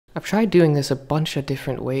I've tried doing this a bunch of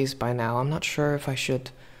different ways by now. I'm not sure if I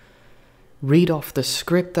should read off the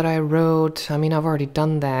script that I wrote. I mean, I've already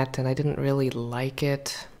done that and I didn't really like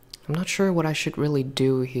it. I'm not sure what I should really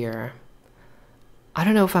do here. I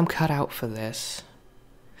don't know if I'm cut out for this.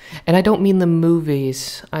 And I don't mean the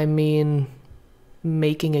movies. I mean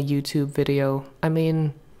making a YouTube video. I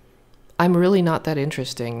mean, I'm really not that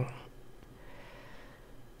interesting.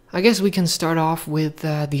 I guess we can start off with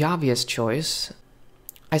the obvious choice.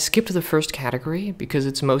 I skipped the first category because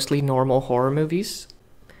it's mostly normal horror movies,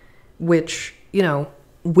 which, you know,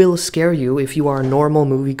 will scare you if you are a normal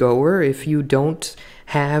moviegoer, if you don't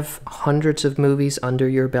have hundreds of movies under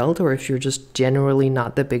your belt, or if you're just generally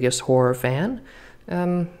not the biggest horror fan.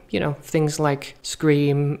 You know, things like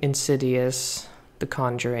Scream, Insidious, The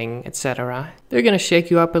Conjuring, etc. They're gonna shake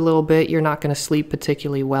you up a little bit, you're not gonna sleep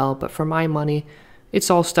particularly well, but for my money, it's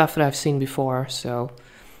all stuff that I've seen before, so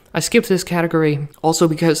I skipped this category. Also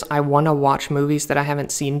because I want to watch movies that I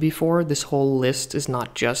haven't seen before. This whole list is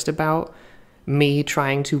not just about me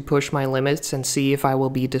trying to push my limits and see if I will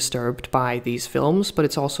be disturbed by these films, but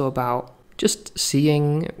it's also about just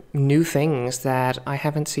seeing new things that I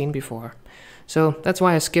haven't seen before. So that's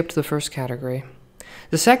why I skipped the first category.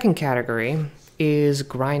 The second category is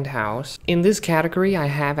Grindhouse. In this category, I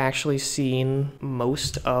have actually seen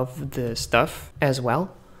most of the stuff as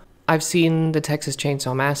well. I've seen the Texas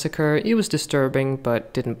Chainsaw Massacre. It was disturbing,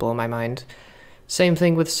 but didn't blow my mind. Same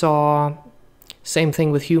thing with Saw. Same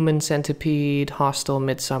thing with Human Centipede, Hostel,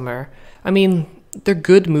 Midsommar. I mean, they're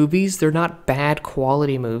good movies. They're not bad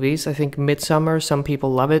quality movies. I think Midsommar, some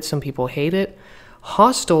people love it, some people hate it.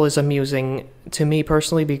 Hostel is amusing to me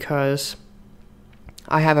personally because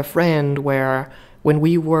I have a friend where when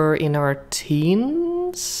we were in our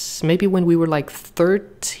teens, maybe when we were like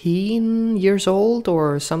 13 years old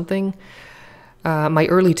or something, my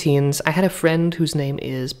early teens, I had a friend whose name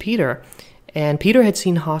is Peter. And Peter had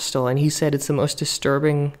seen Hostel, and he said it's the most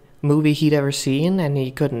disturbing movie he'd ever seen, and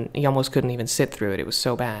he almost couldn't even sit through it. It was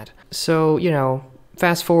so bad. So, you know,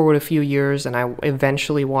 fast forward a few years, and I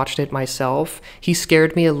eventually watched it myself. He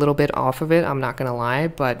scared me a little bit off of it, I'm not gonna lie,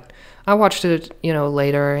 but I watched it, you know,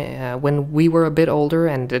 later when we were a bit older,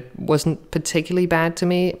 and it wasn't particularly bad to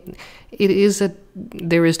me.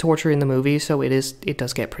 There is torture in the movie, so it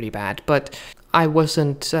does get pretty bad, but I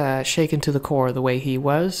wasn't shaken to the core the way he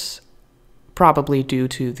was, probably due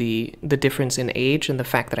to the difference in age and the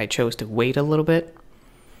fact that I chose to wait a little bit.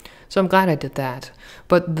 So I'm glad I did that.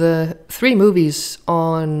 But the 3 movies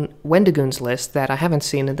on Wendigoon's list that I haven't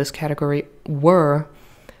seen in this category were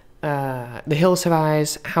The Hills Have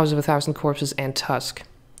Eyes, House of a Thousand Corpses, and Tusk,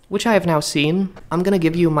 which I have now seen. I'm gonna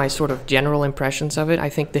give you my sort of general impressions of it. I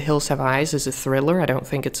think The Hills Have Eyes is a thriller. I don't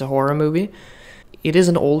think it's a horror movie. It is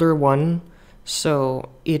an older one, so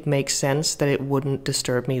it makes sense that it wouldn't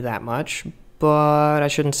disturb me that much. But I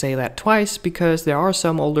shouldn't say that twice, because there are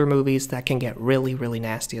some older movies that can get really, really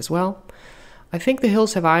nasty as well. I think The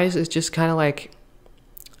Hills Have Eyes is just kind of like,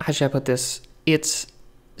 how should I put this? It's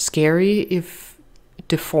scary if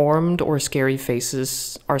deformed or scary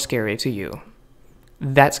faces are scary to you.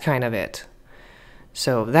 That's kind of it.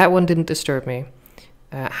 So that one didn't disturb me.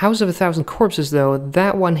 House of a Thousand Corpses, though,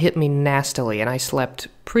 that one hit me nastily, and I slept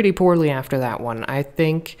pretty poorly after that one. I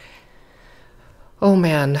think... Oh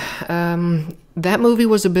man, that movie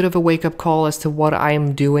was a bit of a wake-up call as to what I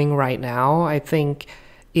am doing right now. I think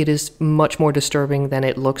it is much more disturbing than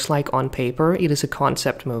it looks like on paper. It is a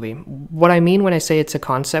concept movie. What I mean when I say it's a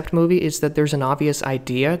concept movie is that there's an obvious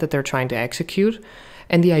idea that they're trying to execute,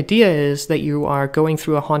 and the idea is that you are going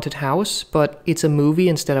through a haunted house, but it's a movie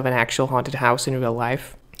instead of an actual haunted house in real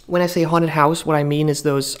life. When I say haunted house, what I mean is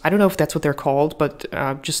those, I don't know if that's what they're called, but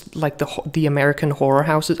just like the American horror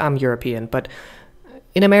houses. I'm European, but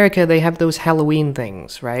in America, they have those Halloween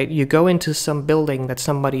things, right? You go into some building that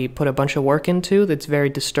somebody put a bunch of work into that's very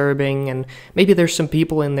disturbing, and maybe there's some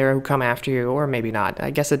people in there who come after you, or maybe not.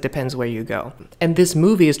 I guess it depends where you go. And this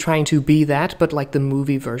movie is trying to be that, but like the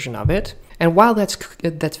movie version of it. And while that's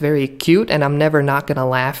very cute, and I'm never not gonna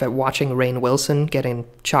laugh at watching Rainn Wilson getting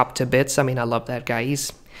chopped to bits. I mean, I love that guy.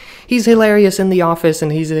 He's hilarious in The Office,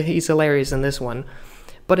 and he's hilarious in this one.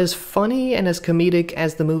 But as funny and as comedic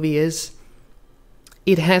as the movie is,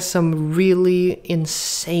 it has some really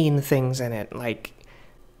insane things in it. Like,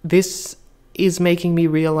 this is making me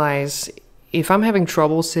realize if I'm having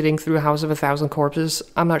trouble sitting through House of a Thousand Corpses,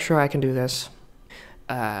 I'm not sure I can do this.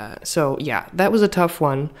 So yeah, that was a tough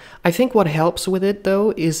one. I think what helps with it,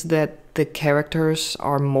 though, is that the characters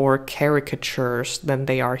are more caricatures than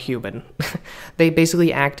they are human. They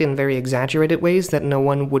basically act in very exaggerated ways that no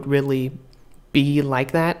one would really be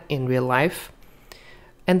like that in real life.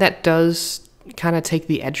 And that does kind of take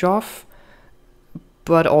the edge off,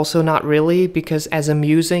 but also not really, because as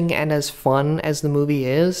amusing and as fun as the movie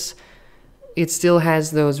is, it still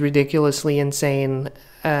has those ridiculously insane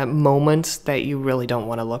moments that you really don't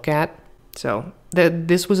want to look at. So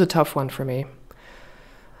this was a tough one for me.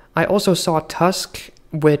 I also saw Tusk,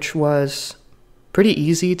 which was pretty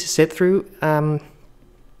easy to sit through.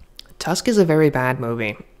 Tusk is a very bad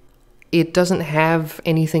movie. It doesn't have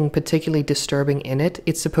anything particularly disturbing in it.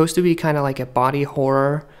 It's supposed to be kind of like a body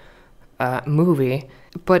horror movie,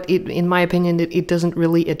 but in my opinion, it doesn't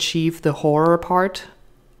really achieve the horror part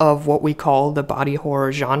of what we call the body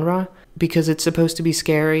horror genre, because it's supposed to be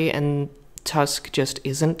scary, and Tusk just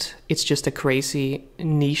isn't. It's just a crazy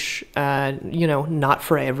niche, not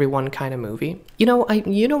for everyone kind of movie. You know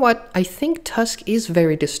what? I think Tusk is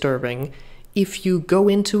very disturbing if you go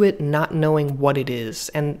into it not knowing what it is.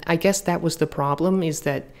 And I guess that was the problem, is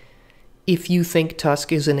that if you think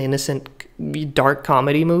Tusk is an innocent, dark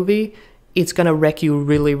comedy movie, it's gonna wreck you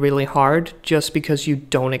really, really hard just because you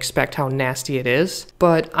don't expect how nasty it is.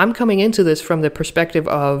 But I'm coming into this from the perspective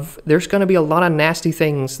of there's gonna be a lot of nasty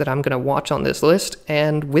things that I'm gonna watch on this list,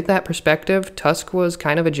 and with that perspective, Tusk was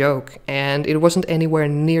kind of a joke, and it wasn't anywhere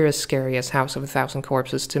near as scary as House of a Thousand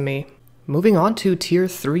Corpses to me. Moving on to Tier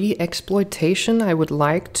 3 Exploitation, I would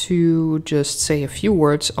like to just say a few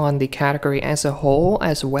words on the category as a whole,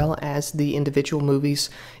 as well as the individual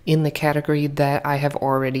movies in the category that I have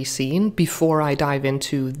already seen, before I dive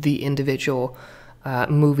into the individual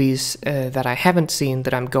movies that I haven't seen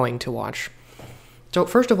that I'm going to watch. So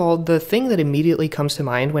first of all, the thing that immediately comes to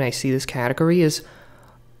mind when I see this category is,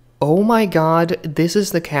 oh my god, this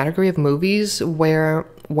is the category of movies where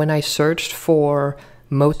when I searched for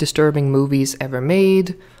most disturbing movies ever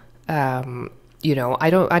made, I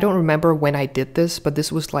don't remember when I did this, but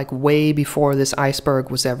this was like way before this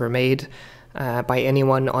Iceberg was ever made by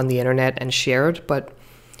anyone on the internet and shared, but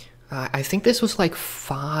I think this was like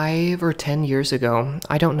 5 or 10 years ago,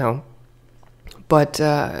 I don't know. But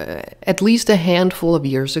at least a handful of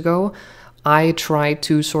years ago, I tried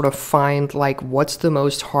to sort of find like what's the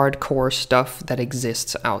most hardcore stuff that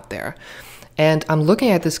exists out there. And I'm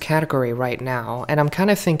looking at this category right now, and I'm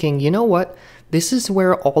kind of thinking, you know what? This is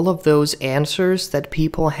where all of those answers that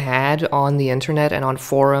people had on the internet and on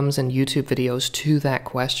forums and YouTube videos to that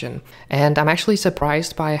question. And I'm actually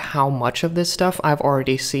surprised by how much of this stuff I've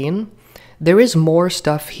already seen. There is more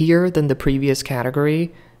stuff here than the previous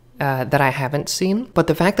category that I haven't seen, but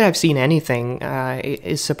the fact that I've seen anything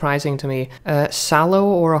is surprising to me. Salò,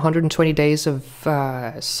 or 120 Days of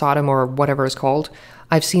Sodom, or whatever it's called,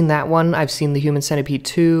 I've seen that one. I've seen The Human Centipede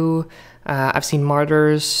 2, I've seen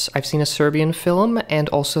Martyrs, I've seen a Serbian film, and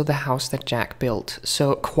also The House That Jack Built.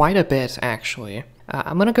 So quite a bit, actually.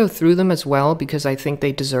 I'm gonna go through them as well because I think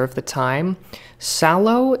they deserve the time.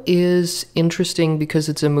 Salò is interesting because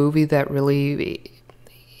it's a movie that really,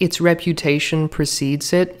 its reputation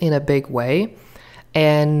precedes it in a big way,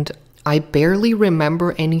 and I barely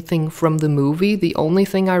remember anything from the movie. The only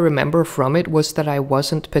thing I remember from it was that I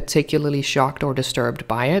wasn't particularly shocked or disturbed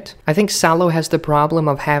by it. I think Salò has the problem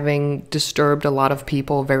of having disturbed a lot of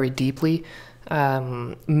people very deeply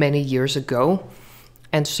many years ago.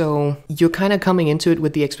 And so you're kind of coming into it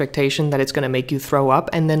with the expectation that it's going to make you throw up,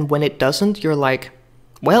 and then when it doesn't, you're like,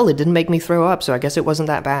 well, it didn't make me throw up, so I guess it wasn't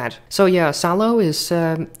that bad. So yeah, Salò is,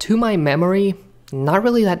 to my memory, not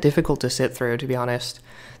really that difficult to sit through, to be honest.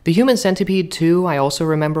 The Human Centipede 2, I also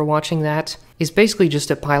remember watching that, is basically just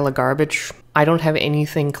a pile of garbage. I don't have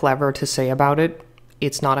anything clever to say about it.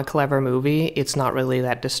 It's not a clever movie. It's not really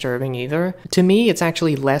that disturbing either. To me, it's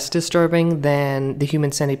actually less disturbing than The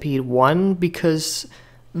Human Centipede 1 because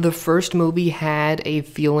the first movie had a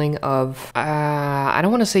feeling of, I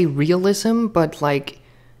don't want to say realism, but like,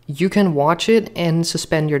 you can watch it and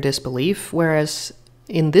suspend your disbelief, whereas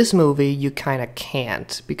in this movie, you kind of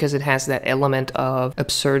can't, because it has that element of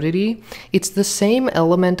absurdity. It's the same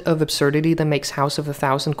element of absurdity that makes House of a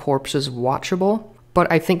Thousand Corpses watchable,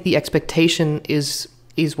 but I think the expectation is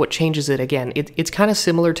what changes it again. It's kind of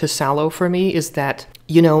similar to Salò for me, is that,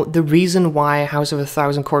 you know, the reason why House of a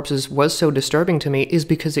Thousand Corpses was so disturbing to me is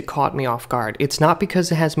because it caught me off guard. It's not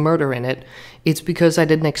because it has murder in it, it's because I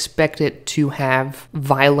didn't expect it to have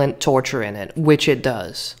violent torture in it, which it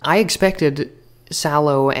does. I expected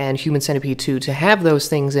Salò and Human Centipede 2 to have those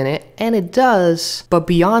things in it, and it does, but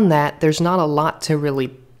beyond that, there's not a lot to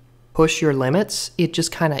really push your limits. It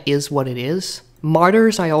just kind of is what it is.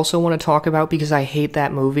 Martyrs I also want to talk about because I hate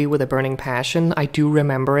that movie with a burning passion. I do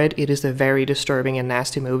remember it. It is a very disturbing and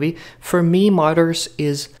nasty movie. For me, Martyrs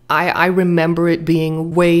is, I remember it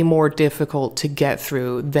being way more difficult to get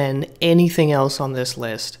through than anything else on this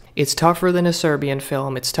list. It's tougher than a Serbian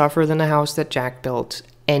film. It's tougher than The House That Jack Built.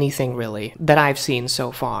 Anything really that I've seen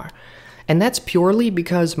so far. And that's purely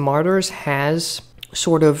because Martyrs has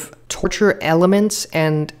sort of torture elements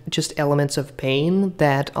and just elements of pain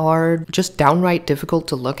that are just downright difficult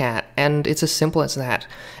to look at, and it's as simple as that.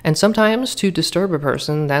 And sometimes to disturb a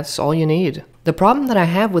person, that's all you need. The problem that I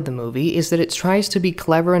have with the movie is that it tries to be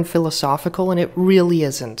clever and philosophical, and it really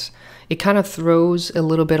isn't. It kind of throws a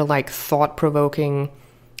little bit of like thought-provoking,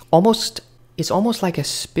 it's almost like a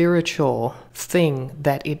spiritual thing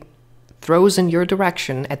that it throws in your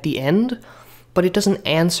direction at the end, but it doesn't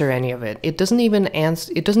answer any of it. It doesn't even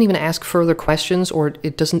ask further questions, or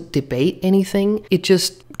it doesn't debate anything. It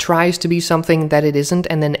just tries to be something that it isn't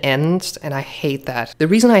and then ends, and I hate that. The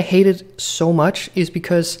reason I hate it so much is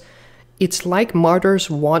because it's like Martyrs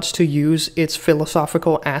wants to use its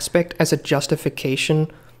philosophical aspect as a justification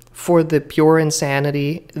for the pure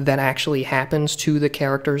insanity that actually happens to the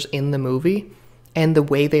characters in the movie and the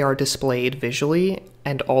way they are displayed visually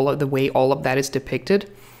and the way all of that is depicted.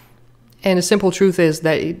 And the simple truth is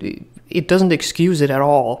that it doesn't excuse it at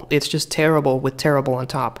all. It's just terrible with terrible on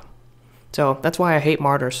top. So that's why I hate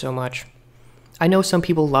Martyrs so much. I know some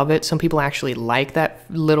people love it. Some people actually like that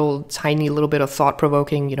tiny little bit of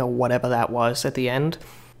thought-provoking, whatever that was at the end.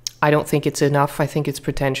 I don't think it's enough. I think it's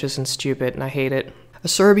pretentious and stupid, and I hate it. A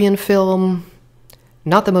Serbian film,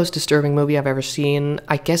 not the most disturbing movie I've ever seen.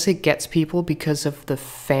 I guess it gets people because of the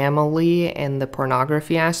family and the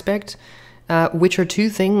pornography aspect. Which are two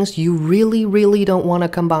things you really, really don't want to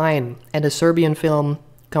combine, and a Serbian film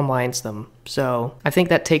combines them. So I think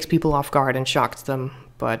that takes people off guard and shocks them,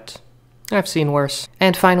 but I've seen worse.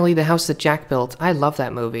 And finally, The House That Jack Built. I love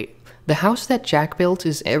that movie. The House That Jack Built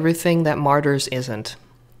is everything that Martyrs isn't,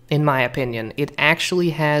 in my opinion. It actually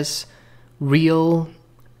has real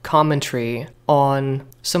commentary on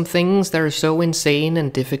some things that are so insane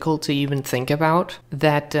and difficult to even think about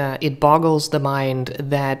that it boggles the mind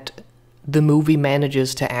that the movie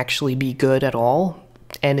manages to actually be good at all,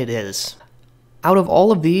 and it is. Out of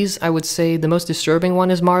all of these, I would say the most disturbing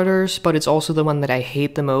one is Martyrs, but it's also the one that I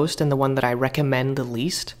hate the most and the one that I recommend the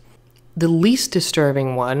least. The least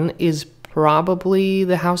disturbing one is probably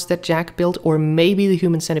The House That Jack Built, or maybe The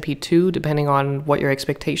Human Centipede 2, depending on what your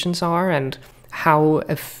expectations are and how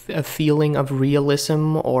a feeling of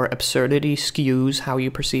realism or absurdity skews how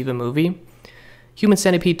you perceive a movie. Human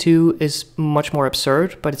Centipede 2 is much more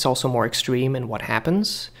absurd, but it's also more extreme in what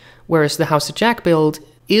happens. Whereas The House That Jack Built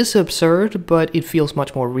is absurd, but it feels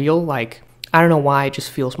much more real. Like, I don't know why, it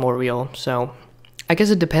just feels more real. So, I guess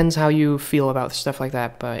it depends how you feel about stuff like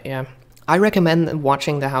that, but yeah. I recommend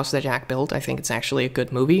watching The House That Jack Built. I think it's actually a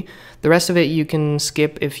good movie. The rest of it you can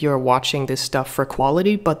skip if you're watching this stuff for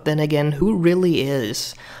quality, but then again, who really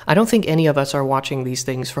is? I don't think any of us are watching these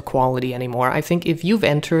things for quality anymore. I think if you've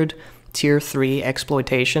entered Tier 3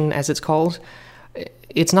 exploitation, as it's called,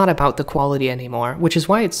 it's not about the quality anymore, which is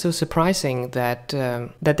why it's so surprising that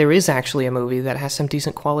there is actually a movie that has some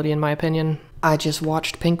decent quality, in my opinion. I just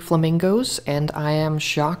watched Pink Flamingos, and I am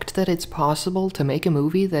shocked that it's possible to make a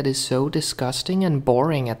movie that is so disgusting and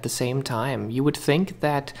boring at the same time. You would think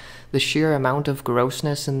that the sheer amount of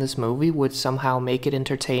grossness in this movie would somehow make it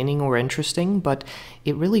entertaining or interesting, but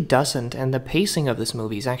it really doesn't, and the pacing of this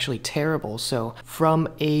movie is actually terrible. So from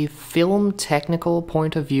a film technical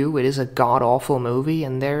point of view, it is a god-awful movie,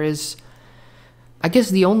 and there is, I guess,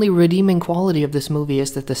 the only redeeming quality of this movie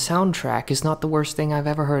is that the soundtrack is not the worst thing I've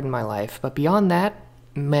ever heard in my life. But beyond that,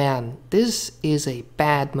 man, this is a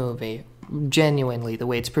bad movie. Genuinely, the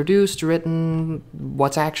way it's produced, written,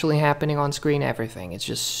 what's actually happening on screen, everything. It's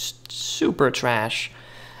just super trash.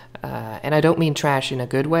 And I don't mean trash in a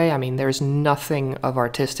good way. I mean, there's nothing of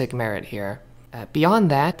artistic merit here. Beyond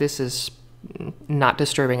that, this is not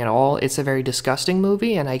disturbing at all. It's a very disgusting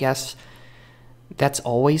movie, and I guess that's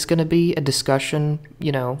always going to be a discussion,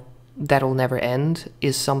 that'll never end.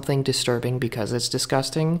 Is something disturbing because it's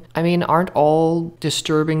disgusting? I mean, aren't all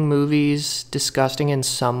disturbing movies disgusting in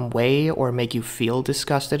some way or make you feel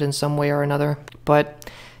disgusted in some way or another?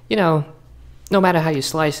 But, no matter how you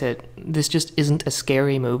slice it, this just isn't a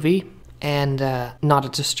scary movie, and not a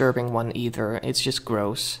disturbing one either. It's just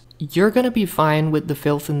gross. You're gonna be fine with the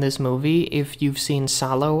filth in this movie. If you've seen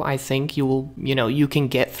Salo, I think you can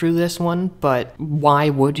get through this one, but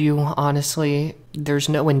why would you, honestly? There's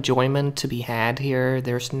no enjoyment to be had here.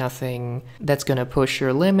 There's nothing that's gonna push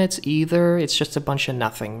your limits either. It's just a bunch of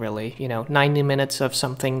nothing, really. 90 minutes of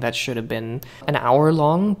something that should have been an hour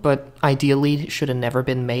long, but ideally should have never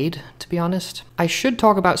been made, to be honest. I should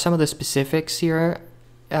talk about some of the specifics here.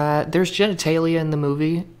 There's genitalia in the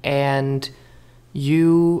movie, and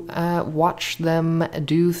You watch them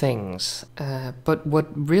do things. But what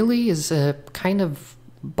really is kind of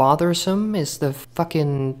bothersome is the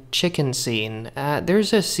fucking chicken scene.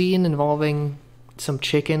 There's a scene involving some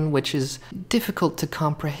chicken which is difficult to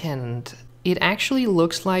comprehend. It actually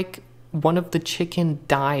looks like one of the chicken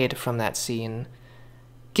died from that scene.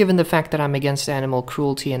 Given the fact that I'm against animal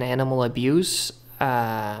cruelty and animal abuse,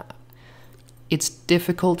 it's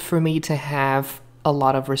difficult for me to have a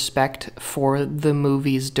lot of respect for the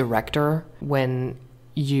movie's director when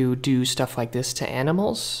you do stuff like this to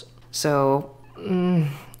animals. So,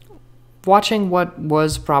 watching what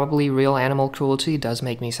was probably real animal cruelty does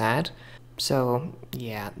make me sad. So,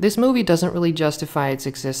 yeah, this movie doesn't really justify its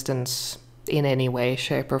existence in any way,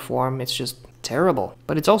 shape, or form. It's just terrible.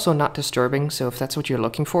 But it's also not disturbing, so if that's what you're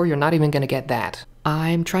looking for, you're not even gonna get that.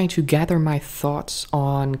 I'm trying to gather my thoughts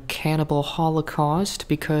on Cannibal Holocaust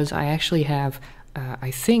because I actually have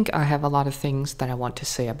I think I have a lot of things that I want to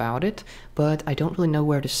say about it, but I don't really know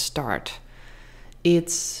where to start.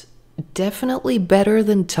 It's definitely better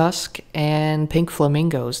than Tusk and Pink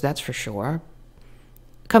Flamingos, that's for sure.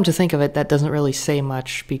 Come to think of it, that doesn't really say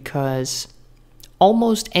much because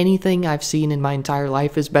almost anything I've seen in my entire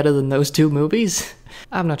life is better than those two movies.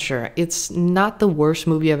 I'm not sure. It's not the worst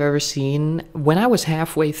movie I've ever seen. When I was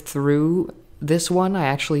halfway through this one, I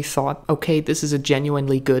actually thought, okay, this is a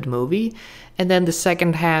genuinely good movie. And then the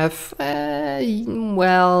second half,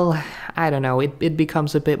 well, I don't know, it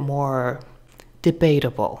becomes a bit more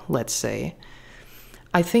debatable, let's say.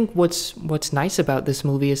 I think what's nice about this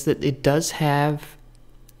movie is that it does have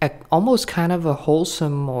almost kind of a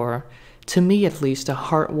wholesome, or to me at least, a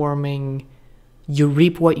heartwarming, you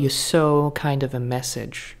reap what you sow kind of a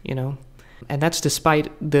message, you know? And that's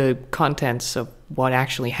despite the contents of what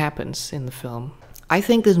actually happens in the film. I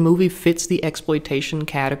think this movie fits the exploitation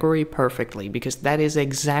category perfectly because that is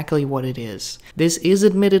exactly what it is. This is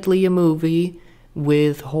admittedly a movie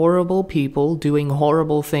with horrible people doing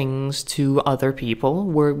horrible things to other people.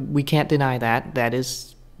 We can't deny that.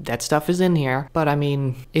 That stuff is in here. But I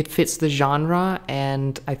mean, it fits the genre,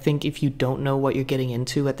 and I think if you don't know what you're getting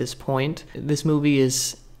into at this point, this movie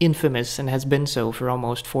is infamous and has been so for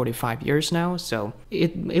almost 45 years now, so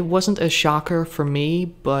it wasn't a shocker for me.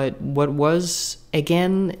 But what was,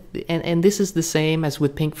 again, and this is the same as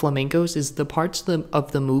with Pink Flamingos, is the parts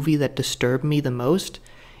of the movie that disturb me the most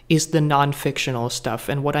is the non-fictional stuff.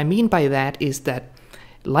 And what I mean by that is that,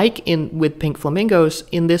 like with Pink Flamingos,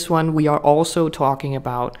 in this one we are also talking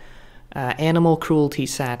about animal cruelty,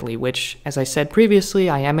 sadly, which, as I said previously,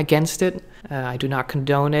 I am against it. I do not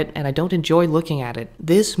condone it, and I don't enjoy looking at it.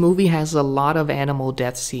 This movie has a lot of animal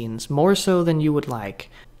death scenes, more so than you would like.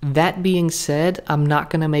 That being said, I'm not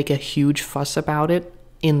going to make a huge fuss about it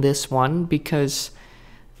in this one, because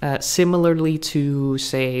similarly to,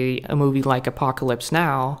 say, a movie like Apocalypse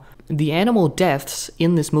Now, the animal deaths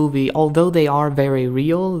in this movie, although they are very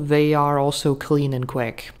real, they are also clean and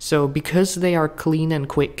quick. So because they are clean and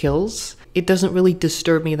quick kills, it doesn't really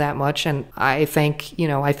disturb me that much, and I thank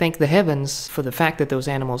the heavens for the fact that those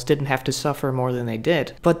animals didn't have to suffer more than they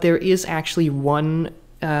did. But there is actually one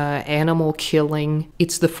animal killing.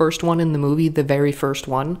 It's the first one in the movie, the very first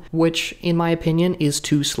one, which in my opinion is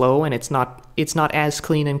too slow, and it's not as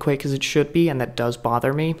clean and quick as it should be, and that does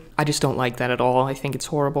bother me. I just don't like that at all. I think it's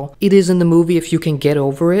horrible. It is in the movie. If you can get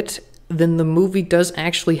over it, then the movie does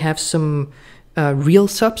actually have some real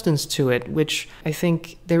substance to it, which I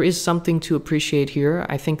think there is something to appreciate here.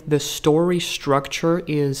 I think the story structure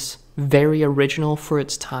is very original for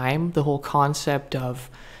its time. The whole concept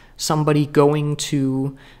of somebody going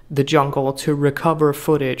to the jungle to recover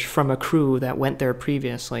footage from a crew that went there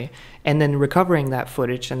previously, and then recovering that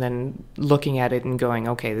footage and then looking at it and going,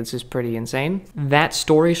 okay, this is pretty insane. That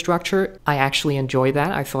story structure, I actually enjoy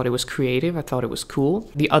that. I thought it was creative. I thought it was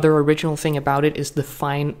cool. The other original thing about it is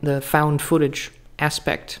the found footage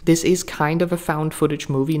aspect. This is kind of a found footage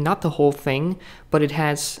movie, not the whole thing, but it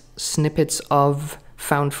has snippets of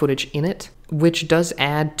found footage in it, which does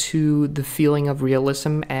add to the feeling of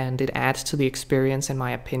realism, and it adds to the experience, in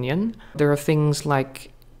my opinion. There are things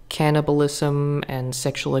like cannibalism and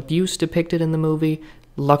sexual abuse depicted in the movie.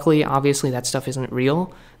 Luckily, obviously, that stuff isn't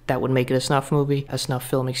real. That would make it a snuff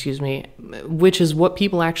film, which is what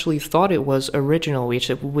people actually thought it was originally,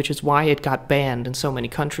 which is why it got banned in so many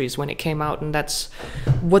countries when it came out. And that's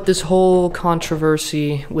what this whole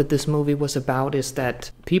controversy with this movie was about, is that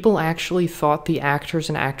people actually thought the actors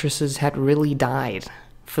and actresses had really died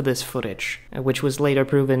for this footage, which was later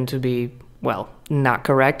proven to be, well, not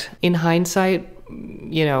correct. In hindsight,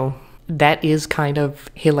 you know, that is kind of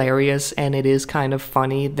hilarious, and it is kind of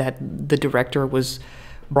funny that the director was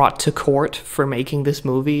brought to court for making this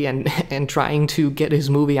movie and trying to get his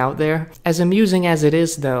movie out there. As amusing as it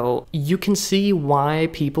is, though, you can see why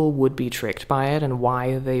people would be tricked by it and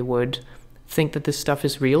why they would think that this stuff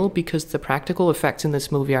is real, because the practical effects in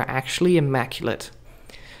this movie are actually immaculate.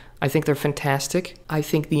 I think they're fantastic. I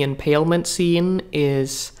think the impalement scene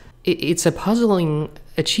it's a puzzling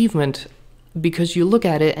achievement because you look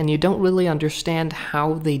at it and you don't really understand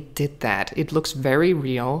how they did that. It looks very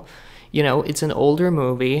real. You know, it's an older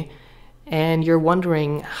movie, and you're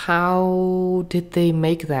wondering, how did they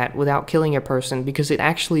make that without killing a person? Because it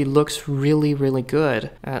actually looks really, really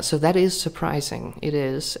good. So that is surprising. It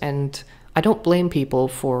is. And I don't blame people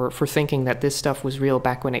for thinking that this stuff was real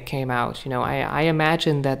back when it came out. You know, I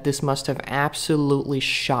imagine that this must have absolutely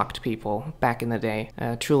shocked people back in the day.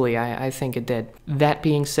 Truly, I think it did. That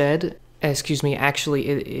being said, excuse me,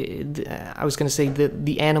 actually, I was going to say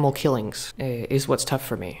the animal killings is what's tough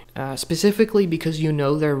for me. Specifically because you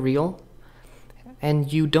know they're real,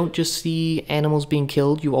 and you don't just see animals being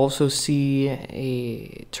killed, you also see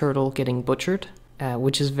a turtle getting butchered,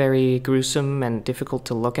 which is very gruesome and difficult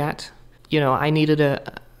to look at. You know, I needed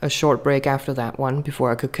a short break after that one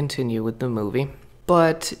before I could continue with the movie.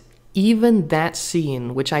 But even that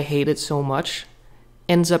scene, which I hated so much,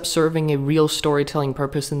 ends up serving a real storytelling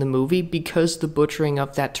purpose in the movie because the butchering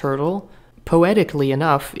of that turtle, poetically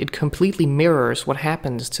enough, it completely mirrors what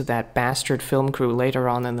happens to that bastard film crew later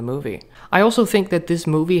on in the movie. I also think that this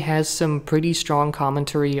movie has some pretty strong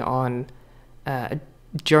commentary on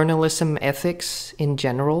journalism ethics in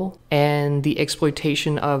general and the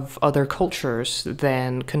exploitation of other cultures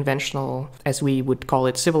than conventional, as we would call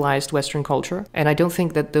it, civilized Western culture. And I don't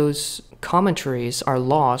think that those commentaries are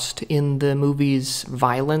lost in the movie's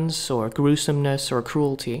violence or gruesomeness or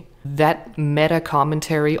cruelty. That meta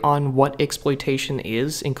commentary on what exploitation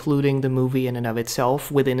is, including the movie in and of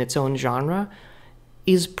itself within its own genre,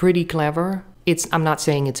 is pretty clever. I'm not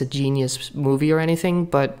saying it's a genius movie or anything,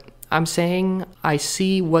 but I'm saying I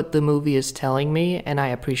see what the movie is telling me, and I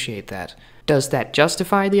appreciate that. Does that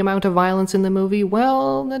justify the amount of violence in the movie?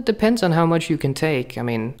 Well, that depends on how much you can take. I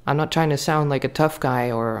mean, I'm not trying to sound like a tough guy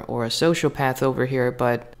or a sociopath over here,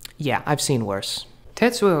 but yeah, I've seen worse.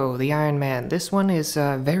 Tetsuo, the Iron Man. This one is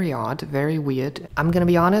very odd, very weird. I'm gonna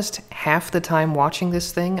be honest, half the time watching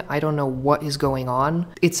this thing, I don't know what is going on.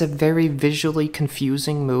 It's a very visually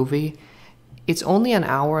confusing movie. It's only an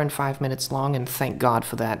hour and 5 minutes long, and thank God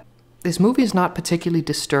for that. This movie is not particularly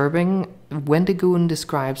disturbing. Wendigoon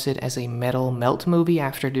describes it as a metal melt movie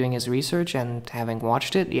after doing his research and having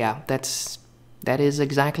watched it. Yeah, that is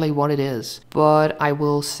exactly what it is. But I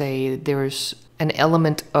will say there's an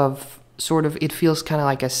element of sort of, it feels kind of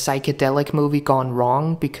like a psychedelic movie gone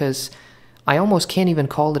wrong, because I almost can't even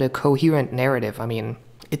call it a coherent narrative. I mean,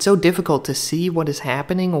 it's so difficult to see what is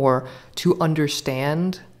happening or to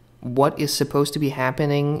understand what is supposed to be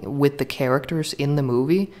happening with the characters in the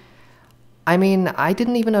movie. I mean, I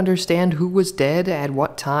didn't even understand who was dead at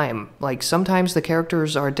what time. Like, sometimes the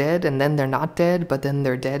characters are dead and then they're not dead, but then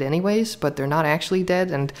they're dead anyways, but they're not actually dead,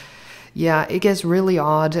 and yeah, it gets really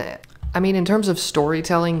odd. I mean, in terms of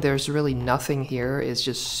storytelling, there's really nothing here. It's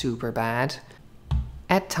just super bad.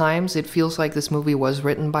 At times, it feels like this movie was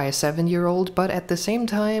written by a 7-year-old, but at the same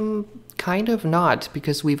time, kind of not,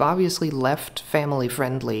 because we've obviously left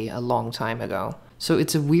family-friendly a long time ago. So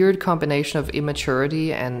it's a weird combination of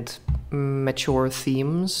immaturity and mature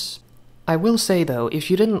themes. I will say though,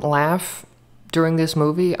 if you didn't laugh during this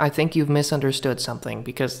movie, I think you've misunderstood something,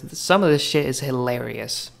 because some of this shit is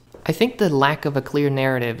hilarious. I think the lack of a clear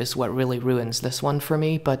narrative is what really ruins this one for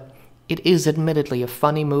me, but it is admittedly a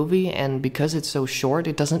funny movie, and because it's so short,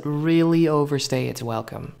 it doesn't really overstay its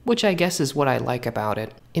welcome, which I guess is what I like about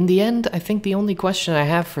it. In the end, I think the only question I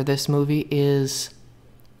have for this movie is,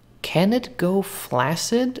 can it go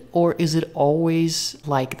flaccid, or is it always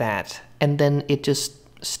like that, and then it just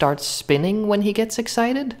starts spinning when he gets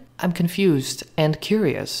excited? I'm confused and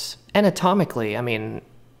curious. Anatomically, I mean,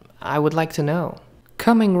 I would like to know.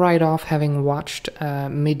 Coming right off having watched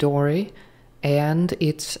Midori, and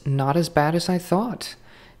it's not as bad as I thought.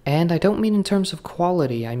 And I don't mean in terms of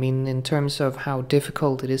quality, I mean in terms of how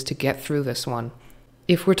difficult it is to get through this one.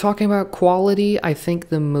 If we're talking about quality, I think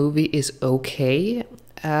the movie is okay.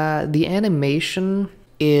 The animation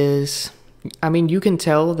is, I mean, you can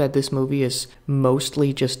tell that this movie is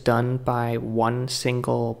mostly just done by one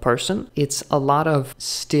single person. It's a lot of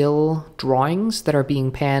still drawings that are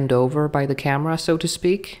being panned over by the camera, so to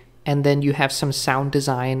speak. And then you have some sound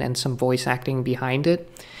design and some voice acting behind it.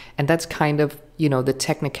 And that's kind of, you know, the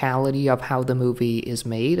technicality of how the movie is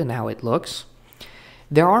made and how it looks.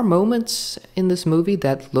 There are moments in this movie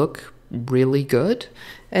that look really good.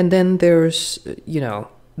 And then there's, you know,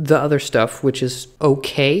 the other stuff, which is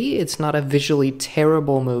okay. It's not a visually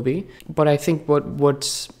terrible movie, but I think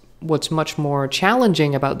what's much more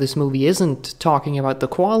challenging about this movie isn't talking about the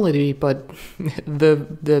quality, but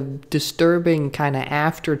the disturbing kind of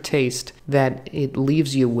aftertaste that it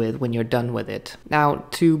leaves you with when you're done with it. Now,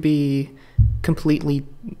 to be completely,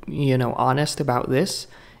 honest about this,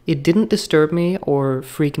 it didn't disturb me or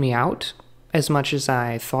freak me out as much as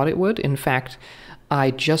I thought it would. In fact,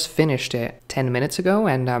 I just finished it 10 minutes ago,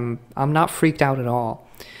 and I'm not freaked out at all.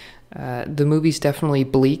 The movie's definitely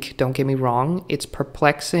bleak, don't get me wrong. It's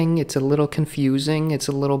perplexing, it's a little confusing, it's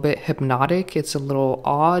a little bit hypnotic, it's a little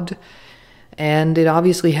odd, and it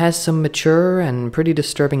obviously has some mature and pretty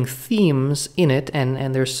disturbing themes in it,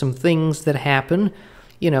 and there's some things that happen.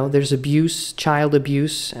 There's abuse, child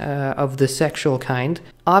abuse of the sexual kind.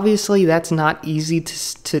 Obviously, that's not easy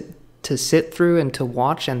to sit through and to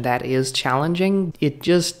watch, and that is challenging. It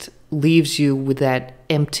just leaves you with that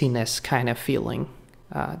emptiness kind of feeling.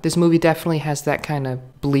 This movie definitely has that kind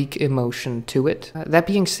of bleak emotion to it. That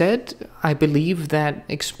being said, I believe that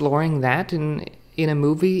exploring that in a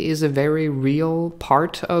movie is a very real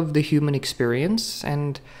part of the human experience,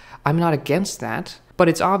 and I'm not against that. But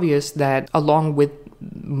it's obvious that along with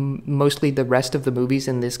mostly the rest of the movies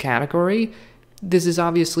in this category, this is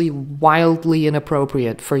obviously wildly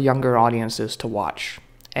inappropriate for younger audiences to watch.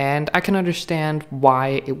 And I can understand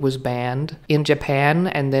why it was banned in Japan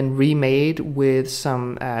and then remade with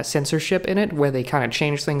some censorship in it, where they kind of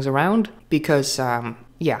changed things around. Because,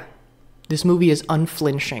 this movie is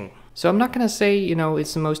unflinching. So I'm not going to say,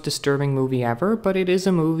 it's the most disturbing movie ever, but it is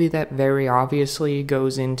a movie that very obviously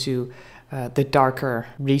goes into the darker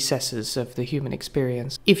recesses of the human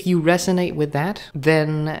experience. If you resonate with that,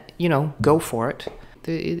 then, go for it.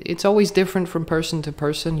 It's always different from person to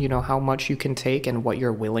person, how much you can take and what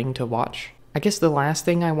you're willing to watch. I guess the last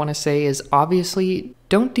thing I want to say is, obviously,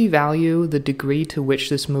 don't devalue the degree to which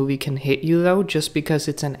this movie can hit you, though, just because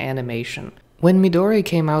it's an animation. When Midori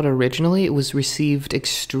came out originally, it was received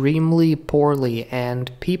extremely poorly,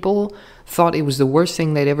 and people thought it was the worst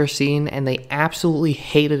thing they'd ever seen, and they absolutely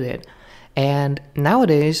hated it. And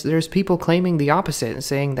nowadays, there's people claiming the opposite and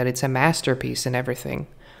saying that it's a masterpiece and everything.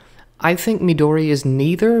 I think Midori is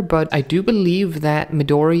neither, but I do believe that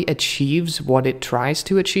Midori achieves what it tries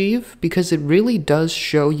to achieve, because it really does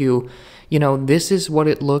show you, this is what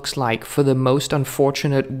it looks like for the most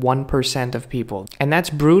unfortunate 1% of people. And that's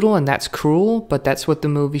brutal and that's cruel, but that's what the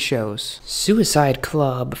movie shows. Suicide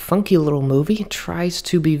Club, funky little movie, tries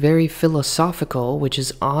to be very philosophical, which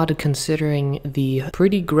is odd considering the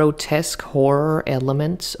pretty grotesque horror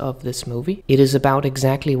elements of this movie. It is about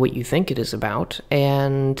exactly what you think it is about,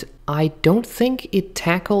 and I don't think it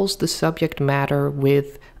tackles the subject matter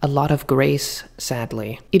with a lot of grace,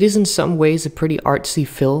 sadly. It is in some ways a pretty artsy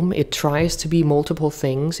film. It tries to be multiple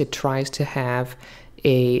things. It tries to have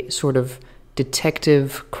a sort of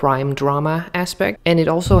detective crime drama aspect, and it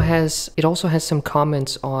also has some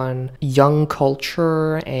comments on young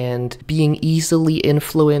culture and being easily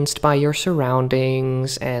influenced by your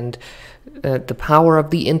surroundings and the power of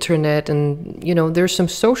the internet, and there's some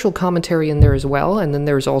social commentary in there as well, and then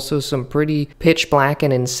there's also some pretty pitch black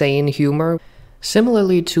and insane humor.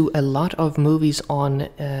 Similarly to a lot of movies on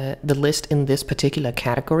the list in this particular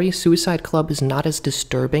category, Suicide Club is not as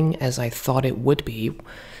disturbing as I thought it would be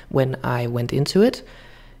when I went into it.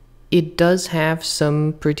 It does have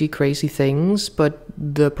some pretty crazy things, but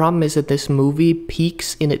the problem is that this movie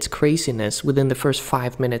peaks in its craziness within the first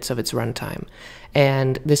 5 minutes of its runtime.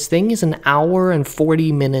 And this thing is an hour and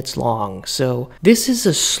 40 minutes long, so this is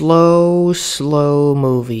a slow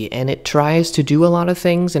movie, and it tries to do a lot of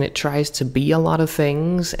things, and it tries to be a lot of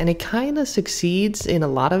things, and it kind of succeeds in a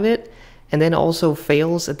lot of it, and then also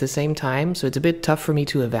fails at the same time, so it's a bit tough for me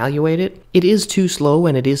to evaluate it. It is too slow,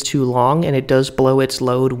 and it is too long, and it does blow its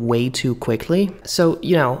load way too quickly. So,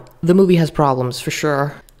 the movie has problems, for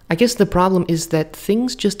sure. I guess the problem is that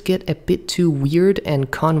things just get a bit too weird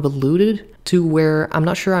and convoluted, to where I'm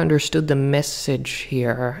not sure I understood the message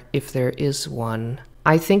here, if there is one.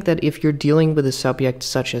 I think that if you're dealing with a subject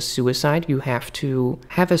such as suicide, you have to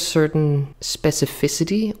have a certain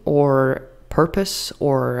specificity or purpose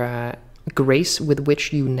or grace with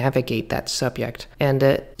which you navigate that subject.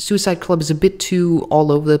 And Suicide Club is a bit too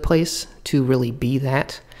all over the place to really be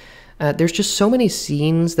that. There's just so many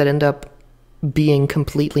scenes that end up being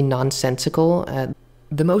completely nonsensical.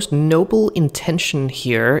 The most noble intention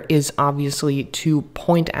here is obviously to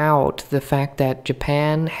point out the fact that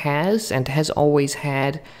Japan has and has always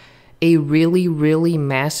had a really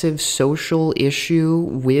massive social issue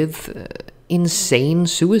with insane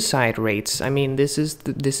suicide rates. I mean, this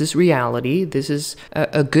is reality. This is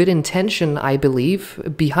a good intention, I believe,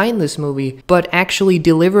 behind this movie, but actually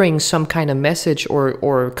delivering some kind of message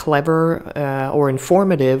or clever or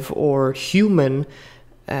informative or human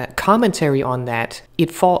commentary on that,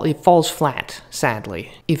 it falls flat,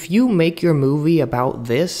 sadly. If you make your movie about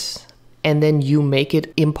this, and then you make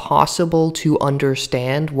it impossible to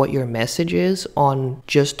understand what your message is on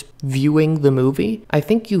just viewing the movie, I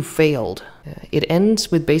think you failed. It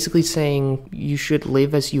ends with basically saying you should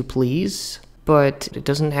live as you please, but it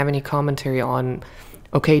doesn't have any commentary on,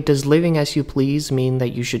 okay, does living as you please mean that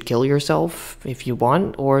you should kill yourself if you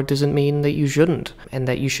want, or does it mean that you shouldn't, and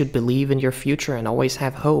that you should believe in your future and always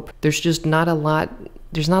have hope? There's just not a lot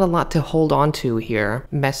to hold on to here,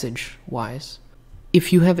 message-wise.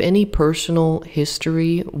 If you have any personal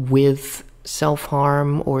history with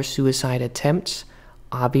self-harm or suicide attempts,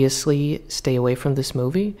 obviously stay away from this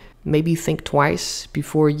movie. Maybe think twice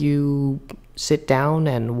before you sit down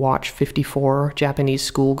and watch 54 Japanese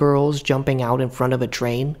schoolgirls jumping out in front of a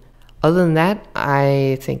train. Other than that,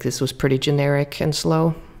 I think this was pretty generic and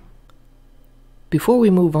slow. Before we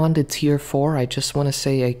move on to Tier 4, I just want to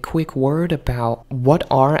say a quick word about what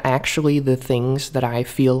are actually the things that I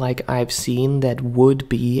feel like I've seen that would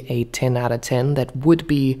be a 10 out of 10, that would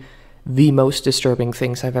be the most disturbing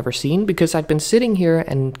things I've ever seen, because I've been sitting here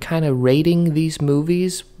and kind of rating these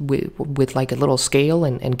movies with like a little scale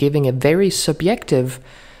and giving a very subjective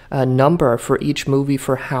number for each movie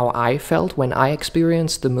for how I felt when I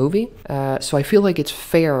experienced the movie. So I feel like it's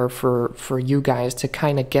fair for you guys to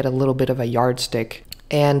kind of get a little bit of a yardstick.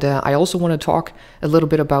 And I also want to talk a little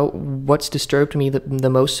bit about what's disturbed me the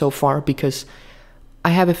most so far, because I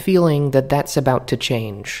have a feeling that that's about to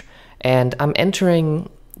change. And I'm entering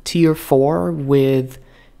Tier 4 with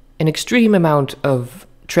an extreme amount of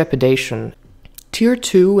trepidation. Tier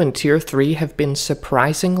 2 and Tier 3 have been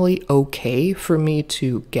surprisingly okay for me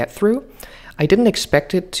to get through. I didn't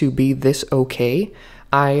expect it to be this okay.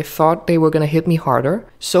 I thought they were going to hit me harder.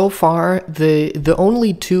 So far, the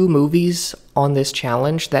only 2 movies on this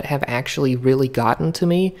challenge that have actually really gotten to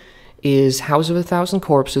me is House of a Thousand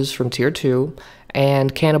Corpses from Tier 2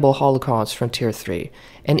 and Cannibal Holocaust from Tier 3.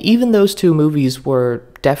 And even those 2 movies were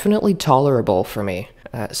definitely tolerable for me.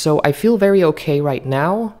 So I feel very okay right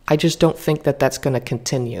now. I just don't think that that's going to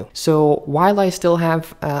continue. So while I still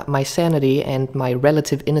have my sanity and my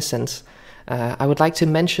relative innocence, I would like to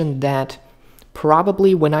mention that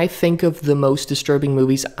probably when I think of the most disturbing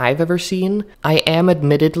movies I've ever seen, I am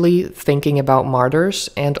admittedly thinking about Martyrs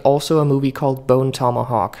and also a movie called Bone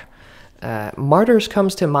Tomahawk. Martyrs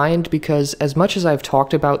comes to mind because as much as I've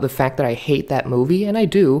talked about the fact that I hate that movie, and I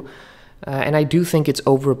do think it's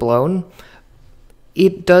overblown,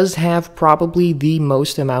 it does have probably the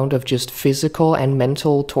most amount of just physical and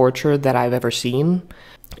mental torture that I've ever seen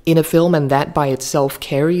in a film, and that by itself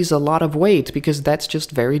carries a lot of weight because that's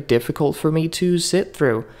just very difficult for me to sit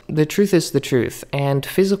through. The truth is the truth, and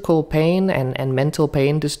physical pain and mental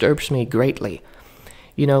pain disturbs me greatly.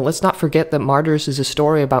 You know, let's not forget that Martyrs is a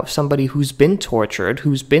story about somebody who's been tortured,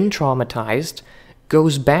 who's been traumatized,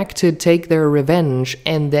 goes back to take their revenge,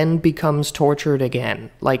 and then becomes tortured again.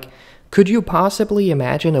 Like, could you possibly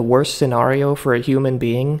imagine a worse scenario for a human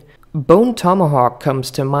being? Bone Tomahawk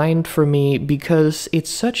comes to mind for me because it's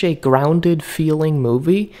such a grounded feeling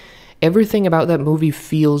movie. Everything about that movie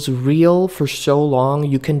feels real for so long.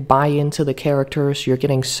 You can buy into the characters, you're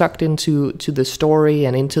getting sucked into the story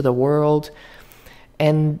and into the world.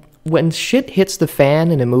 And when shit hits the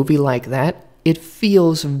fan in a movie like that, it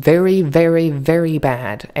feels very, very, very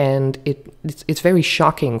bad, and it's very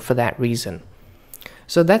shocking for that reason.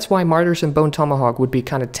 So that's why Martyrs and Bone Tomahawk would be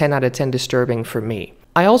kind of 10 out of 10 disturbing for me.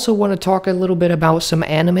 I also want to talk a little bit about some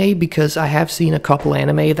anime, because I have seen a couple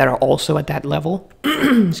anime that are also at that level.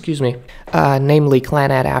 Excuse me. Namely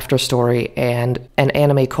Clannad After Story and an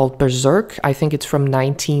anime called Berserk. I think it's from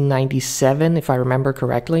 1997, if I remember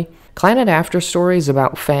correctly. Clannad After Story is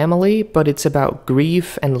about family, but it's about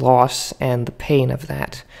grief and loss and the pain of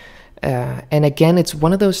that. And again, it's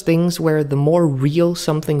one of those things where the more real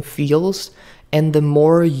something feels, and the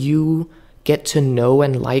more you get to know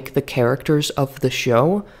and like the characters of the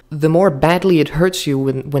show, the more badly it hurts you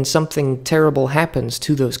when something terrible happens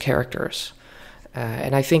to those characters.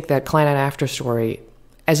 And I think that Clannad After Story,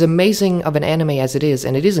 as amazing of an anime as it is,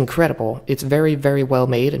 and it is incredible, it's very, very well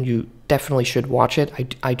made, and you definitely should watch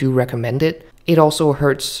it. I do recommend it. It also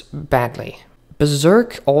hurts badly.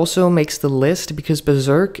 Berserk also makes the list because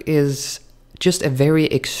Berserk is just a very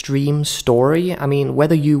extreme story. I mean,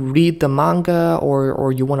 whether you read the manga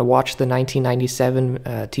or you want to watch the 1997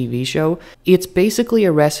 TV show, it's basically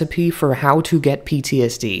a recipe for how to get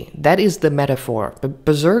PTSD. That is the metaphor.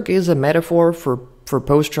 Berserk is a metaphor for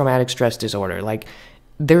post-traumatic stress disorder. Like,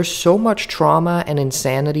 there's so much trauma and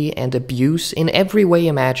insanity and abuse in every way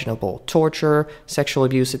imaginable. Torture, sexual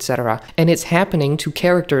abuse, etc. And it's happening to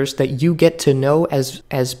characters that you get to know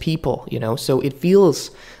as people, you know? So it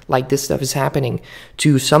feels like this stuff is happening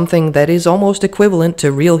to something that is almost equivalent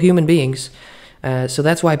to real human beings. So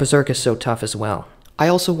that's why Berserk is so tough as well. I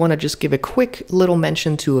also want to just give a quick little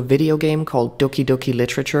mention to a video game called Doki Doki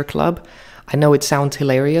Literature Club. I know it sounds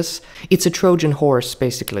hilarious. It's a Trojan horse,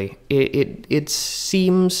 basically. It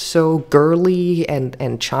seems so girly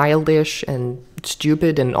and childish and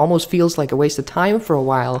stupid and almost feels like a waste of time for a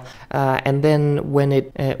while. And then when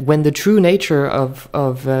the true nature of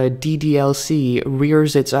DDLC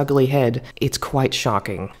rears its ugly head, it's quite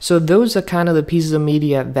shocking. So those are kind of the pieces of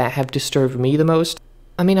media that have disturbed me the most.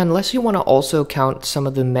 I mean, unless you want to also count some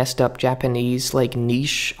of the messed up Japanese, like,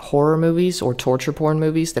 niche horror movies or torture porn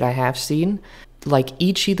movies that I have seen. Like,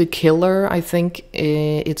 Ichi the Killer, I think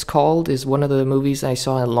it's called, is one of the movies I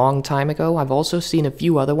saw a long time ago. I've also seen a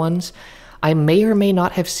few other ones. I may or may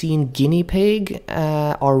not have seen Guinea Pig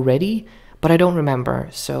already, but I don't remember.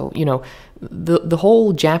 So, you know, the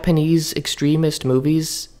whole Japanese extremist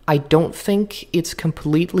movies, I don't think it's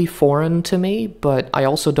completely foreign to me, but I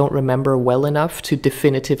also don't remember well enough to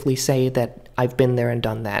definitively say that I've been there and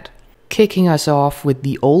done that. Kicking us off with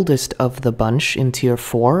the oldest of the bunch in Tier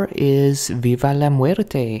 4 is Viva la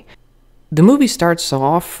Muerte. The movie starts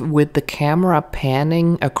off with the camera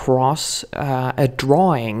panning across a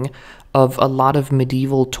drawing of a lot of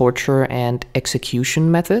medieval torture and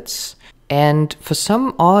execution methods. And for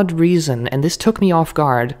some odd reason, and this took me off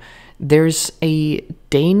guard, there's a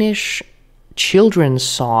Danish children's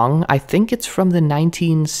song, I think it's from the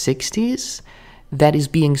 1960s, that is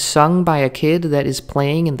being sung by a kid that is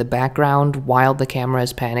playing in the background while the camera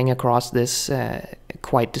is panning across this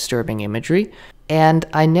quite disturbing imagery. And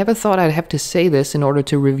I never thought I'd have to say this in order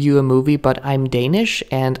to review a movie, but I'm Danish,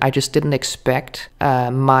 and I just didn't expect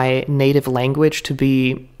my native language to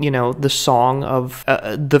be, you know, the song of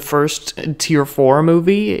the first Tier 4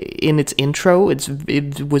 movie in its intro.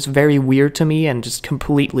 It was very weird to me and just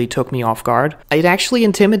completely took me off guard. It actually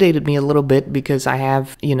intimidated me a little bit because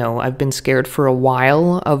I've been scared for a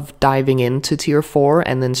while of diving into Tier 4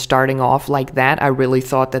 and then starting off like that. I really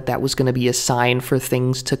thought that was going to be a sign for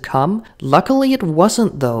things to come. Luckily, it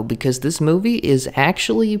wasn't, though, because this movie is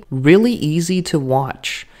actually really easy to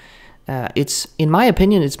watch. In my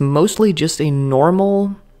opinion, it's mostly just a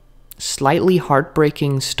normal, slightly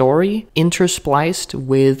heartbreaking story interspliced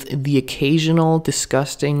with the occasional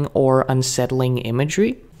disgusting or unsettling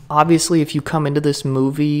imagery. Obviously, if you come into this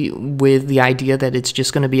movie with the idea that it's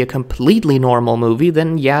just going to be a completely normal movie,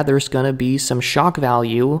 then yeah, there's going to be some shock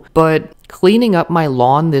value, but cleaning up my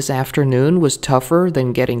lawn this afternoon was tougher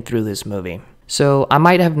than getting through this movie. So I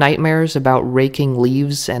might have nightmares about raking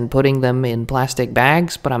leaves and putting them in plastic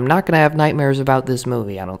bags, but I'm not going to have nightmares about this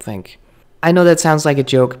movie, I don't think. I know that sounds like a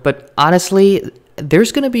joke, but honestly,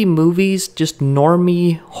 there's going to be movies, just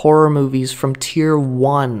normie horror movies from Tier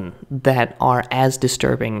 1 that are as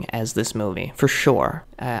disturbing as this movie, for sure.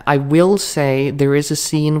 I will say there is a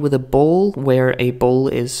scene with a bull where a bull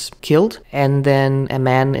is killed, and then a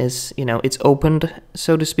man is, it's opened,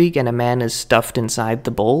 so to speak, and a man is stuffed inside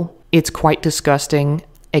the bull. It's quite disgusting.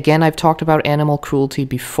 Again, I've talked about animal cruelty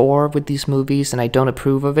before with these movies, and I don't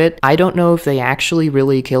approve of it. I don't know if they actually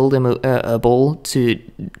really killed a bull to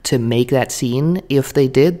make that scene. If they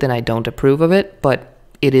did, then I don't approve of it, but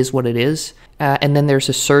it is what it is. And then there's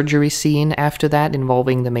a surgery scene after that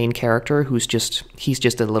involving the main character, he's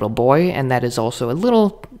just a little boy, and that is also a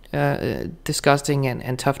little disgusting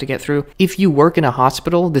and tough to get through. If you work in a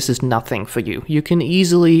hospital, this is nothing for you. You can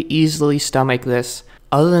easily stomach this.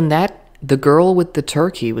 Other than that, the girl with the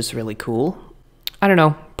turkey was really cool. I don't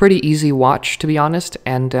know, pretty easy watch, to be honest,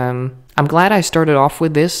 and I'm glad I started off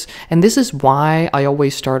with this, and this is why I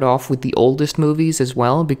always start off with the oldest movies as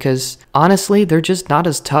well, because honestly, they're just not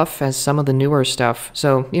as tough as some of the newer stuff.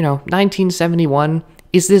 So, 1971,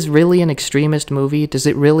 is this really an extremist movie? Does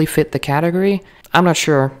it really fit the category? I'm not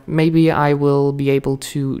sure. Maybe I will be able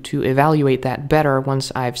to evaluate that better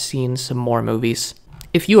once I've seen some more movies.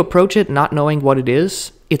 If you approach it not knowing what it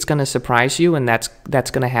is, it's going to surprise you, and that's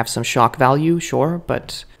going to have some shock value, sure,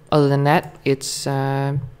 but other than that, it's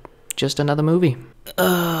just another movie.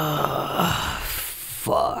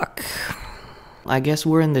 Fuck. I guess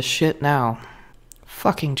we're in the shit now.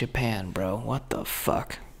 Fucking Japan, bro. What the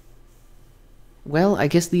fuck? Well, I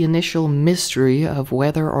guess the initial mystery of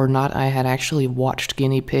whether or not I had actually watched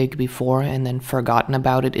Guinea Pig before and then forgotten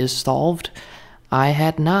about it is solved. I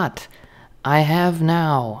had not. I have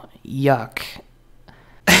now. Yuck.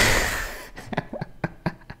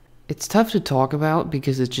 It's tough to talk about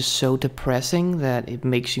because it's just so depressing that it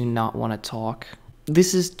makes you not want to talk.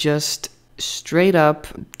 This is just straight up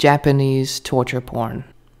Japanese torture porn.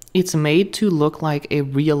 It's made to look like a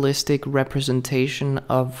realistic representation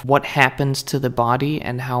of what happens to the body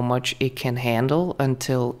and how much it can handle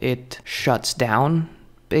until it shuts down,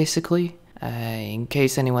 basically. In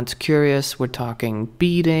case anyone's curious, we're talking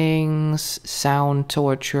beatings, sound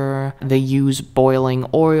torture. They use boiling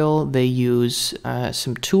oil, they use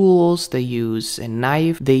some tools, they use a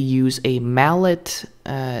knife, they use a mallet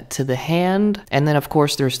to the hand, and then of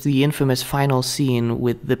course there's the infamous final scene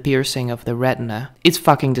with the piercing of the retina. It's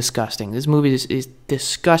fucking disgusting. This movie is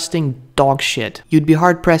disgusting dog shit. You'd be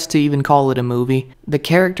hard-pressed to even call it a movie. The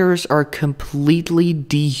characters are completely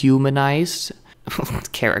dehumanized.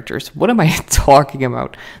 Characters. What am I talking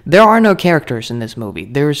about? There are no characters in this movie.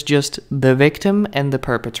 There's just the victim and the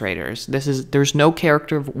perpetrators. There's no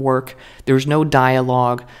character work, there's no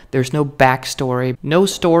dialogue, there's no backstory, no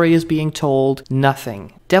story is being told,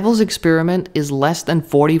 nothing. Devil's Experiment is less than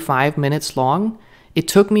 45 minutes long. It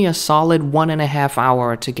took me a solid 1.5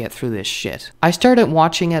 hours to get through this shit. I started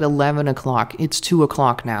watching at 11 o'clock. It's 2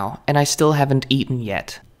 o'clock now, and I still haven't eaten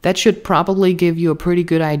yet. That should probably give you a pretty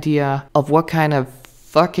good idea of what kind of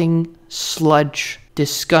fucking sludge,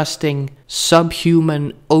 disgusting,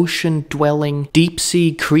 subhuman, ocean-dwelling,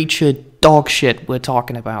 deep-sea creature dog shit we're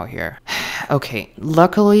talking about here. Okay,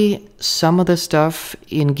 luckily, some of the stuff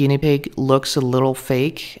in Guinea Pig looks a little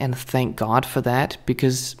fake, and thank God for that,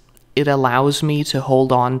 because it allows me to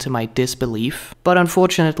hold on to my disbelief. But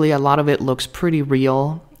unfortunately, a lot of it looks pretty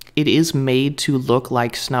real. It is made to look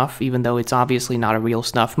like snuff, even though it's obviously not a real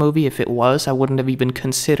snuff movie. If it was, I wouldn't have even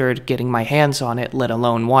considered getting my hands on it, let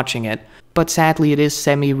alone watching it. But sadly, it is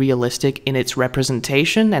semi-realistic in its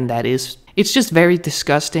representation, and it's just very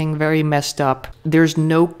disgusting, very messed up. There's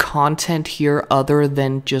no content here other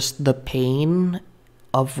than just the pain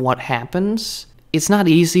of what happens. It's not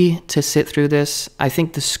easy to sit through this. I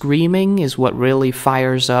think the screaming is what really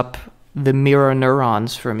fires up the mirror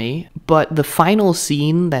neurons for me. But the final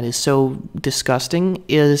scene that is so disgusting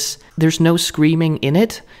is there's no screaming in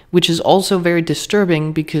it, which is also very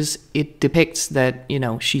disturbing because it depicts that, you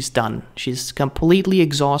know, she's done. She's completely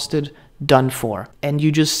exhausted, done for. And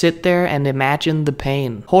you just sit there and imagine the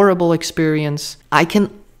pain. Horrible experience.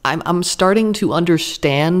 I'm starting to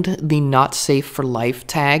understand the not safe for life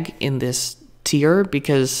tag in this tier,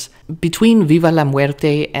 because between Viva la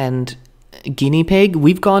Muerte and Guinea Pig,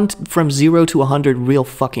 we've gone from 0 to 100 real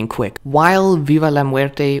fucking quick. While Viva la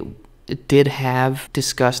Muerte did have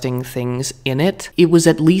disgusting things in it, it was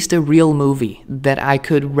at least a real movie that I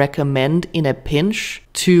could recommend in a pinch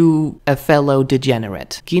to a fellow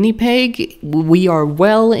degenerate. Guinea Pig, we are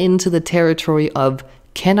well into the territory of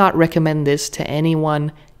cannot recommend this to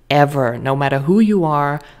anyone ever, no matter who you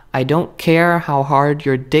are. I don't care how hard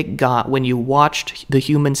your dick got when you watched The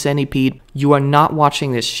Human Centipede, you are not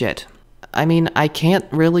watching this shit. I mean, I can't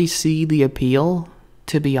really see the appeal,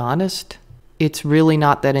 to be honest. It's really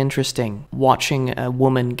not that interesting watching a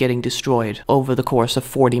woman getting destroyed over the course of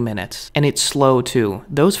 40 minutes. And it's slow too.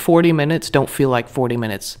 Those 40 minutes don't feel like 40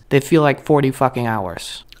 minutes. They feel like 40 fucking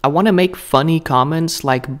hours. I want to make funny comments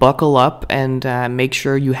like buckle up and make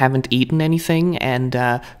sure you haven't eaten anything and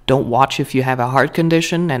don't watch if you have a heart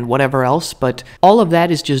condition and whatever else, but all of that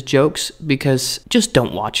is just jokes because just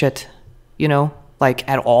don't watch it, you know, like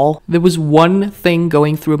at all. There was one thing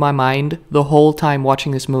going through my mind the whole time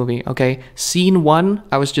watching this movie, okay? Scene 1,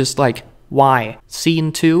 I was just like, why?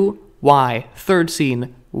 Scene 2, why? Third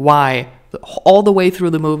scene, why? All the way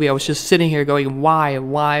through the movie, I was just sitting here going, why?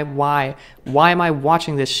 Why am I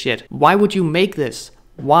watching this shit? Why would you make this?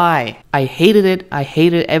 Why? I hated it. I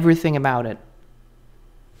hated everything about it.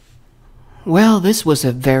 Well, this was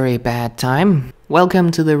a very bad time.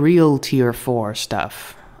 Welcome to the real tier 4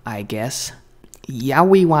 stuff, I guess.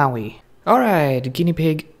 Yowie wowie. Alright, Guinea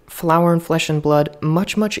Pig, Flower and Flesh and Blood,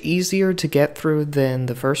 much easier to get through than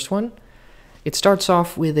the first one. It starts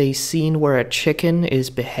off with a scene where a chicken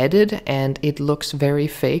is beheaded, and it looks very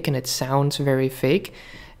fake, and it sounds very fake,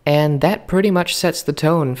 and that pretty much sets the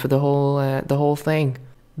tone for the whole thing.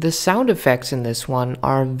 The sound effects in this one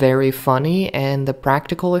are very funny, and the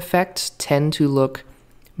practical effects tend to look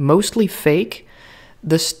mostly fake.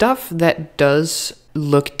 The stuff that does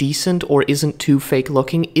look decent or isn't too fake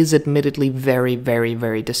looking is admittedly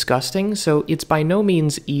very disgusting, so it's by no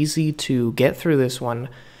means easy to get through this one.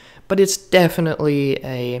 But it's definitely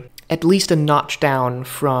a at least a notch down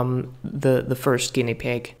from the first guinea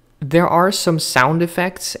pig. There are some sound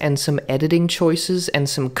effects and some editing choices and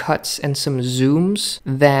some cuts and some zooms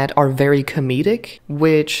that are very comedic,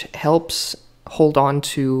 which helps hold on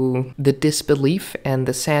to the disbelief and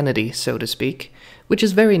the sanity, so to speak, which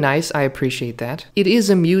is very nice. I appreciate that. It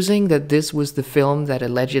is amusing that this was the film that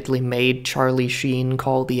allegedly made Charlie Sheen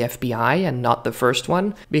call the FBI and not the first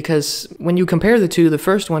one, because when you compare the two, the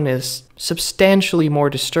first one is substantially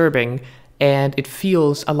more disturbing and it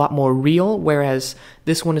feels a lot more real, whereas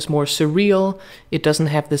this one is more surreal. It doesn't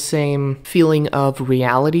have the same feeling of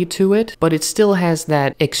reality to it, but it still has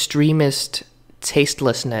that extremist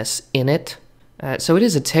tastelessness in it. So it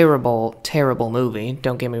is a terrible, terrible movie,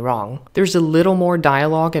 don't get me wrong. There's a little more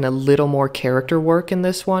dialogue and a little more character work in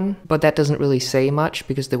this one, but that doesn't really say much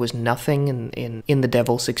because there was nothing in The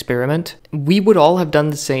Devil's Experiment. We would all have done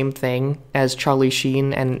the same thing as Charlie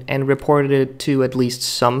Sheen and reported it to at least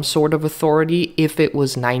some sort of authority if it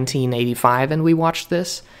was 1985 and we watched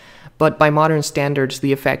this. But by modern standards,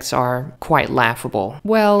 the effects are quite laughable.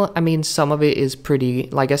 Well, I mean, some of it is pretty,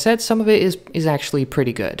 like I said, some of it is actually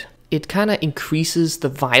pretty good. It kind of increases the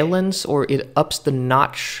violence, or it ups the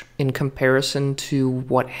notch in comparison to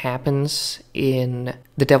what happens in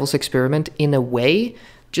The Devil's Experiment in a way,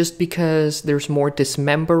 just because there's more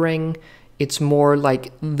dismembering. It's more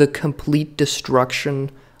like the complete destruction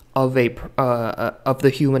of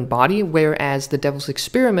the human body, whereas The Devil's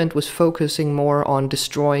Experiment was focusing more on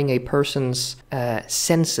destroying a person's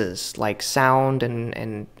senses, like sound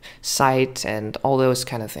and sight and all those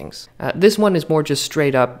kind of things. This one is more just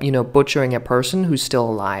straight up, butchering a person who's still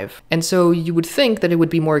alive. And so you would think that it would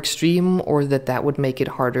be more extreme, or that would make it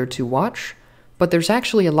harder to watch, but there's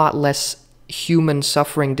actually a lot less human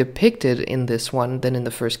suffering depicted in this one than in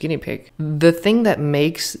the first guinea pig. The thing that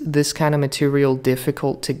makes this kind of material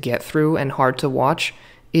difficult to get through and hard to watch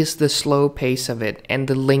is the slow pace of it and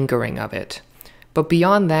the lingering of it. But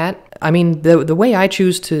beyond that, I mean, the way I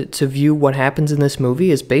choose to view what happens in this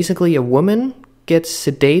movie is basically a woman gets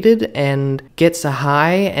sedated and gets a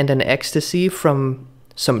high and an ecstasy from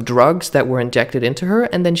some drugs that were injected into her,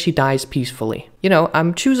 and then she dies peacefully.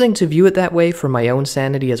 I'm choosing to view it that way for my own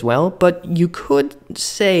sanity as well, but you could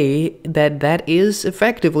say that is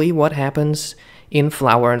effectively what happens in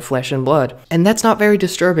Flower and Flesh and Blood. And that's not very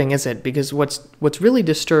disturbing, is it? Because what's really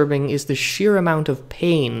disturbing is the sheer amount of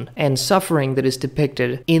pain and suffering that is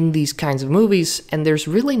depicted in these kinds of movies, and there's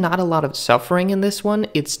really not a lot of suffering in this one.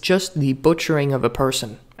 It's just the butchering of a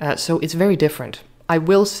person. So it's very different. I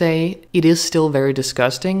will say it is still very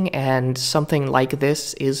disgusting, and something like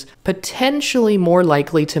this is potentially more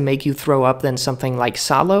likely to make you throw up than something like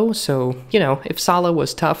Salo. So, if Salo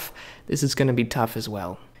was tough, this is going to be tough as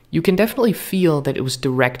well. You can definitely feel that it was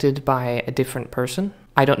directed by a different person.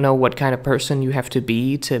 I don't know what kind of person you have to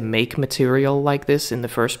be to make material like this in the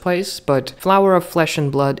first place, but Flower of Flesh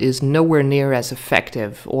and Blood is nowhere near as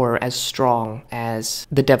effective or as strong as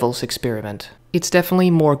The Devil's Experiment. It's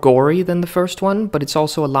definitely more gory than the first one, but it's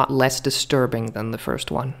also a lot less disturbing than the first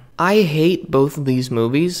one. I hate both of these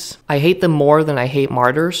movies. I hate them more than I hate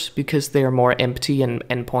Martyrs because they are more empty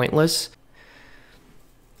and pointless.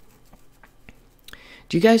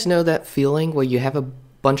 Do you guys know that feeling where you have a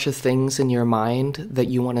bunch of things in your mind that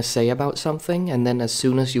you want to say about something, and then as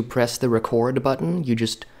soon as you press the record button, you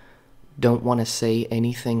just don't want to say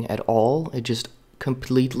anything at all? It just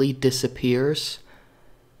completely disappears,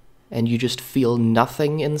 and you just feel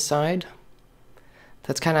nothing inside?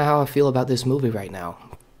 That's kind of how I feel about this movie right now.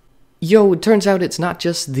 Yo, it turns out it's not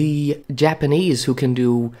just the Japanese who can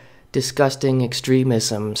do disgusting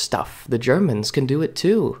extremism stuff. The Germans can do it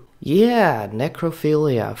too. Yeah,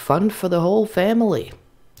 necrophilia, fun for the whole family.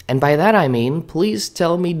 And by that I mean, please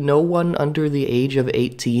tell me no one under the age of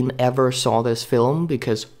 18 ever saw this film,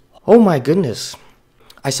 because, oh my goodness.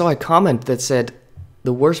 I saw a comment that said,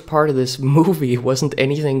 the worst part of this movie wasn't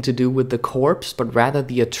anything to do with the corpse, but rather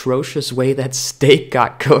the atrocious way that steak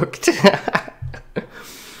got cooked.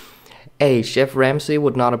 Hey, Chef Ramsay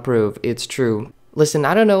would not approve, it's true. Listen,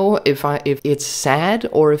 I don't know if it's sad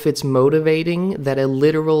or if it's motivating that a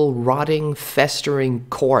literal rotting, festering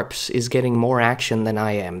corpse is getting more action than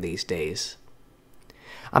I am these days.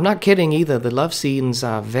 I'm not kidding either, the love scenes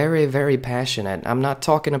are very, very passionate. I'm not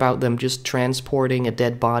talking about them just transporting a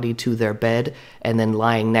dead body to their bed and then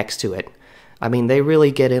lying next to it. I mean, they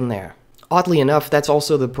really get in there. Oddly enough, that's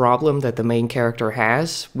also the problem that the main character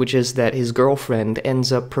has, which is that his girlfriend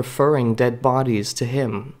ends up preferring dead bodies to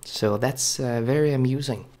him. So that's very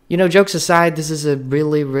amusing. Jokes aside, this is a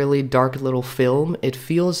really, really dark little film. It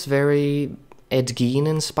feels very Ed Gein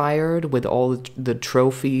inspired, with all the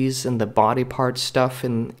trophies and the body part stuff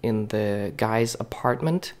in the guy's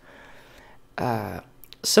apartment.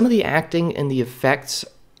 Some of the acting and the effects,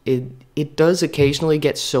 it does occasionally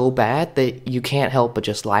get so bad that you can't help but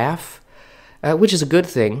just laugh, which is a good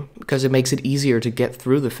thing, because it makes it easier to get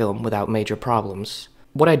through the film without major problems.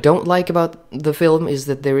 What I don't like about the film is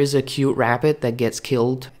that there is a cute rabbit that gets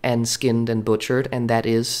killed and skinned and butchered, and that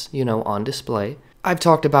is, on display. I've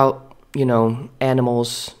talked about,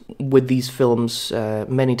 animals with these films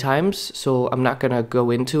many times, so I'm not gonna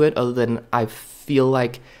go into it other than I feel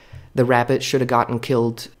like the rabbit should have gotten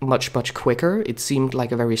killed much, much quicker. It seemed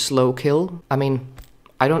like a very slow kill. I mean,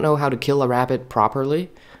 I don't know how to kill a rabbit properly,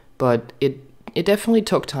 but it definitely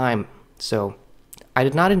took time, so I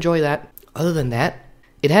did not enjoy that. Other than that,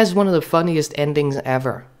 it has one of the funniest endings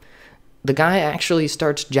ever. The guy actually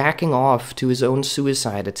starts jacking off to his own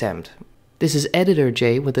suicide attempt. This is Editor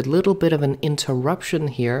J with a little bit of an interruption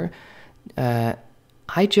here.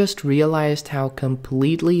 I just realized how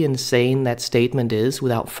completely insane that statement is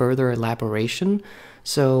without further elaboration,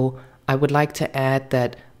 so I would like to add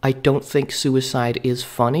that I don't think suicide is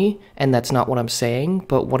funny, and that's not what I'm saying,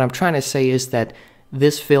 but what I'm trying to say is that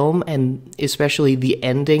this film, and especially the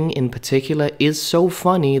ending in particular, is so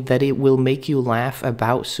funny that it will make you laugh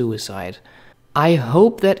about suicide. I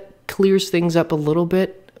hope that clears things up a little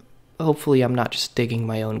bit. Hopefully I'm not just digging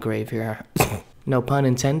my own grave here. No pun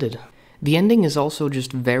intended. The ending is also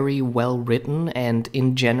just very well written, and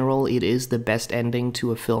in general it is the best ending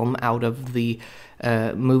to a film out of the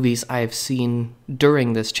movies I've seen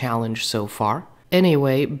during this challenge so far.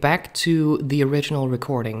 Anyway, back to the original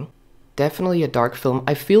recording. Definitely a dark film.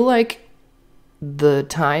 I feel like the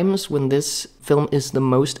times when this film is the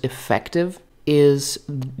most effective is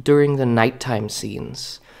during the nighttime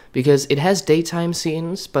scenes, because it has daytime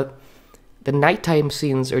scenes, but the nighttime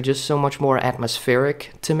scenes are just so much more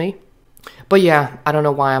atmospheric to me. But yeah, I don't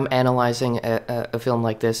know why I'm analyzing a film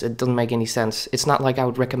like this. It doesn't make any sense. It's not like I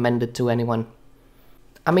would recommend it to anyone.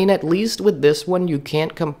 I mean, at least with this one, you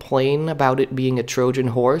can't complain about it being a Trojan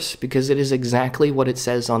horse, because it is exactly what it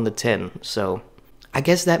says on the tin. So I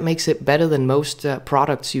guess that makes it better than most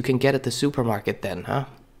products you can get at the supermarket then, huh?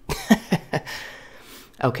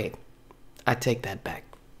 Okay, I take that back.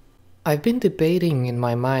 I've been debating in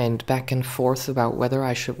my mind back and forth about whether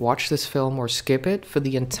I should watch this film or skip it for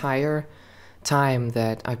the entire time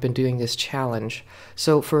that I've been doing this challenge.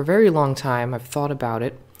 So for a very long time, I've thought about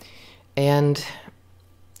it, and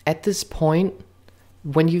at this point,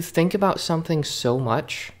 when you think about something so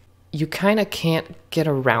much, you kind of can't get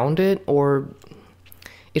around it, or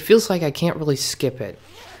it feels like I can't really skip it.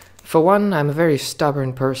 For one, I'm a very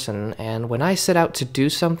stubborn person, and when I set out to do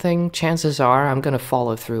something, chances are I'm gonna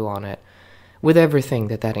follow through on it, with everything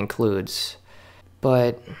that includes.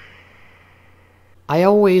 But I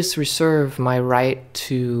always reserve my right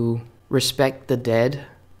to respect the dead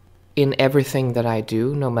in everything that I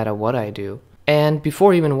do, no matter what I do. And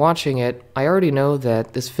before even watching it, I already know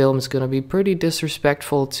that this film is gonna be pretty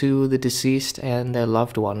disrespectful to the deceased and their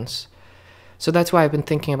loved ones. So that's why I've been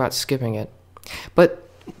thinking about skipping it. But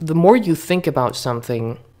the more you think about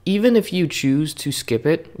something, even if you choose to skip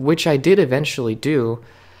it, which I did eventually do,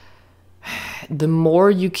 the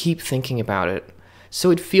more you keep thinking about it.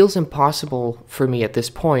 So it feels impossible for me at this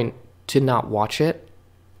point to not watch it.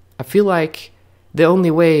 I feel like the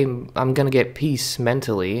only way I'm gonna get peace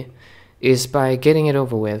mentally is by getting it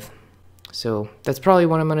over with. So that's probably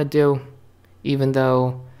what I'm gonna do, even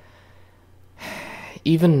though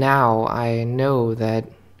even now I know that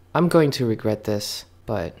I'm going to regret this,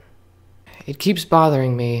 but it keeps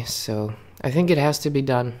bothering me, so I think it has to be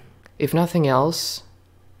done. If nothing else,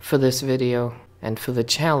 for this video and for the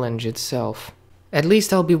challenge itself. At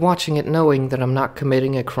least I'll be watching it knowing that I'm not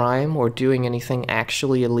committing a crime or doing anything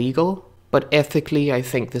actually illegal, but ethically I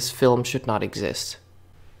think this film should not exist.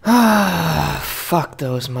 Ah, fuck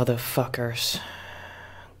those motherfuckers.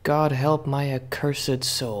 God help my accursed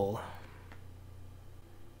soul.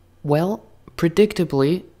 Well,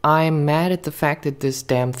 predictably, I'm mad at the fact that this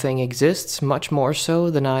damn thing exists, much more so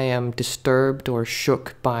than I am disturbed or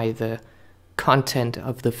shook by the content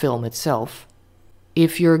of the film itself.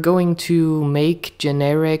 If you're going to make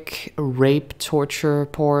generic rape, torture,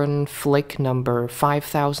 porn flick number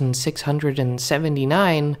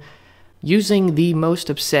 5679, using the most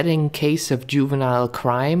upsetting case of juvenile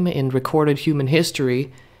crime in recorded human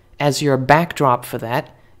history as your backdrop for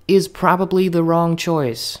that is probably the wrong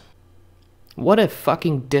choice. What a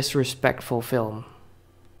fucking disrespectful film.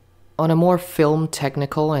 On a more film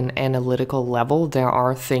technical and analytical level, there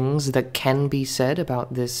are things that can be said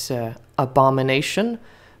about this abomination,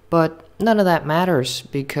 but none of that matters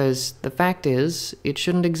because the fact is, it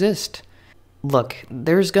shouldn't exist. look,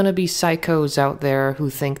 there's gonna be psychos out there who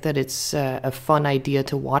think that it's a fun idea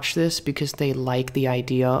to watch this because they like the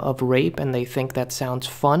idea of rape and they think that sounds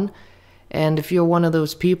fun. And if you're one of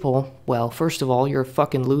those people, well, first of all, you're a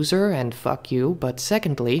fucking loser and fuck you. But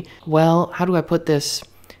secondly, well, how do I put this?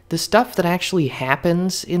 The stuff that actually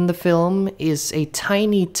happens in the film is a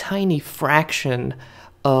tiny, tiny fraction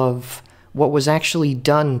of what was actually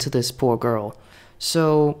done to this poor girl.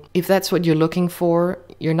 So if that's what you're looking for,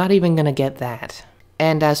 you're not even gonna get that.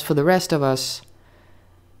 And as for the rest of us,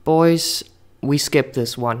 boys, we skipped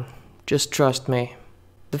this one. Just trust me.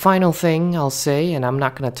 The final thing I'll say, and I'm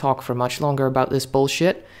not gonna talk for much longer about this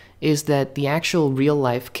bullshit, is that the actual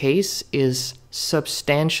real-life case is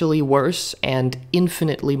substantially worse and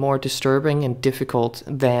infinitely more disturbing and difficult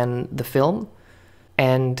than the film.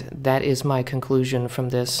 And that is my conclusion from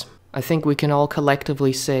this. I think we can all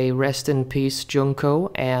collectively say rest in peace, Junko,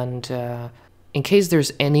 and in case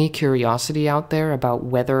there's any curiosity out there about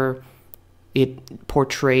whether it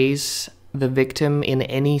portrays the victim in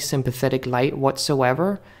any sympathetic light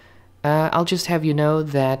whatsoever, I'll just have you know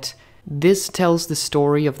that this tells the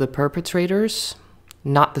story of the perpetrators,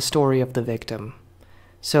 not the story of the victim.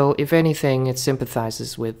 So if anything, it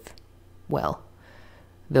sympathizes with, well,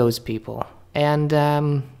 those people. And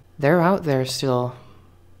they're out there still.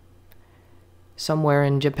 Somewhere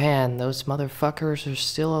in Japan, those motherfuckers are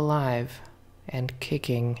still alive and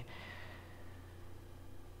kicking.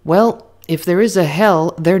 Well, if there is a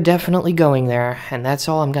hell, they're definitely going there, and that's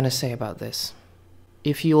all I'm gonna say about this.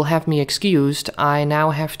 If you'll have me excused, I now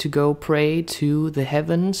have to go pray to the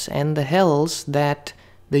heavens and the hells that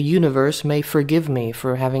the universe may forgive me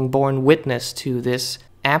for having borne witness to this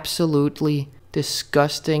absolutely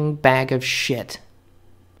disgusting bag of shit.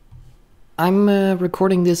 I'm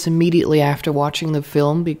recording this immediately after watching the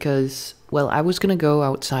film because, well, I was gonna go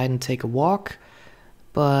outside and take a walk,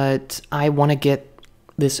 but I want to get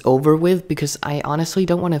this over with because I honestly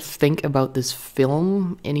don't want to think about this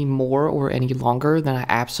film any more or any longer than I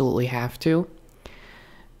absolutely have to.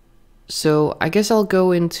 So I guess I'll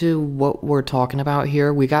go into what we're talking about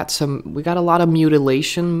here. We got a lot of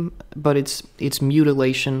mutilation, but it's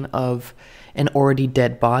mutilation of an already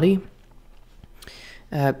dead body.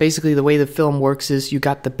 Basically, the way the film works is you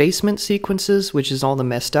got the basement sequences, which is all the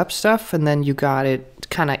messed up stuff, and then you got it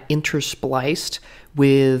kind of interspliced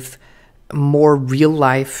with more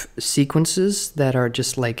real-life sequences that are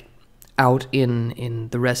just, like, out in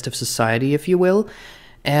the rest of society, if you will.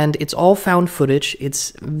 And it's all found footage.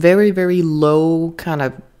 It's very, very low, kind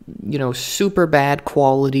of, you know, super bad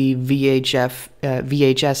quality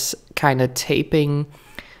VHS kind of taping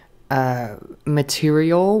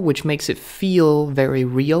material, which makes it feel very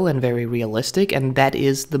real and very realistic, and that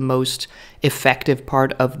is the most effective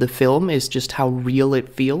part of the film, is just how real it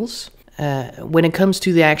feels. When it comes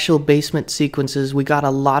to the actual basement sequences, we got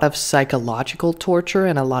a lot of psychological torture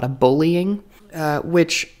and a lot of bullying,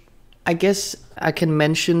 which I guess I can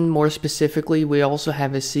mention more specifically. We also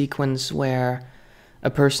have a sequence where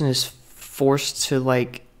a person is forced to,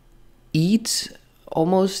 like,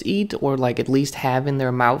 almost eat, or like at least have in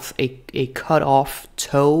their mouth a cut off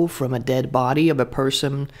toe from a dead body of a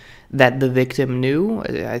person that the victim knew.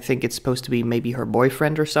 I think it's supposed to be maybe her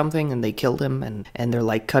boyfriend or something, and they killed him, and they're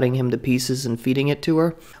like cutting him to pieces and feeding it to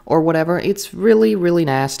her or whatever. It's really, really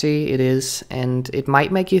nasty. It is, and it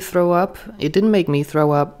might make you throw up. It didn't make me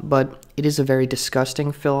throw up, but it is a very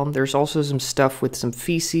disgusting film. There's also some stuff with some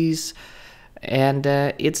feces, and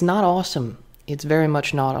it's not awesome. It's very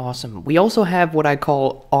much not awesome. We also have what I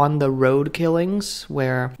call on-the-road killings,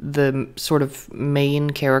 where the sort of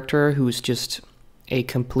main character, who's just a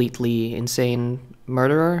completely insane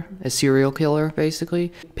murderer, a serial killer,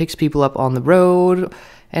 basically, picks people up on the road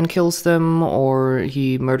and kills them, or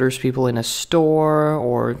he murders people in a store,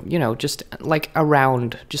 or, you know, just like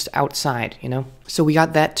around, just outside, you know? So we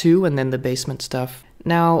got that too, and then the basement stuff.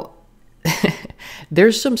 Now,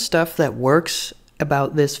 there's some stuff that works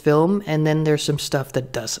about this film, and then there's some stuff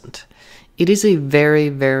that doesn't. It is a very,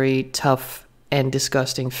 very tough and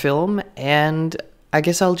disgusting film, and I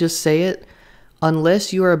guess I'll just say it,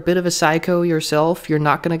 unless you are a bit of a psycho yourself, you're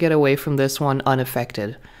not going to get away from this one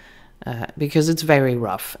unaffected, because it's very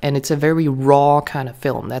rough, and it's a very raw kind of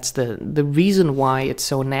film. That's the reason why it's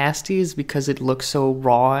so nasty, is because it looks so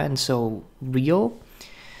raw and so real.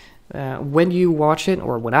 When you watch it,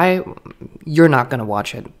 or you're not going to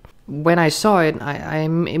watch it. When I saw it, I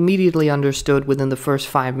immediately understood within the first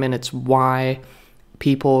 5 minutes why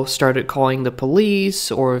people started calling the police,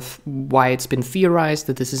 or why it's been theorized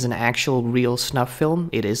that this is an actual real snuff film.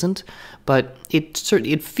 It isn't, but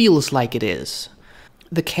it feels like it is.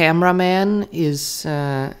 The cameraman is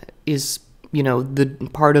the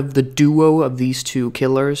part of the duo of these two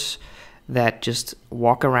killers that just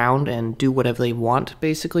walk around and do whatever they want,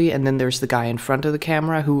 basically. And then there's the guy in front of the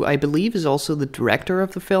camera, who I believe is also the director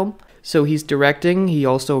of the film. So he's directing, he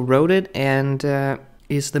also wrote it, and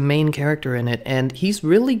is the main character in it. And he's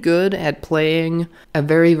really good at playing a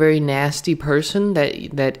very, very nasty person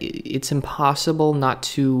that it's impossible not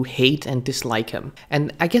to hate and dislike him.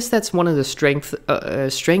 And I guess that's one of the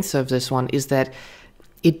strengths of this one, is that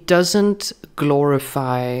it doesn't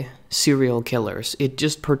glorify serial killers. It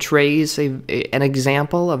just portrays an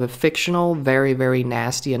example of a fictional, very, very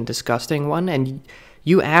nasty and disgusting one, and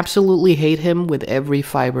you absolutely hate him with every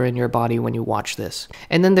fiber in your body when you watch this.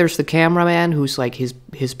 And then there's the cameraman, who's like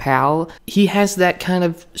his pal. He has that kind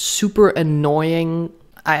of super annoying,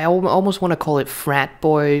 I almost want to call it frat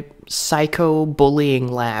boy, psycho bullying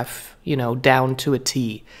laugh, down to a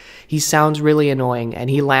T. He sounds really annoying, and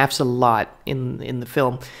he laughs a lot in the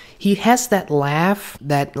film. He has that laugh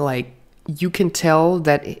that, like, you can tell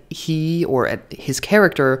that he or his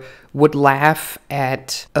character would laugh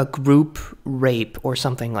at a group rape or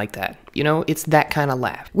something like that. It's that kind of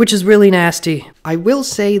laugh, which is really nasty. I will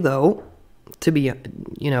say, though, to be,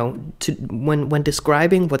 when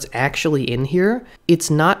describing what's actually in here,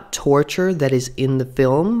 it's not torture that is in the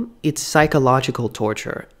film, it's psychological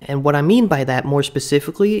torture. And what I mean by that more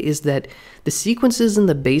specifically is that the sequences in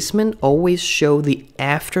the basement always show the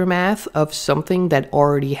aftermath of something that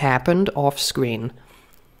already happened off screen.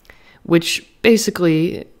 Which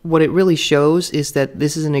basically, what it really shows is that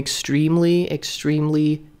this is an extremely,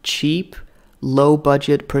 extremely cheap,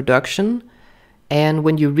 low-budget production. And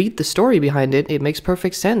when you read the story behind it, it makes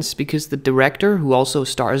perfect sense, because the director, who also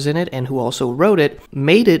stars in it and who also wrote it,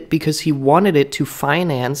 made it because he wanted it to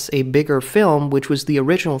finance a bigger film, which was the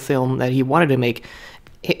original film that he wanted to make.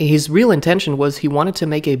 His real intention was he wanted to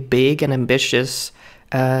make a big and ambitious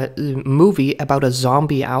movie about a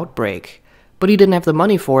zombie outbreak. But he didn't have the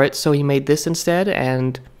money for it, so he made this instead,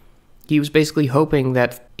 and he was basically hoping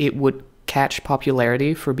that it would catch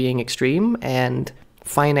popularity for being extreme and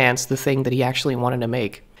finance the thing that he actually wanted to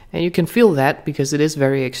make. And you can feel that because it is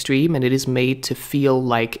very extreme, and it is made to feel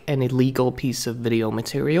like an illegal piece of video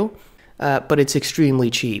material, but it's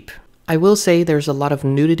extremely cheap. I will say there's a lot of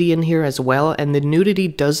nudity in here as well, and the nudity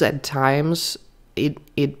does at times,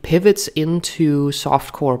 it pivots into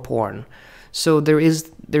softcore porn. So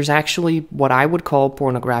there's actually what I would call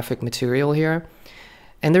pornographic material here.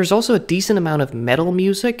 And there's also a decent amount of metal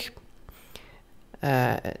music.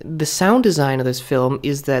 The sound design of this film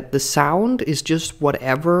is that the sound is just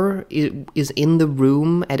whatever is in the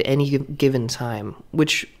room at any given time,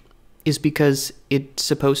 which is because it's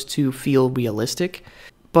supposed to feel realistic.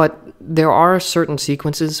 But there are certain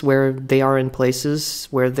sequences where they are in places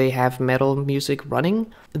where they have metal music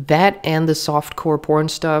running. That and the softcore porn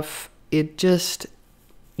stuff, it just,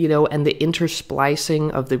 and the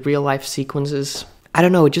intersplicing of the real life sequences, I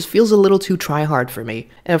don't know, it just feels a little too try-hard for me.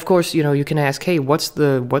 And of course, you can ask, hey, what's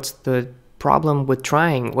the problem with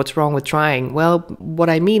trying? What's wrong with trying? Well, what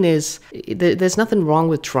I mean is, there's nothing wrong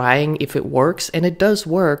with trying if it works, and it does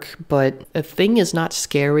work, but a thing is not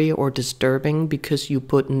scary or disturbing because you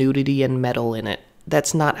put nudity and metal in it.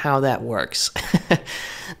 That's not how that works.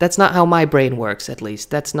 That's not how my brain works, at least.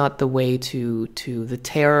 That's not the way to the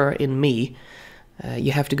terror in me.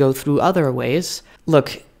 You have to go through other ways.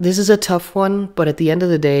 Look, this is a tough one, but at the end of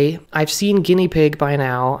the day, I've seen Guinea Pig by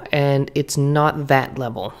now, and it's not that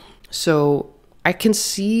level. So I can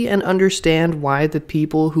see and understand why the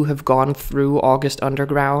people who have gone through August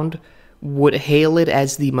Underground would hail it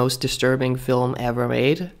as the most disturbing film ever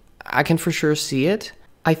made. I can for sure see it.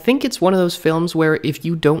 I think it's one of those films where if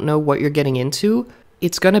you don't know what you're getting into,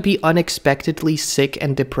 it's gonna be unexpectedly sick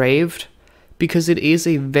and depraved, because it is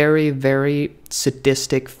a very, very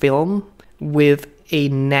sadistic film with a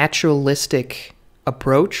naturalistic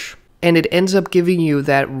approach, and it ends up giving you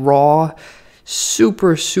that raw,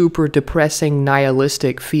 super, super depressing,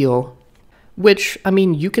 nihilistic feel, which, I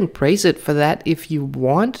mean, you can praise it for that if you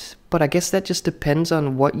want, but I guess that just depends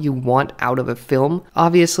on what you want out of a film.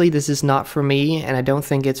 Obviously, this is not for me, and I don't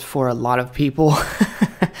think it's for a lot of people.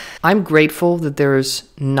 I'm grateful that there's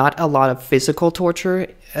not a lot of physical torture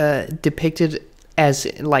depicted as,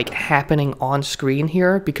 like, happening on screen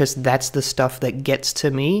here, because that's the stuff that gets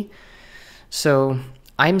to me. So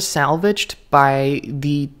I'm salvaged by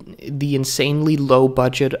the insanely low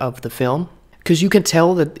budget of the film, because you can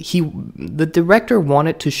tell that the director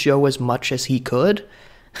wanted to show as much as he could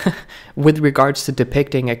with regards to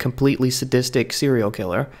depicting a completely sadistic serial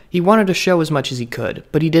killer. He wanted to show as much as he could,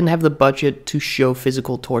 but he didn't have the budget to show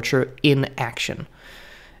physical torture in action.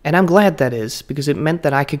 And I'm glad that is, because it meant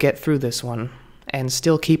that I could get through this one. and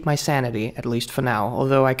still keep my sanity, at least for now,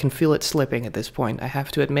 although I can feel it slipping at this point, I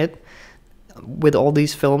have to admit. With all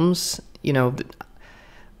these films, you know,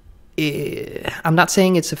 I'm not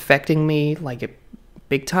saying it's affecting me like a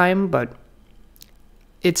big time, but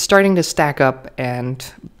it's starting to stack up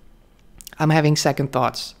and I'm having second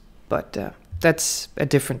thoughts, but that's a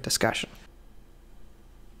different discussion.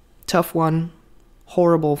 Tough one.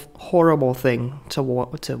 Horrible, horrible thing to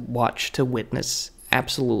watch, to witness.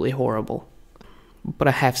 Absolutely horrible. But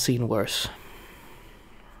I have seen worse.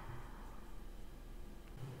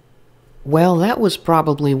 Well, that was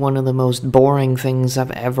probably one of the most boring things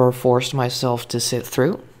I've ever forced myself to sit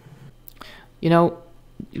through. You know,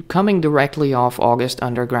 coming directly off August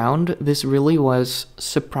Underground, this really was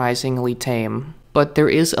surprisingly tame. But there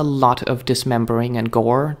is a lot of dismembering and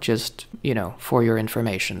gore, just, you know, for your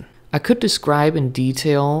information. I could describe in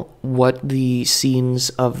detail what the scenes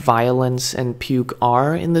of violence and puke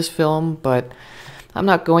are in this film, but I'm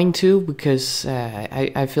not going to because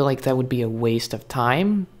I feel like that would be a waste of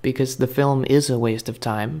time, because the film is a waste of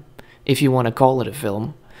time, if you want to call it a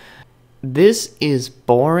film. This is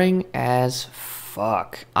boring as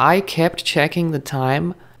fuck. I kept checking the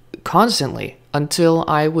time constantly until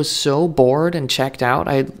I was so bored and checked out,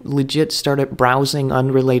 I legit started browsing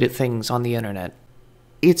unrelated things on the internet.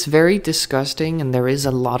 It's very disgusting, and there is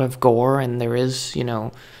a lot of gore, and there is, you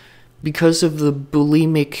know, because of the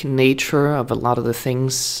bulimic nature of a lot of the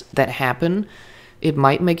things that happen, it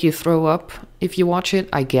might make you throw up if you watch it,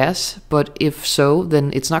 I guess. But if so,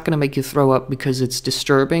 then it's not going to make you throw up because it's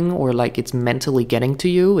disturbing or like it's mentally getting to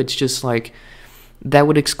you. It's just like that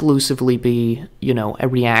would exclusively be, you know, a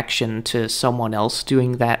reaction to someone else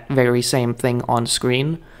doing that very same thing on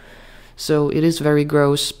screen. So it is very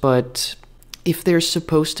gross, but if there's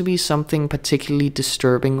supposed to be something particularly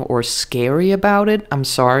disturbing or scary about it, I'm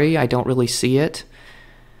sorry, I don't really see it.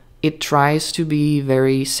 It tries to be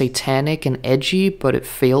very satanic and edgy, but it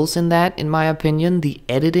fails in that, in my opinion. The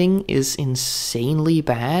editing is insanely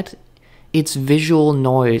bad. It's visual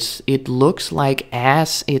noise. It looks like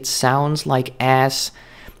ass. It sounds like ass.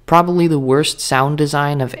 Probably the worst sound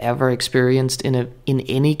design I've ever experienced in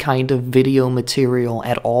any kind of video material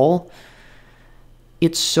at all.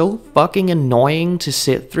 It's so fucking annoying to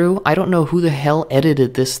sit through. I don't know who the hell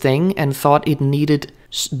edited this thing and thought it needed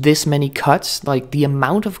this many cuts. Like, the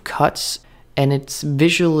amount of cuts, and it's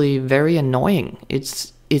visually very annoying.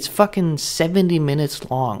 It's fucking 70 minutes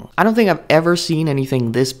long. I don't think I've ever seen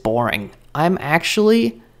anything this boring. I'm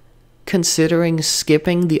actually considering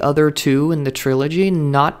skipping the other two in the trilogy,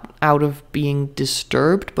 not out of being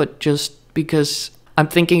disturbed, but just because I'm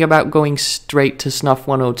thinking about going straight to Snuff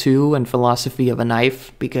 102 and Philosophy of a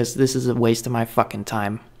Knife, because this is a waste of my fucking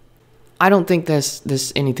time. I don't think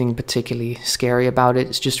there's anything particularly scary about it.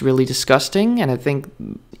 It's just really disgusting, and I think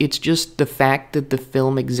it's just the fact that the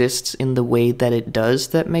film exists in the way that it does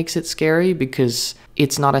that makes it scary, because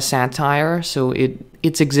it's not a satire, so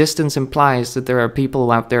its existence implies that there are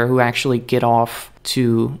people out there who actually get off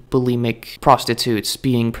to bulimic prostitutes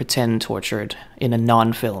being pretend tortured in a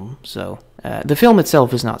non-film. So the film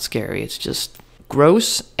itself is not scary, it's just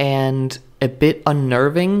gross and a bit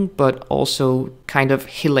unnerving, but also kind of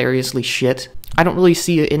hilariously shit. I don't really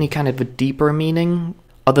see any kind of a deeper meaning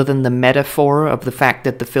other than the metaphor of the fact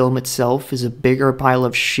that the film itself is a bigger pile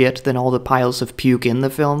of shit than all the piles of puke in the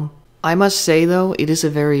film. I must say, though, it is a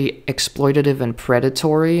very exploitative and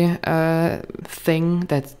predatory thing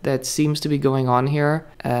that seems to be going on here.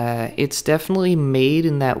 It's definitely made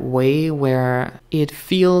in that way where it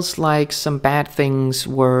feels like some bad things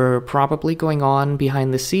were probably going on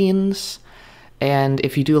behind the scenes. And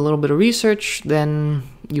if you do a little bit of research, then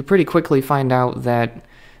you pretty quickly find out that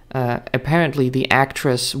apparently the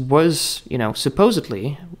actress was, you know,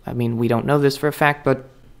 supposedly, I mean, we don't know this for a fact, but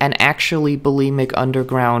an actually bulimic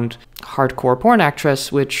underground hardcore porn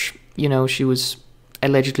actress, which, you know, she was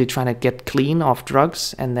allegedly trying to get clean off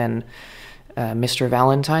drugs, and then Mr.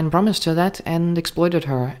 Valentine promised her that and exploited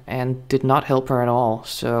her and did not help her at all.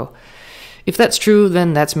 So if that's true,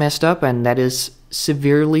 then that's messed up, and that is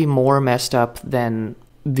severely more messed up than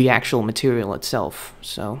the actual material itself.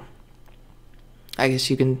 So I guess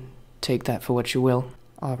you can take that for what you will.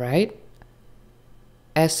 Alright.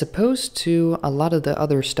 As opposed to a lot of the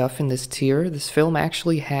other stuff in this tier, this film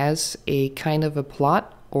actually has a kind of a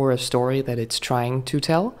plot or a story that it's trying to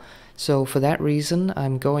tell. So for that reason,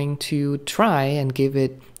 I'm going to try and give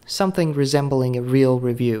it something resembling a real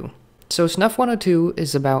review. So Snuff 102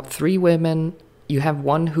 is about 3 women. You have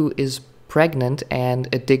one who is pregnant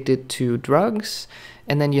and addicted to drugs,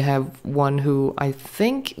 and then you have one who I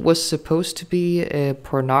think was supposed to be a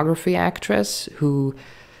pornography actress who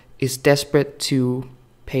is desperate to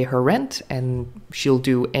pay her rent, and she'll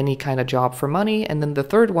do any kind of job for money. And then the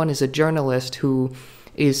third one is a journalist who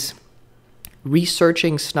is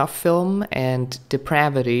researching snuff film and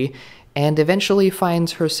depravity, and eventually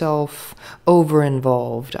finds herself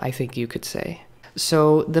over-involved, I think you could say.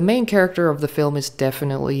 So the main character of the film is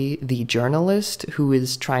definitely the journalist who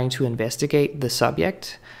is trying to investigate the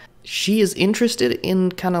subject. She is interested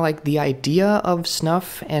in kind of like the idea of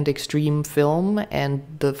snuff and extreme film and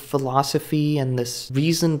the philosophy and this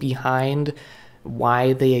reason behind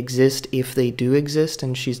why they exist, if they do exist,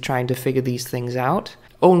 and she's trying to figure these things out,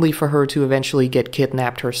 only for her to eventually get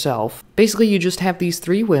kidnapped herself. Basically, you just have these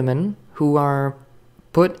three women who are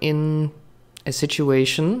put in a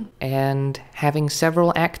situation and having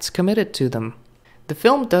several acts committed to them. The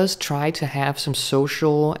film does try to have some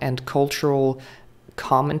social and cultural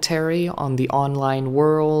commentary on the online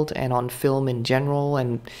world and on film in general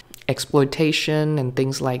and exploitation and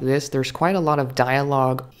things like this. There's quite a lot of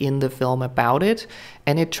dialogue in the film about it,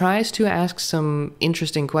 and it tries to ask some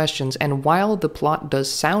interesting questions. And while the plot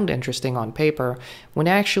does sound interesting on paper, when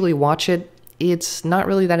I actually watch it, it's not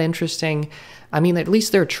really that interesting. I mean, at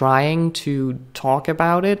least they're trying to talk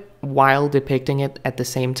about it while depicting it at the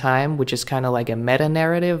same time, which is kind of like a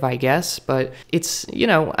meta-narrative, I guess. But it's, you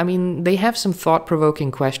know, I mean, they have some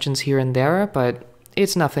thought-provoking questions here and there, but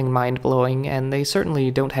it's nothing mind-blowing, and they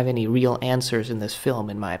certainly don't have any real answers in this film,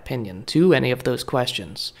 in my opinion, to any of those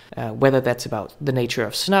questions. Whether that's about the nature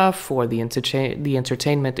of snuff or the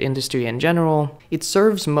entertainment industry in general. It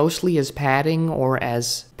serves mostly as padding or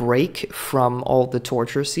as break from all the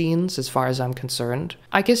torture scenes, as far as I'm concerned.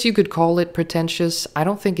 I guess you could call it pretentious. I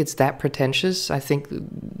don't think it's that pretentious. I think,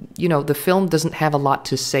 you know, the film doesn't have a lot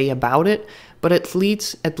to say about it, but at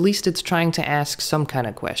least it's trying to ask some kind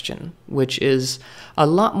of question, which is a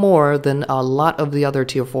lot more than a lot of the other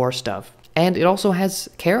Tier 4 stuff. And it also has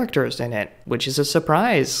characters in it, which is a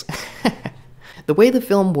surprise. The way the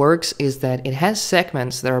film works is that it has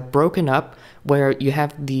segments that are broken up where you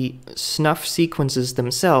have the snuff sequences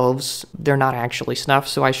themselves. They're not actually snuff,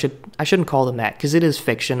 so I shouldn't call them that, because it is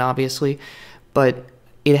fiction, obviously. But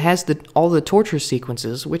it has all the torture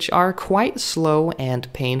sequences, which are quite slow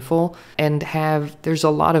and painful, and there's a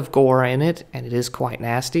lot of gore in it, and it is quite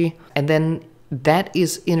nasty. And then that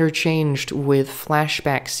is interchanged with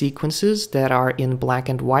flashback sequences that are in black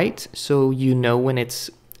and white, so you know when it's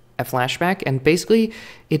a flashback. And basically,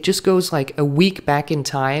 it just goes like a week back in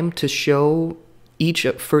time to show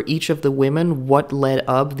for each of the women what led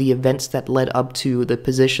up, the events that led up to the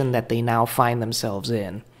position that they now find themselves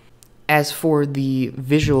in. As for the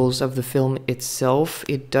visuals of the film itself,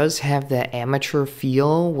 it does have that amateur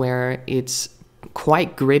feel where it's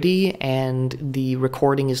quite gritty and the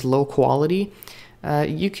recording is low quality.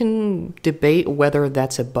 You can debate whether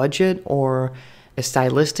that's a budget or a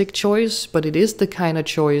stylistic choice, but it is the kind of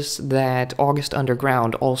choice that August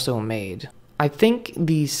Underground also made. I think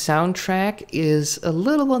the soundtrack is a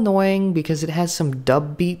little annoying because it has some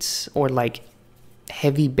dub beats or like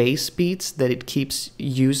heavy bass beats that it keeps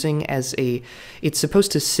using it's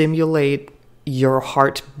supposed to simulate your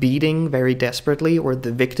heart beating very desperately, or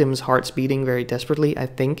the victim's hearts beating very desperately, I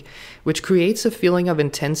think, which creates a feeling of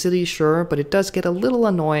intensity, sure, but it does get a little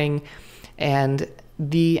annoying. And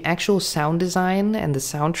the actual sound design and the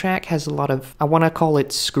soundtrack has a lot of, I want to call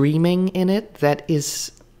it screaming in it,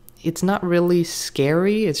 it's not really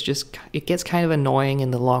scary, it gets kind of annoying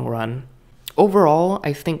in the long run. Overall,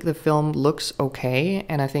 I think the film looks okay,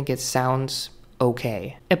 and I think it sounds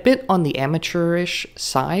okay. A bit on the amateurish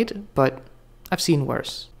side, but I've seen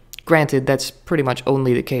worse. Granted, that's pretty much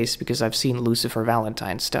only the case because I've seen Lucifer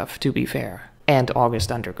Valentine stuff, to be fair, and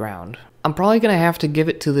August Underground. I'm probably gonna have to give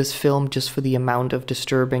it to this film just for the amount of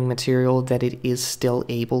disturbing material that it is still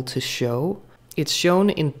able to show. It's shown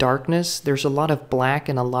in darkness. There's a lot of black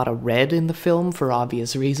and a lot of red in the film for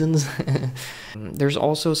obvious reasons. There's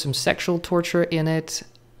also some sexual torture in it.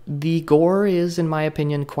 The gore is, in my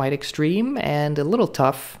opinion, quite extreme and a little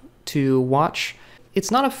tough to watch. It's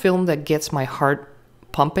not a film that gets my heart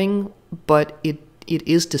pumping, but it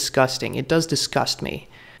is disgusting. It does disgust me.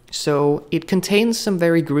 So it contains some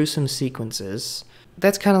very gruesome sequences.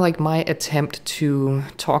 That's kind of like my attempt to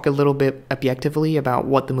talk a little bit objectively about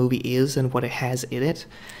what the movie is and what it has in it.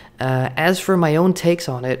 As for my own takes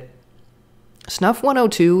on it, Snuff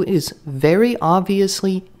 102 is very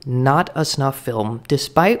obviously not a snuff film,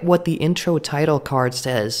 despite what the intro title card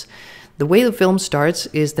says. The way the film starts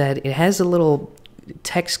is that it has a little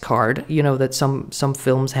text card, you know, that some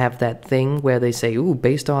films have that thing where they say, ooh,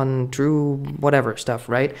 based on true whatever stuff,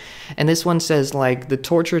 right? And this one says, like, the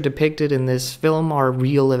torture depicted in this film are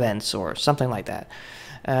real events or something like that.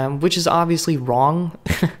 which is obviously wrong.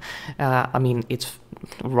 I mean, it's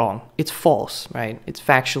wrong. It's false, right? It's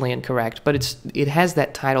factually incorrect, but it has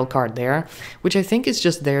that title card there, which I think is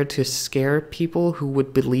just there to scare people who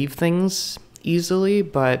would believe things easily.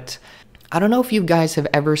 But I don't know if you guys have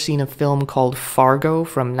ever seen a film called Fargo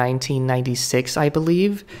from 1996, I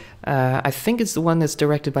believe. I think it's the one that's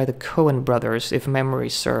directed by the Coen brothers, if memory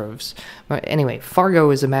serves. But anyway,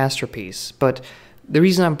 Fargo is a masterpiece, but the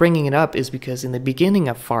reason I'm bringing it up is because in the beginning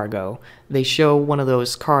of Fargo, they show one of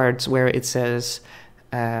those cards where it says,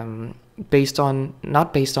 not based on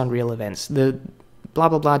real events. The blah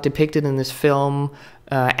blah blah depicted in this film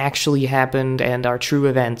actually happened and are true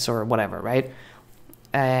events or whatever, right?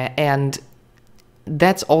 And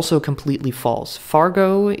that's also completely false.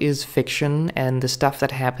 Fargo is fiction, and the stuff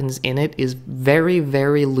that happens in it is very,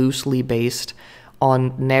 very loosely based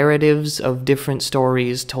on narratives of different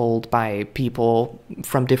stories told by people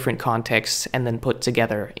from different contexts and then put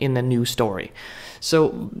together in a new story.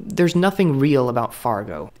 So there's nothing real about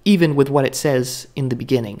Fargo, even with what it says in the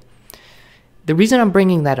beginning. The reason I'm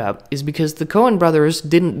bringing that up is because the Coen brothers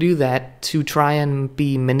didn't do that to try and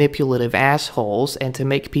be manipulative assholes and to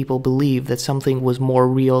make people believe that something was more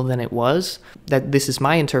real than it was. That this is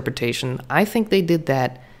my interpretation. I think they did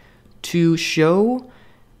that to show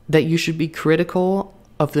that you should be critical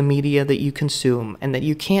of the media that you consume and that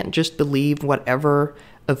you can't just believe whatever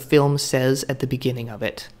a film says at the beginning of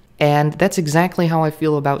it. And that's exactly how I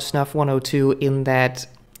feel about Snuff 102, in that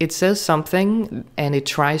it says something and it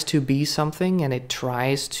tries to be something and it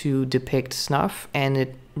tries to depict snuff, and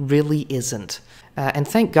it really isn't. And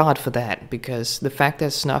thank God for that, because the fact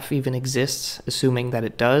that snuff even exists, assuming that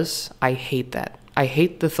it does, I hate that. I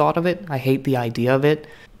hate the thought of it. I hate the idea of it.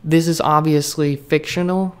 This is obviously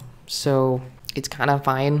fictional, so it's kind of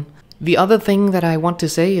fine. The other thing that I want to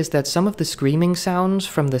say is that some of the screaming sounds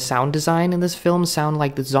from the sound design in this film sound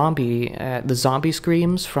like the zombie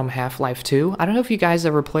screams from Half-Life 2. I don't know if you guys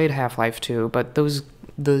ever played Half-Life 2, but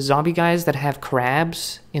the zombie guys that have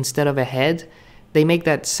crabs instead of a head, they make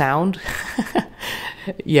that sound.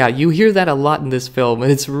 Yeah, you hear that a lot in this film,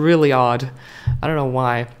 and it's really odd. I don't know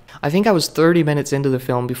why. I think I was 30 minutes into the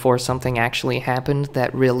film before something actually happened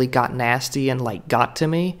that really got nasty and, like, got to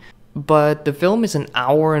me. But the film is an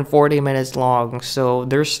hour and 40 minutes long, so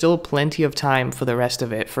there's still plenty of time for the rest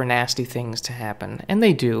of it for nasty things to happen, and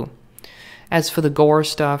they do. As for the gore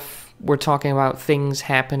stuff, we're talking about things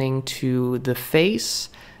happening to the face,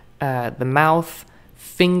 the mouth,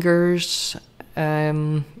 fingers,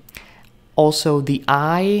 also the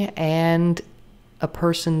eye, and a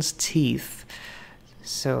person's teeth.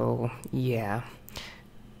 So, yeah.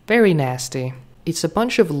 Very nasty. It's a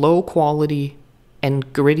bunch of low-quality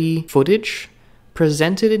and gritty footage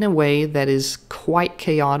presented in a way that is quite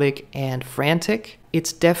chaotic and frantic.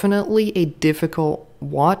 It's definitely a difficult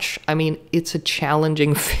watch. I mean, it's a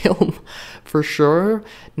challenging film for sure.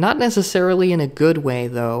 Not necessarily in a good way,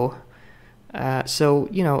 though. So,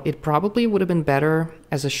 you know, it probably would have been better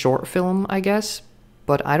as a short film, I guess.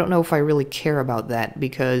 But I don't know if I really care about that,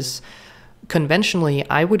 because conventionally,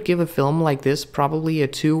 I would give a film like this probably a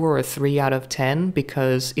 2 or a 3 out of 10,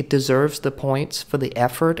 because it deserves the points for the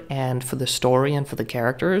effort and for the story and for the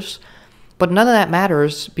characters. But none of that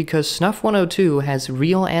matters, because Snuff 102 has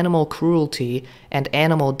real animal cruelty and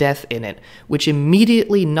animal death in it, which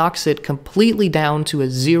immediately knocks it completely down to a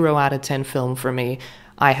 0 out of 10 film for me.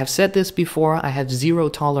 I have said this before, I have zero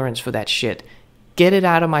tolerance for that shit. Get it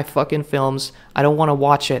out of my fucking films. I don't want to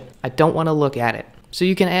watch it. I don't want to look at it. So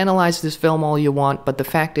you can analyze this film all you want, but the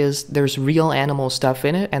fact is there's real animal stuff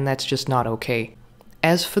in it, and that's just not okay.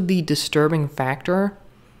 As for the disturbing factor,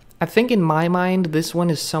 I think in my mind this one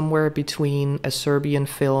is somewhere between a Serbian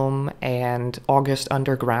film and August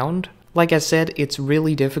Underground. Like I said, it's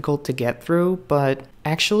really difficult to get through, but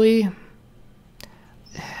actually,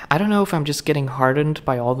 I don't know if I'm just getting hardened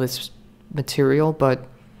by all this material, but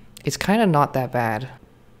it's kind of not that bad.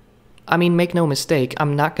 I mean, make no mistake,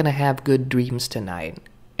 I'm not gonna have good dreams tonight,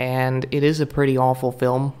 and it is a pretty awful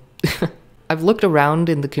film. I've looked around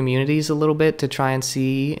in the communities a little bit to try and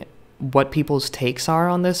see what people's takes are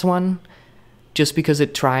on this one, just because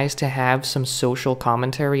it tries to have some social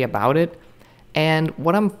commentary about it. And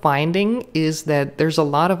what I'm finding is that there's a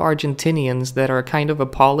lot of Argentinians that are kind of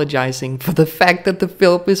apologizing for the fact that the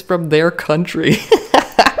film is from their country.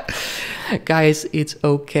 Guys, it's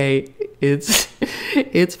okay.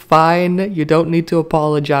 It's fine. You don't need to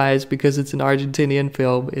apologize because it's an Argentinian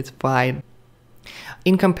film. It's fine.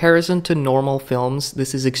 In comparison to normal films,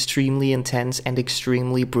 this is extremely intense and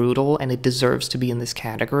extremely brutal, and it deserves to be in this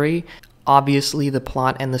category. Obviously, the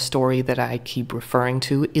plot and the story that I keep referring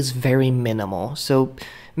to is very minimal, so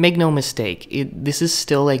make no mistake, this is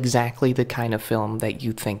still exactly the kind of film that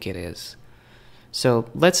you think it is. So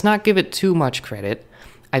let's not give it too much credit.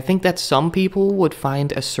 I think that some people would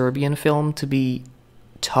find a Serbian film to be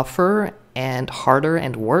tougher and harder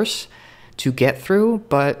and worse to get through,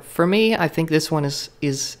 but for me, I think this one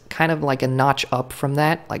is kind of like a notch up from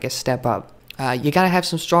that, like a step up. You gotta have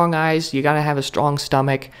some strong eyes, you gotta have a strong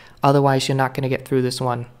stomach, otherwise you're not gonna get through this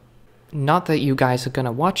one. Not that you guys are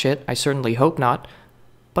gonna watch it, I certainly hope not,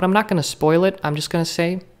 but I'm not gonna spoil it, I'm just gonna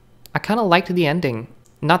say, I kinda liked the ending.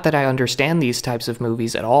 Not that I understand these types of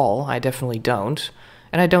movies at all, I definitely don't,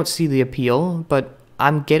 and I don't see the appeal, but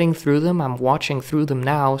I'm getting through them, I'm watching through them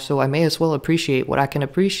now, so I may as well appreciate what I can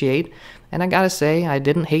appreciate, and I gotta say, I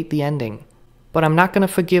didn't hate the ending. But I'm not gonna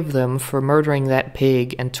forgive them for murdering that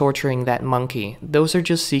pig and torturing that monkey. Those are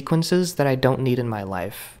just sequences that I don't need in my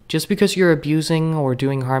life. Just because you're abusing or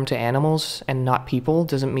doing harm to animals and not people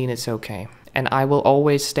doesn't mean it's okay. And I will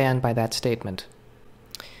always stand by that statement.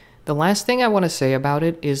 The last thing I want to say about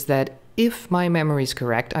it is that if my memory's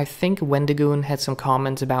correct, I think Wendigoon had some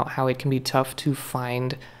comments about how it can be tough to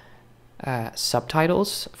find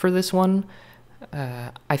subtitles for this one.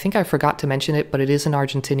 I think I forgot to mention it, but it is an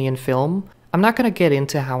Argentinian film. I'm not going to get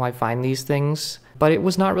into how I find these things, but it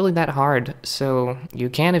was not really that hard, so you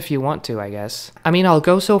can if you want to, I guess. I mean, I'll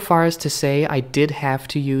go so far as to say I did have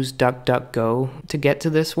to use DuckDuckGo to get to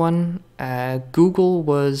this one. Google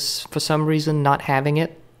was, for some reason, not having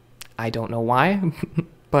it. I don't know why,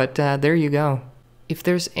 but there you go. If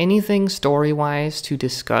there's anything story-wise to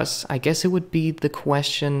discuss, I guess it would be the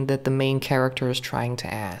question that the main character is trying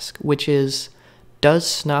to ask, which is, does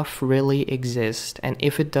snuff really exist? And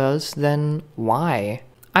if it does, then why?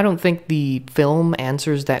 I don't think the film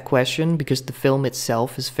answers that question because the film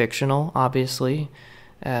itself is fictional, obviously,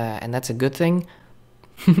 and that's a good thing.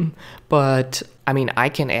 But, I mean, I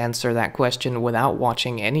can answer that question without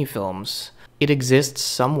watching any films. It exists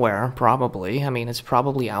somewhere, probably. I mean, it's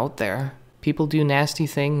probably out there. People do nasty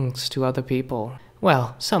things to other people.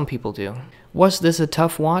 Well, some people do. Was this a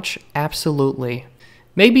tough watch? Absolutely.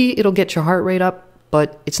 Maybe it'll get your heart rate up,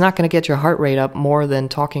 but it's not going to get your heart rate up more than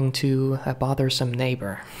talking to a bothersome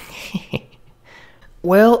neighbor.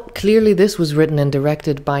 Well, clearly this was written and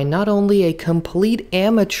directed by not only a complete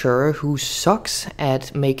amateur who sucks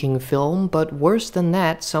at making film, but worse than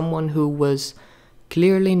that, someone who was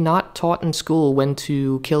clearly not taught in school when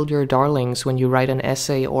to kill your darlings when you write an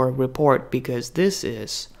essay or a report, because this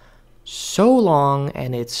is so long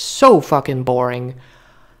and it's so fucking boring.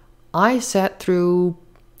 I sat through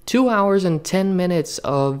 2 hours and 10 minutes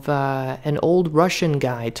of an old Russian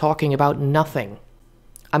guy talking about nothing.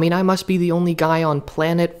 I mean, I must be the only guy on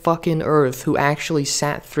planet fucking Earth who actually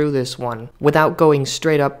sat through this one without going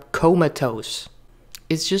straight up comatose.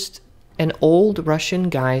 It's just an old Russian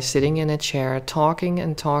guy sitting in a chair talking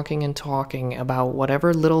and talking and talking about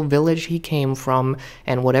whatever little village he came from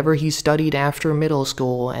and whatever he studied after middle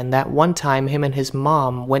school, and that one time him and his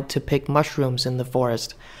mom went to pick mushrooms in the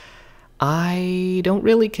forest. I don't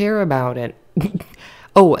really care about it.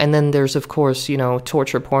 Oh, and then there's, of course, you know,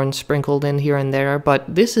 torture porn sprinkled in here and there,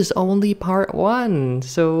 but this is only part 1,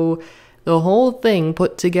 so the whole thing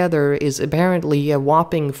put together is apparently a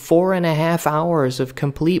whopping 4.5 hours of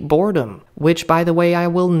complete boredom, which, by the way, I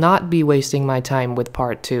will not be wasting my time with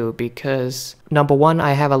part 2, because, number 1,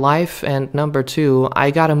 I have a life, and number 2,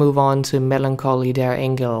 I gotta move on to Melancholy der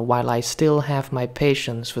Engel while I still have my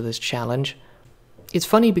patience for this challenge. It's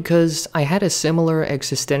funny because I had a similar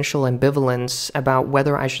existential ambivalence about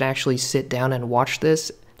whether I should actually sit down and watch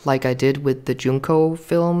this, like I did with the Junko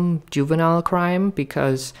film, Juvenile Crime,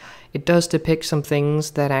 because it does depict some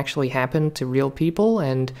things that actually happened to real people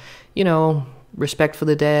and, you know, respect for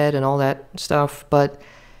the dead and all that stuff, but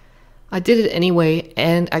I did it anyway,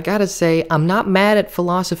 and I gotta say, I'm not mad at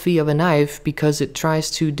Philosophy of a Knife because it tries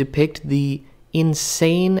to depict the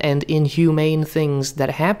insane and inhumane things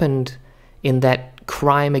that happened in that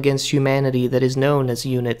crime against humanity that is known as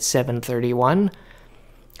Unit 731.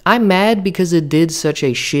 I'm mad because it did such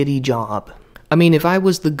a shitty job. I mean, if I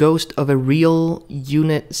was the ghost of a real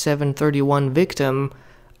Unit 731 victim,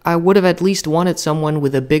 I would have at least wanted someone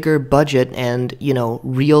with a bigger budget and, you know,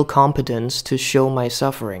 real competence to show my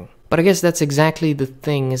suffering. But I guess that's exactly the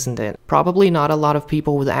thing, isn't it? Probably not a lot of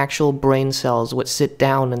people with actual brain cells would sit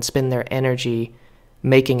down and spend their energy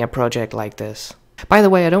making a project like this. By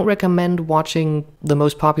the way, I don't recommend watching the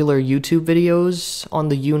most popular YouTube videos on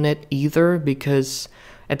the unit either, because,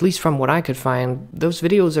 at least from what I could find, those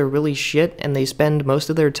videos are really shit, and they spend most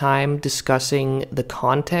of their time discussing the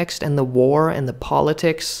context and the war and the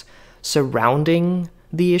politics surrounding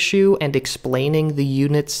the issue and explaining the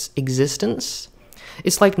unit's existence.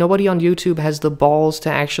 It's like nobody on YouTube has the balls to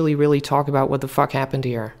actually really talk about what the fuck happened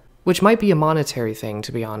here. Which might be a monetary thing,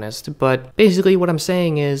 to be honest, but basically what I'm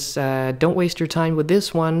saying is, don't waste your time with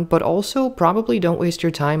this one, but also probably don't waste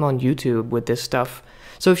your time on YouTube with this stuff.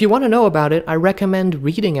 So if you want to know about it, I recommend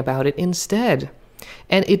reading about it instead.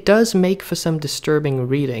 And it does make for some disturbing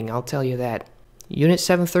reading, I'll tell you that. Unit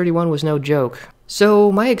 731 was no joke.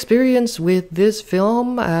 So my experience with this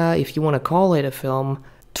film, if you want to call it a film,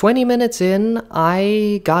 20 minutes in,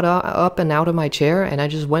 I got up and out of my chair and I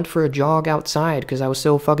just went for a jog outside because I was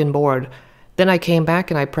so fucking bored. Then I came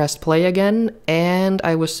back and I pressed play again, and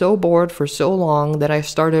I was so bored for so long that I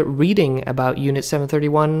started reading about Unit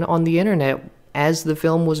 731 on the internet as the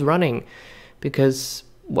film was running. Because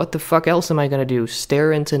what the fuck else am I gonna do?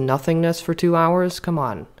 Stare into nothingness for 2 hours? Come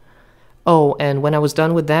on. Oh, and when I was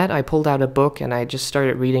done with that, I pulled out a book and I just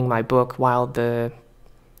started reading my book while the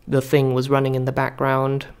thing was running in the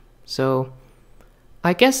background. So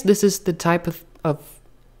I guess this is the type of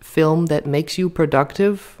film that makes you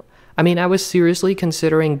productive. I mean, I was seriously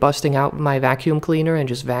considering busting out my vacuum cleaner and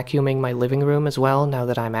just vacuuming my living room as well now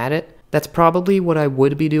that I'm at it. That's probably what I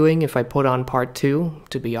would be doing if I put on part 2,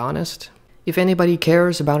 to be honest. If anybody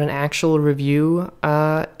cares about an actual review,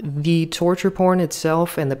 the torture porn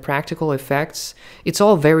itself and the practical effects, it's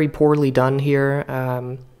all very poorly done here.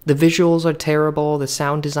 The visuals are terrible, the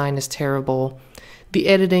sound design is terrible, the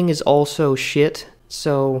editing is also shit,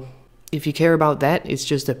 so if you care about that, it's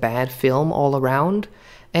just a bad film all around.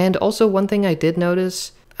 And also one thing I did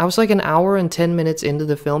notice, I was like an hour and 10 minutes into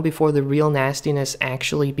the film before the real nastiness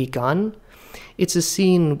actually begun. It's a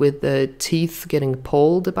scene with the teeth getting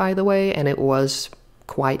pulled, by the way, and it was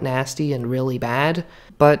quite nasty and really bad,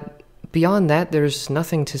 but beyond that, there's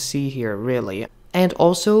nothing to see here, really. And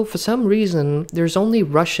also, for some reason, there's only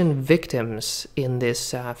Russian victims in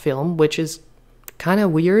this film, which is kind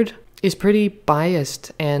of weird. It's pretty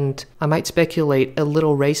biased, and I might speculate a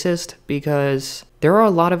little racist, because there are a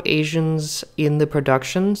lot of Asians in the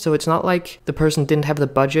production, so it's not like the person didn't have the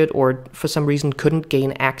budget or for some reason couldn't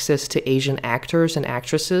gain access to Asian actors and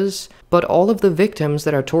actresses, but all of the victims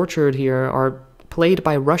that are tortured here are played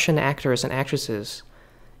by Russian actors and actresses.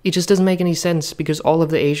 It just doesn't make any sense because all of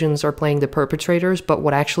the Asians are playing the perpetrators, but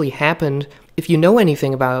what actually happened, if you know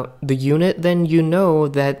anything about the unit, then you know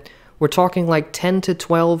that we're talking like 10 to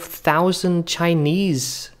 12,000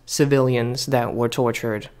 Chinese civilians that were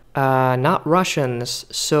tortured. Not Russians,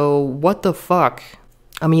 so what the fuck?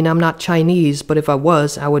 I mean, I'm not Chinese, but if I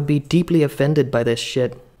was, I would be deeply offended by this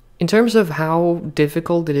shit. In terms of how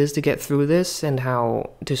difficult it is to get through this and how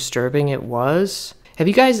disturbing it was, have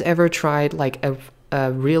you guys ever tried like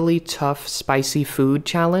a really tough spicy food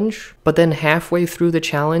challenge, but then halfway through the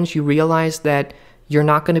challenge you realize that you're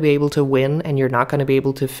not going to be able to win and you're not going to be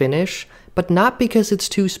able to finish, but not because it's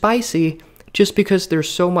too spicy, just because there's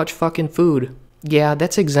so much fucking food. Yeah,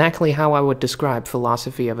 that's exactly how I would describe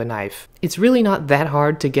Philosophy of a Knife. It's really not that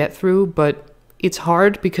hard to get through, but it's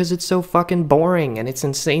hard because it's so fucking boring and it's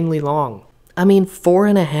insanely long. I mean,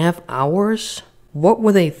 4.5 hours? What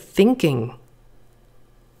were they thinking?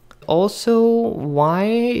 Also,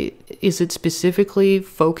 why is it specifically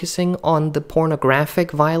focusing on the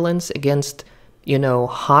pornographic violence against, you know,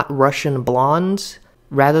 hot Russian blondes,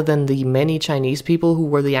 rather than the many Chinese people who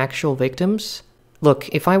were the actual victims? Look,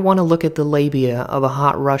 if I want to look at the labia of a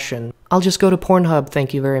hot Russian, I'll just go to Pornhub,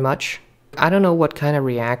 thank you very much. I don't know what kind of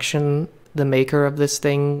reaction the maker of this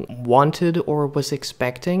thing wanted or was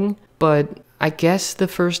expecting, but I guess the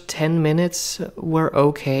first 10 minutes were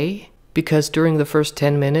okay. Because during the first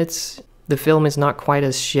 10 minutes, the film is not quite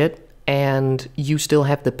as shit, and you still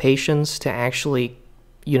have the patience to actually,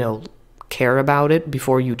 you know, care about it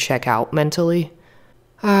before you check out mentally.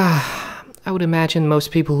 I would imagine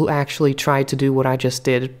most people who actually tried to do what I just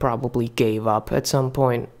did probably gave up at some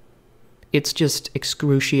point. It's just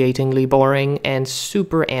excruciatingly boring and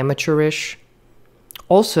super amateurish.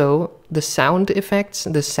 Also, the sound effects,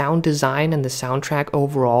 the sound design, and the soundtrack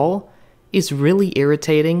overall is really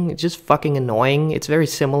irritating, just fucking annoying. It's very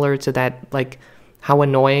similar to that, like, how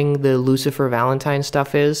annoying the Lucifer Valentine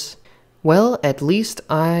stuff is. Well, at least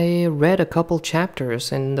I read a couple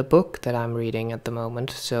chapters in the book that I'm reading at the moment,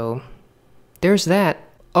 so there's that.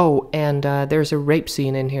 Oh, and there's a rape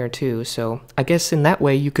scene in here too, so I guess in that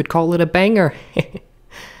way you could call it a banger.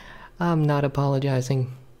 I'm not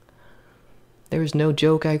apologizing. There's no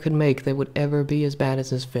joke I could make that would ever be as bad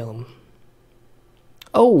as this film.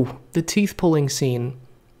 Oh, the teeth pulling scene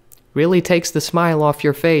really takes the smile off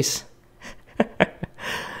your face.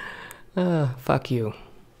 Fuck you.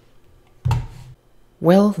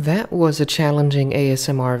 Well, that was a challenging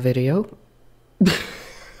ASMR video.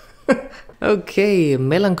 Okay,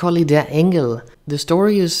 Melancholy der Engel. The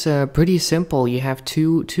story is pretty simple. You have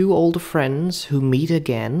two old friends who meet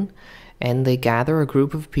again, and they gather a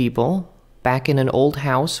group of people back in an old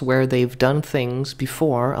house where they've done things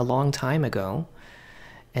before a long time ago.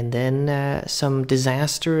 And then some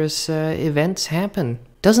disastrous events happen.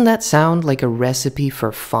 Doesn't that sound like a recipe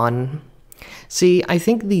for fun? See, I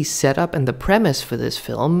think the setup and the premise for this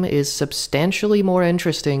film is substantially more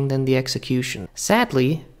interesting than the execution.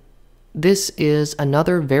 Sadly, this is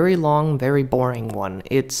another very long, very boring one.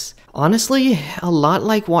 It's honestly a lot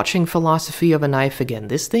like watching Philosophy of a Knife again.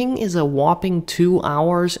 This thing is a whopping 2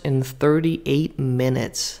 hours and 38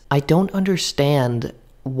 minutes. I don't understand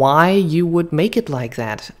why you would make it like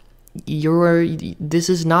that. This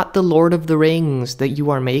is not the Lord of the Rings that you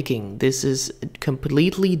are making. This is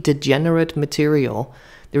completely degenerate material.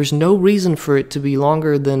 There's no reason for it to be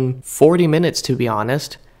longer than 40 minutes, to be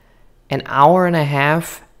honest. An hour and a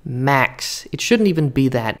half max. It shouldn't even be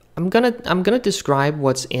that. I'm gonna describe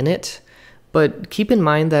what's in it, but keep in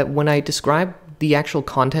mind that when I describe the actual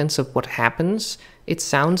contents of what happens, it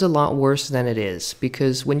sounds a lot worse than it is,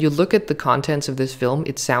 because when you look at the contents of this film,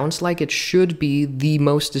 it sounds like it should be the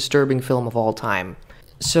most disturbing film of all time.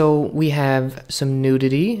 So we have some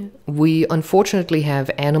nudity. We unfortunately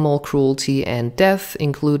have animal cruelty and death,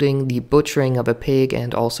 including the butchering of a pig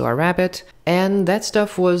and also a rabbit. And that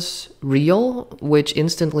stuff was real, which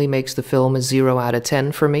instantly makes the film a 0 out of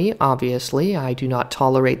 10 for me, obviously. I do not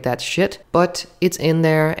tolerate that shit, but it's in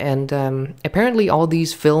there, and apparently all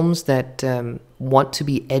these films that want to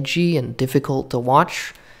be edgy and difficult to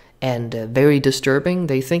watch and very disturbing,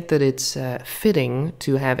 they think that it's fitting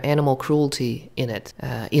to have animal cruelty in it.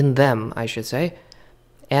 In them, I should say.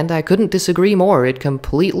 And I couldn't disagree more. It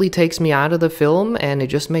completely takes me out of the film, and it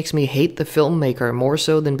just makes me hate the filmmaker more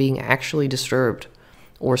so than being actually disturbed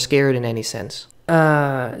or scared in any sense.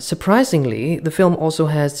 Surprisingly, the film also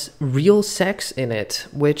has real sex in it,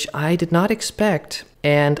 which I did not expect.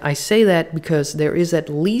 And I say that because there is at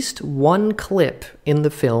least one clip in the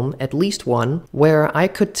film, at least one, where I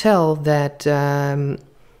could tell that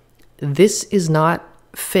this is not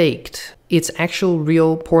faked. It's actual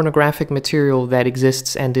real pornographic material that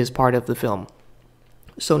exists and is part of the film.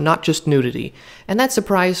 So not just nudity. And that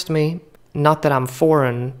surprised me. Not that I'm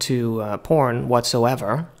foreign to porn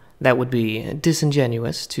whatsoever. That would be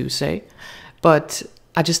disingenuous to say. But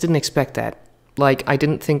I just didn't expect that. Like, I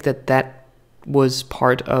didn't think that that was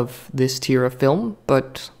part of this tier of film,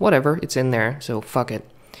 but whatever, it's in there, so fuck it.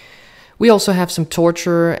 We also have some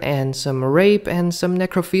torture and some rape and some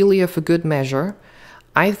necrophilia for good measure.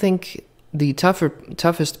 I think the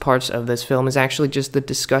toughest parts of this film is actually just the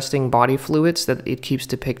disgusting body fluids that it keeps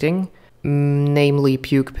depicting, namely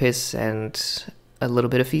puke, piss, and a little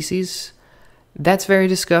bit of feces. That's very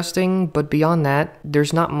disgusting, but beyond that,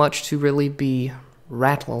 there's not much to really be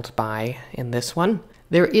rattled by in this one.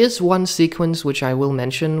 There is one sequence which I will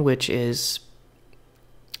mention, which is,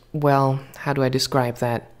 well, how do I describe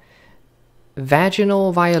that?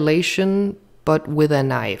 Vaginal violation, but with a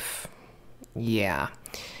knife. Yeah.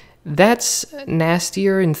 That's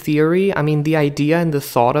nastier in theory. I mean, the idea and the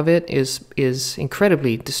thought of it is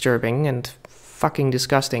incredibly disturbing and fucking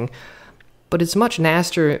disgusting. But it's much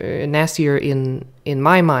nastier in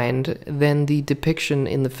my mind than the depiction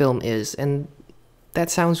in the film is. And that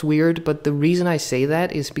sounds weird, but the reason I say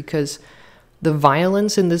that is because the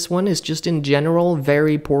violence in this one is just in general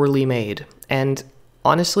very poorly made. And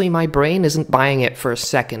honestly, my brain isn't buying it for a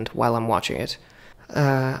second while I'm watching it.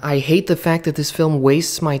 I hate the fact that this film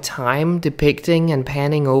wastes my time depicting and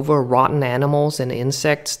panning over rotten animals and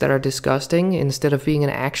insects that are disgusting instead of being an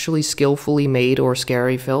actually skillfully made or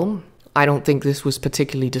scary film. I don't think this was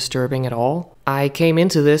particularly disturbing at all. I came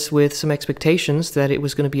into this with some expectations that it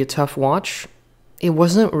was going to be a tough watch. It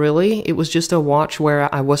wasn't really. It was just a watch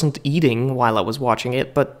where I wasn't eating while I was watching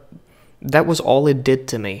it, but that was all it did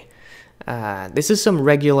to me. This is some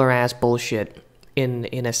regular-ass bullshit, in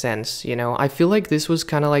a sense, you know? I feel like this was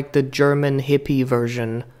kind of like the German hippie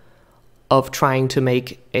version of trying to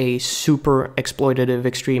make a super exploitative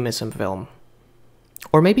extremism film.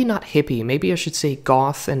 Or maybe not hippie, maybe I should say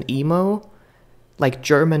goth and emo. Like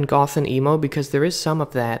German goth and emo, because there is some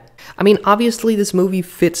of that. I mean, obviously this movie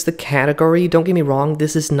fits the category, don't get me wrong,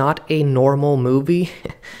 this is not a normal movie.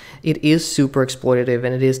 It is super exploitative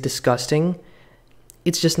and it is disgusting.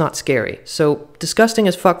 It's just not scary. So, disgusting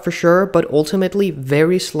as fuck for sure, but ultimately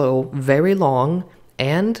very slow, very long,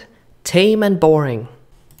 and tame and boring.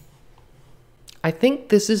 I think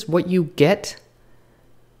this is what you get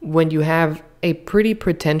when you have a pretty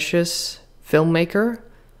pretentious filmmaker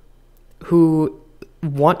who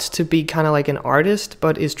wants to be kind of like an artist,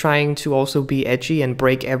 but is trying to also be edgy and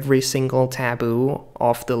break every single taboo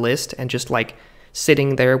off the list, and just like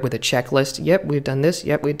sitting there with a checklist. Yep, we've done this.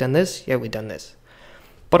 Yep, we've done this. Yep, we've done this.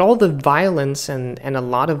 But all the violence and a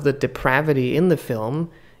lot of the depravity in the film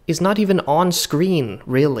is not even on screen,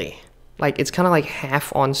 really. Like, it's kind of like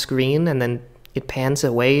half on screen, and then it pans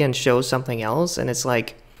away and shows something else, and it's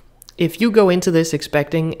like, if you go into this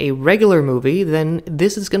expecting a regular movie, then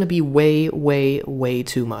this is going to be way, way, way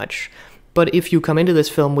too much. But if you come into this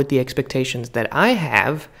film with the expectations that I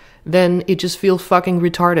have, then it just feels fucking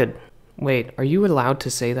retarded. Wait, are you allowed to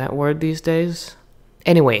say that word these days?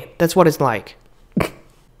 Anyway, that's what it's like.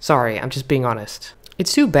 Sorry, I'm just being honest.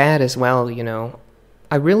 It's too bad as well, you know.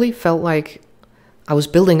 I really felt like I was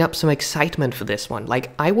building up some excitement for this one.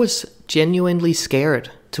 Like, I was genuinely scared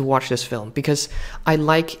to watch this film because I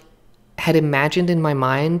had imagined in my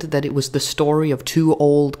mind that it was the story of two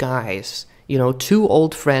old guys, you know, two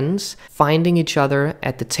old friends finding each other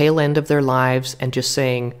at the tail end of their lives and just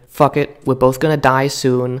saying, fuck it, we're both gonna die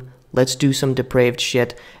soon, let's do some depraved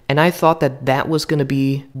shit. And I thought that that was gonna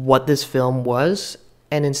be what this film was,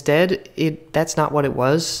 and instead, that's not what it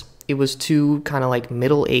was. It was two kind of like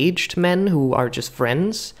middle-aged men who are just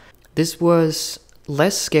friends. This was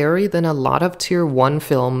less scary than a lot of tier 1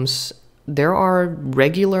 films. There are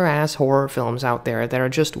regular-ass horror films out there that are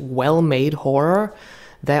just well-made horror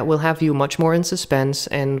that will have you much more in suspense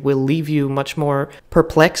and will leave you much more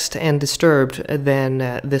perplexed and disturbed than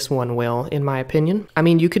this one will, in my opinion. I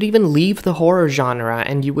mean, you could even leave the horror genre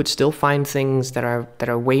and you would still find things that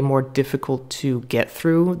are way more difficult to get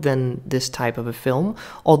through than this type of a film,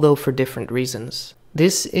 although for different reasons.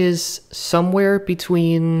 This is somewhere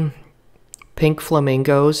between Pink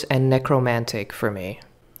Flamingos and Necromantic for me.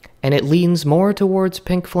 And it leans more towards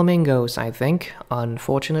Pink Flamingos, I think,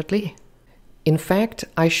 unfortunately. In fact,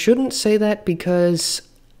 I shouldn't say that because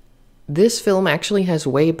this film actually has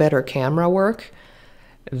way better camera work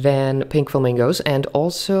than Pink Flamingos, and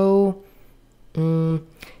also,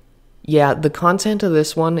 yeah, the content of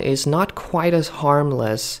this one is not quite as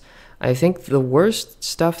harmless. I think the worst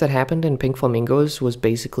stuff that happened in Pink Flamingos was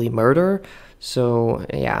basically murder, so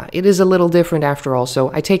yeah, it is a little different after all,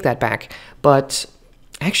 so I take that back. But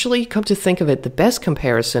actually, come to think of it, the best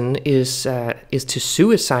comparison is to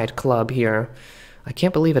Suicide Club here. I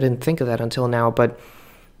can't believe I didn't think of that until now, but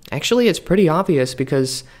actually it's pretty obvious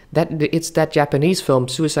because it's that Japanese film,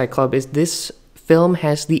 Suicide Club. This film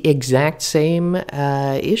has the exact same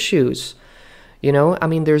issues. You know, I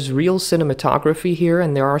mean, there's real cinematography here,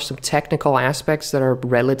 and there are some technical aspects that are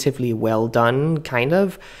relatively well done, kind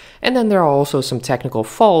of. And then there are also some technical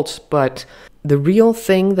faults, but the real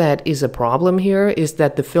thing that is a problem here is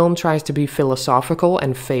that the film tries to be philosophical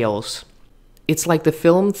and fails. It's like the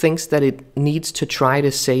film thinks that it needs to try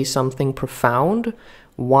to say something profound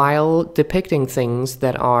while depicting things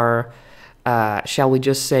that are, shall we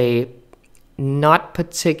just say, not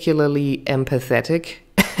particularly empathetic.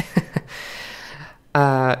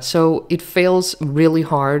 So it fails really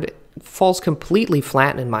hard, falls completely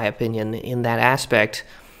flat in my opinion in that aspect,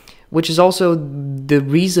 which is also the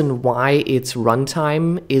reason why its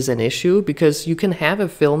runtime is an issue, because you can have a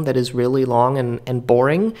film that is really long and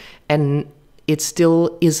boring, and it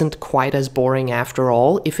still isn't quite as boring after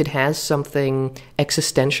all if it has something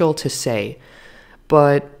existential to say.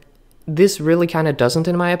 But this really kind of doesn't,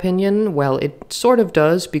 in my opinion. Well, it sort of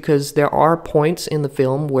does, because there are points in the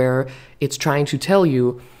film where it's trying to tell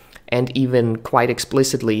you, and even quite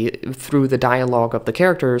explicitly through the dialogue of the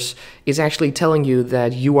characters, is actually telling you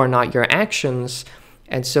that you are not your actions.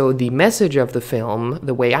 And so the message of the film,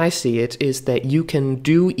 the way I see it, is that you can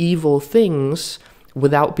do evil things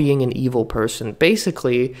without being an evil person.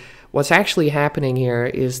 Basically, what's actually happening here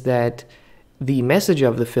is that the message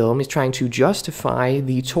of the film is trying to justify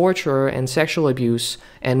the torture and sexual abuse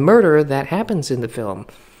and murder that happens in the film,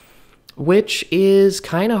 which is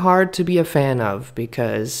kind of hard to be a fan of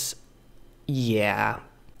because, yeah,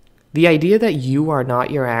 the idea that you are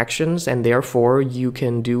not your actions and therefore you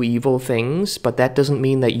can do evil things, but that doesn't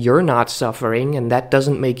mean that you're not suffering and that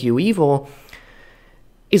doesn't make you evil,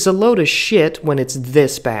 is a load of shit when it's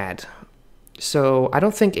this bad. So I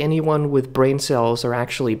don't think anyone with brain cells are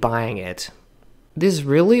actually buying it. This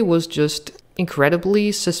really was just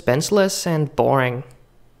incredibly suspenseless and boring.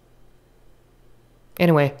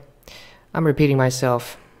 Anyway, I'm repeating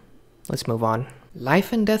myself. Let's move on.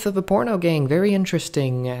 Life and Death of a Porno Gang, very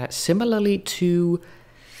interesting. Similarly to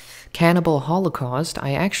Cannibal Holocaust,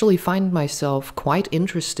 I actually find myself quite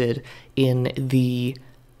interested in the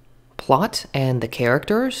plot and the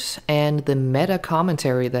characters and the meta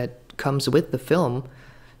commentary that comes with the film.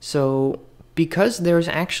 So because there's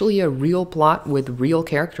actually a real plot with real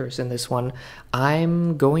characters in this one,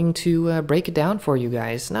 I'm going to break it down for you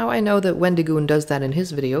guys. Now, I know that Wendigoon does that in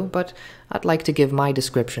his video, but I'd like to give my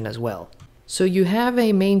description as well. So you have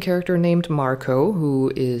a main character named Marko,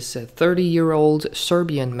 who is a 30-year-old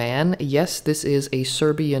Serbian man. Yes, this is a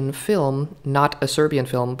Serbian film, not a Serbian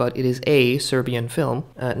film, but it is a Serbian film.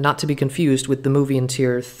 Not to be confused with the movie in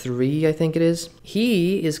Tier 3, I think it is.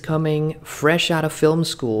 He is coming fresh out of film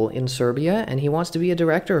school in Serbia, and he wants to be a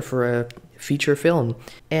director for a feature film.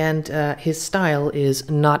 And his style is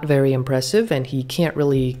not very impressive, and he can't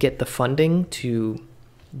really get the funding to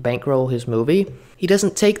bankroll his movie. He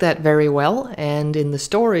doesn't take that very well, and in the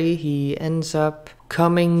story, he ends up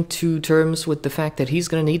coming to terms with the fact that he's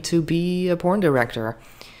going to need to be a porn director.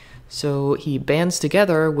 So he bands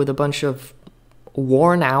together with a bunch of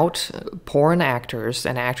worn-out porn actors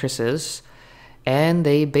and actresses, and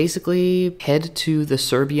they basically head to the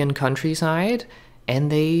Serbian countryside,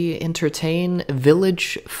 and they entertain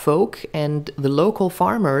village folk and the local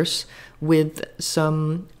farmers with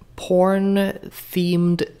some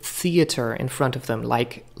porn-themed theater in front of them,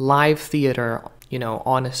 like live theater, you know,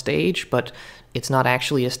 on a stage, but it's not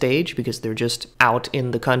actually a stage because they're just out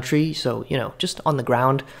in the country, so, you know, just on the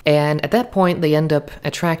ground. And at that point, they end up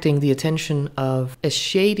attracting the attention of a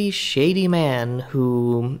shady man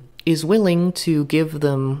who is willing to give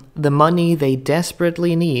them the money they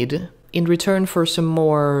desperately need in return for some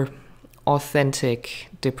more authentic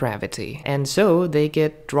depravity. And so they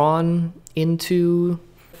get drawn into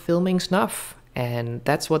filming snuff, and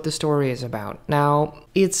that's what the story is about. Now,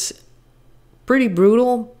 it's pretty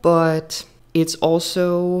brutal, but it's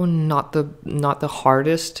also not the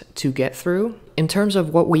hardest to get through. In terms of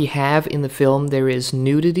what we have in the film, there is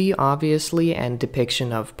nudity, obviously, and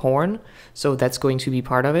depiction of porn, so that's going to be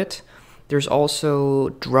part of it. There's also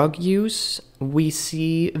drug use. We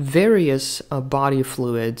see various body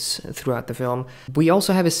fluids throughout the film. We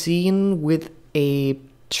also have a scene with a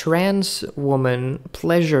trans woman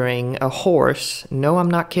pleasuring a horse. No, I'm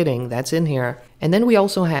not kidding, that's in here. And then we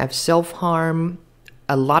also have self-harm,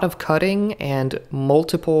 a lot of cutting, and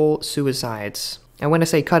multiple suicides. And when I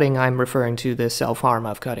say cutting, I'm referring to the self-harm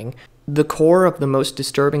of cutting. The core of the most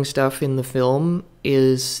disturbing stuff in the film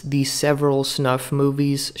is the several snuff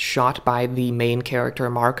movies shot by the main character,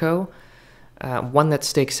 Marko. One that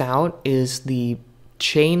sticks out is the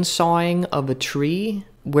chainsawing of a tree,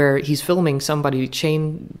 where he's filming somebody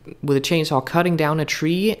with a chainsaw cutting down a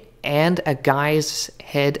tree and a guy's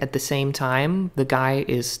head at the same time. The guy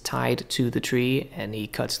is tied to the tree, and he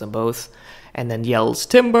cuts them both and then yells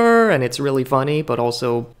timber, and it's really funny but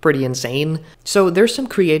also pretty insane. So there's some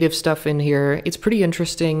creative stuff in here. It's pretty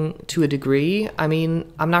interesting to a degree. I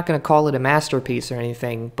mean, I'm not going to call it a masterpiece or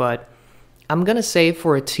anything, but I'm going to say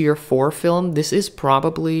for a tier 4 film, this is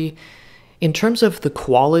probably, in terms of the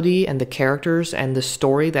quality and the characters and the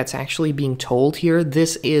story that's actually being told here,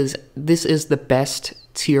 this is the best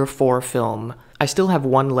tier 4 film. I still have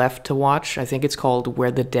one left to watch. I think it's called Where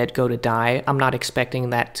the Dead Go to Die. I'm not expecting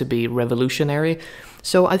that to be revolutionary.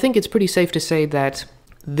 So I think it's pretty safe to say that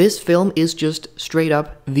this film is just straight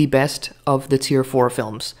up the best of the tier 4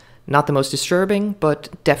 films. Not the most disturbing, but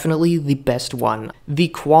definitely the best one. The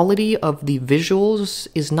quality of the visuals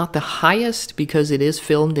is not the highest because it is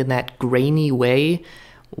filmed in that grainy way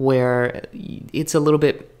where it's a little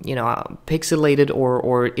bit, you know, pixelated,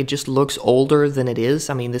 or it just looks older than it is.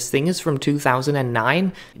 I mean, this thing is from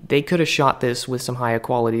 2009. They could have shot this with some higher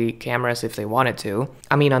quality cameras if they wanted to.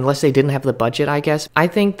 I mean, unless they didn't have the budget, I guess. I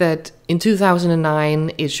think that in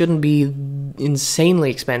 2009, it shouldn't be insanely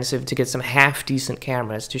expensive to get some half-decent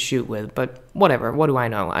cameras to shoot with, but whatever, what do I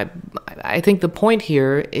know? I think the point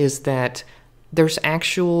here is that there's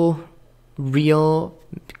actual, real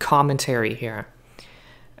commentary here.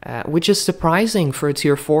 Which is surprising for a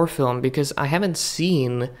tier 4 film, because I haven't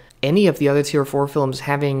seen any of the other tier 4 films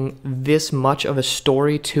having this much of a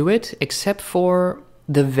story to it, except for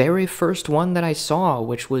the very first one that I saw,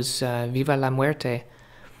 which was Viva la Muerte.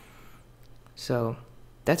 So,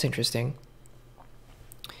 that's interesting.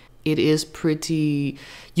 It is pretty...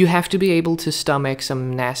 You have to be able to stomach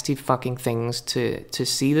some nasty fucking things to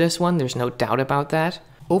see this one, there's no doubt about that.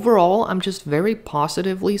 Overall, I'm just very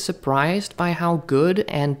positively surprised by how good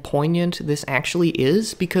and poignant this actually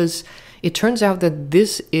is, because it turns out that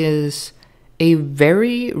this is a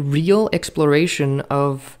very real exploration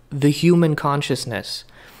of the human consciousness.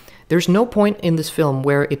 There's no point in this film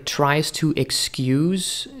where it tries to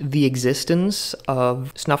excuse the existence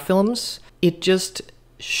of snuff films. It just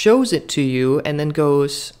shows it to you and then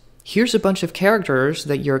goes, here's a bunch of characters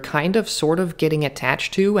that you're kind of sort of getting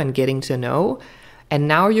attached to and getting to know, and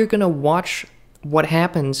now you're gonna watch what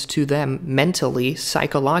happens to them mentally,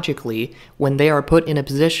 psychologically, when they are put in a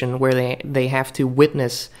position where they have to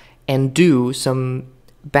witness and do some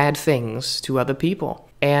bad things to other people.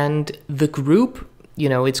 And the group,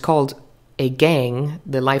 it's called a gang,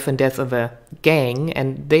 the life and death of a gang,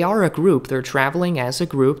 and they are a group. They're traveling as a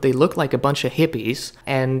group. They look like a bunch of hippies,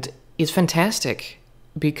 and it's fantastic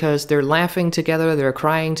because they're laughing together, they're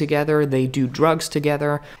crying together, they do drugs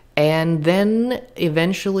together. And then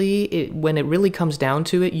eventually, when it really comes down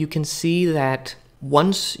to it, you can see that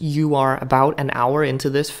once you are about an hour into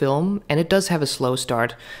this film, and it does have a slow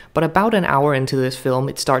start, but about an hour into this film,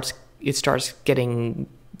 it starts getting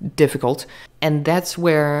difficult, and that's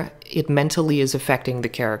where it mentally is affecting the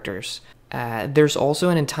characters. There's also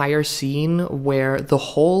an entire scene where the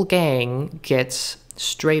whole gang gets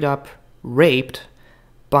straight up raped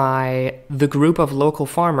by the group of local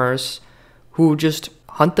farmers who just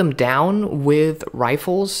hunt them down with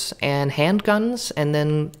rifles and handguns, and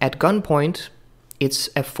then at gunpoint, it's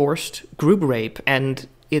a forced group rape, and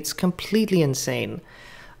it's completely insane.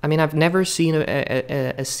 I mean, I've never seen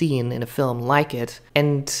a scene in a film like it,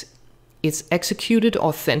 and it's executed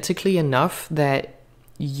authentically enough that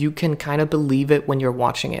you can kind of believe it when you're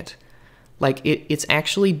watching it. Like, it's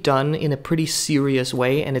actually done in a pretty serious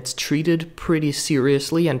way, and it's treated pretty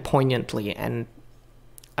seriously and poignantly, and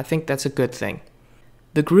I think that's a good thing.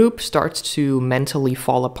 The group starts to mentally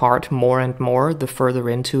fall apart more and more the further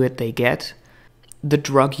into it they get. The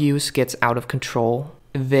drug use gets out of control.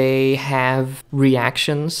 They have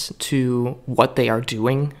reactions to what they are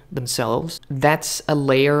doing themselves. That's a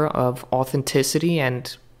layer of authenticity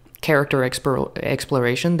and character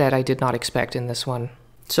exploration that I did not expect in this one.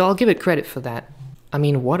 So I'll give it credit for that. I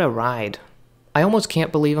mean, what a ride. I almost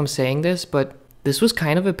can't believe I'm saying this, but this was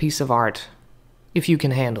kind of a piece of art, if you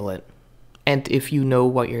can handle it, and if you know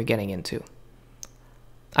what you're getting into.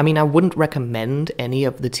 I mean, I wouldn't recommend any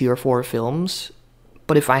of the Tier 4 films,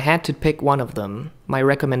 but if I had to pick one of them, my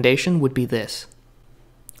recommendation would be this.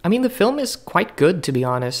 I mean, the film is quite good, to be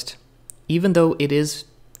honest. Even though it is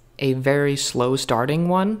a very slow starting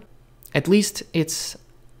one, at least it's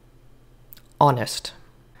honest.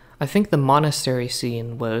 I think the monastery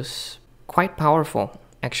scene was quite powerful,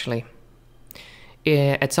 actually.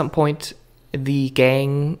 At some point, the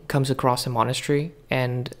gang comes across a monastery,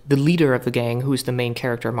 and the leader of the gang, who's the main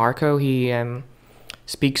character, Marco, he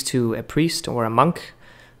speaks to a priest or a monk,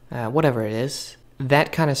 whatever it is.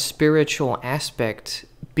 That kind of spiritual aspect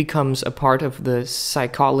becomes a part of the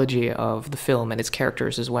psychology of the film and its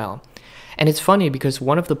characters as well. And it's funny because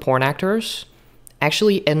one of the porn actors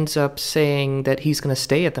actually ends up saying that he's going to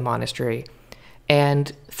stay at the monastery.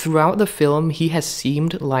 And throughout the film, he has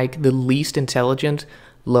seemed like the least intelligent,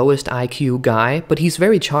 lowest IQ guy, but he's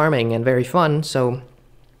very charming and very fun, so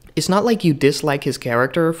it's not like you dislike his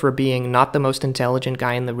character for being not the most intelligent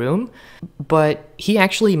guy in the room, but he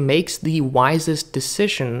actually makes the wisest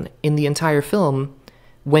decision in the entire film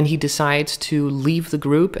when he decides to leave the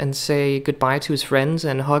group and say goodbye to his friends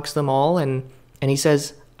and hugs them all, and he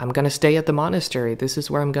says, I'm gonna stay at the monastery, this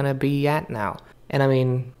is where I'm gonna be at now. And I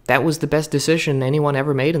mean, that was the best decision anyone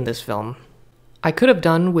ever made in this film. I could have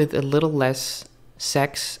done with a little less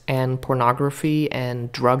sex and pornography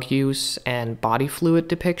and drug use and body fluid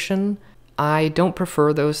depiction. I don't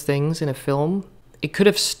prefer those things in a film. It could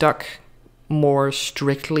have stuck more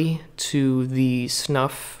strictly to the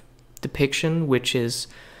snuff depiction, which is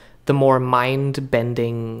the more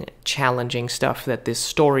mind-bending, challenging stuff that this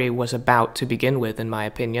story was about to begin with, in my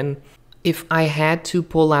opinion. If I had to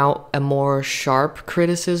pull out a more sharp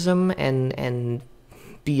criticism and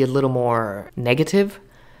be a little more negative,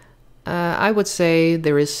 I would say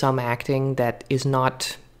there is some acting that is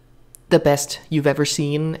not the best you've ever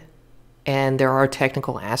seen, and there are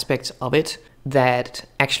technical aspects of it that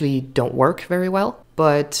actually don't work very well.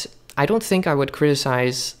 But I don't think I would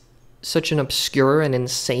criticize such an obscure and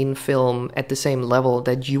insane film at the same level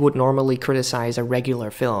that you would normally criticize a regular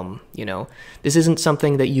film, you know? This isn't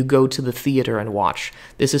something that you go to the theater and watch.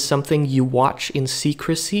 This is something you watch in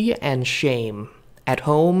secrecy and shame, at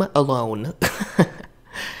home, alone.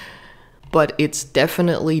 But it's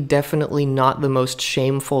definitely not the most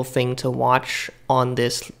shameful thing to watch on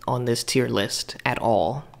this tier list at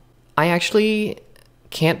all. I actually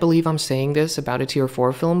can't believe I'm saying this about a tier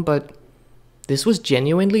 4 film, but this was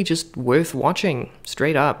genuinely just worth watching,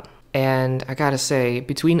 straight up. And I gotta say,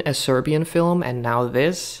 between a Serbian film and now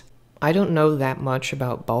this, I don't know that much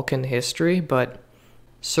about Balkan history, but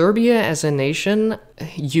Serbia as a nation,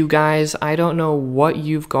 you guys, I don't know what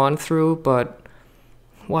you've gone through, but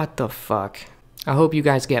what the fuck? I hope you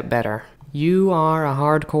guys get better. You are a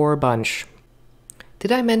hardcore bunch.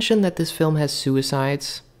 Did I mention that this film has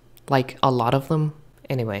suicides? Like a lot of them.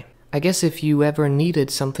 Anyway, I guess if you ever needed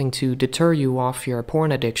something to deter you off your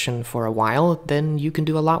porn addiction for a while, then you can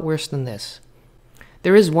do a lot worse than this.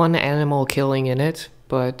 There is one animal killing in it,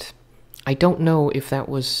 but I don't know if that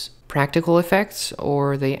was practical effects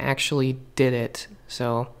or they actually did it,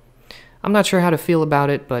 so I'm not sure how to feel about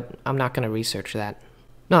it, but I'm not going to research that.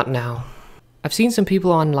 Not now. I've seen some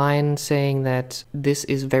people online saying that this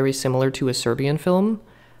is very similar to a Serbian film,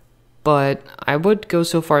 but I would go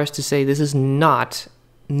so far as to say this is not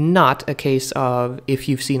a case of if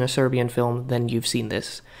you've seen a Serbian film, then you've seen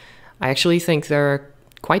this. I actually think they're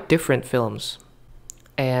quite different films,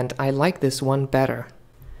 and I like this one better.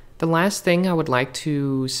 The last thing I would like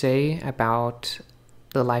to say about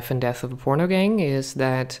The Life and Death of a Porno Gang is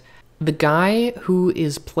that the guy who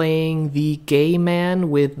is playing the gay man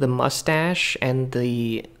with the mustache and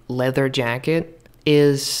the leather jacket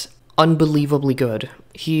is unbelievably good.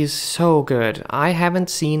 He's so good. I haven't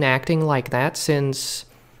seen acting like that since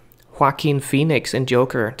Joaquin Phoenix in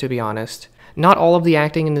Joker, to be honest. Not all of the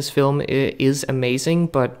acting in this film is amazing,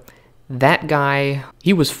 but that guy,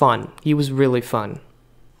 he was fun. He was really fun.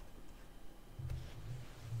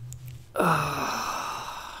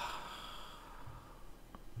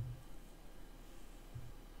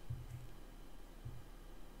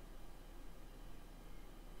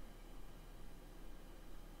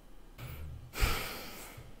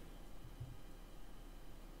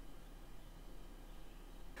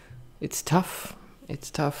 It's tough. It's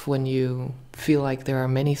tough when you feel like there are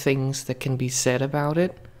many things that can be said about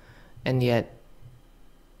it, and yet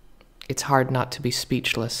it's hard not to be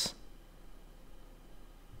speechless.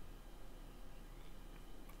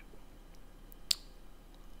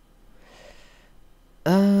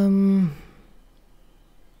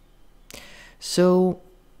 So,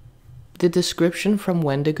 the description from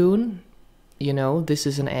Wendigoon, you know, this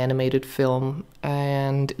is an animated film,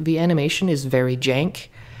 and the animation is very jank.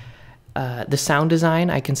 The sound design,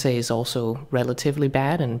 I can say, is also relatively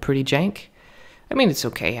bad and pretty jank. I mean, it's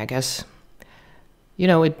okay, I guess. You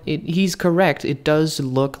know, he's correct. It does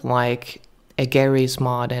look like a Gary's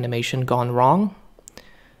Mod animation gone wrong.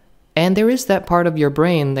 And there is that part of your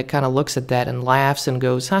brain that kind of looks at that and laughs and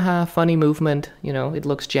goes, haha, funny movement. You know, it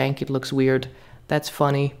looks jank, it looks weird. That's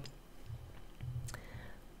funny.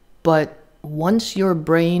 But once your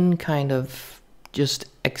brain kind of just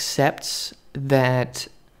accepts that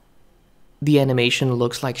the animation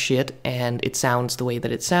looks like shit and it sounds the way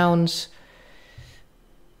that it sounds,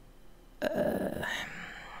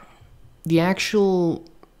 the actual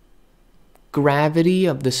gravity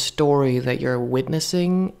of the story that you're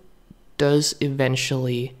witnessing does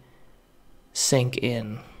eventually sink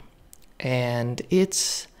in. And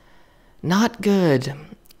it's not good.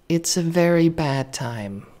 It's a very bad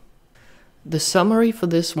time. The summary for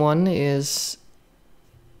this one is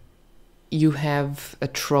you have a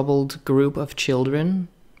troubled group of children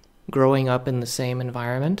growing up in the same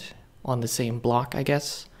environment, on the same block, I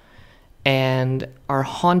guess, and are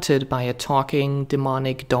haunted by a talking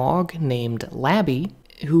demonic dog named Labby,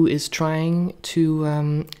 who is trying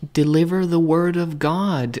to deliver the word of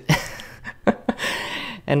God.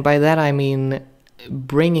 And by that I mean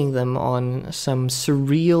bringing them on some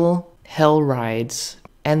surreal hell rides.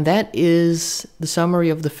 And that is the summary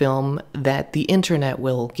of the film that the internet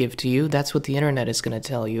will give to you. That's what the internet is going to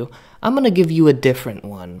tell you. I'm going to give you a different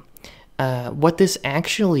one. What this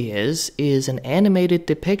actually is an animated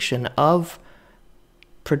depiction of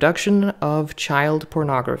production of child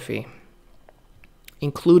pornography,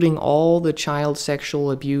 including all the child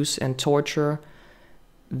sexual abuse and torture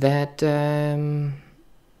that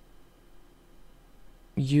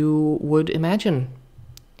you would imagine.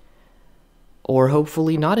 Or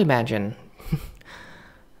hopefully not imagine.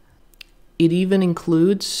 It even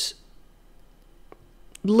includes,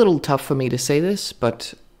 a little tough for me to say this,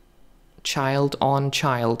 but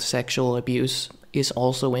child-on-child sexual abuse is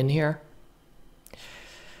also in here.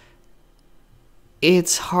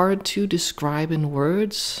 It's hard to describe in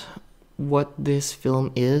words what this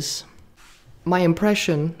film is. My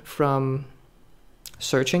impression from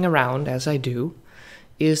searching around, as I do,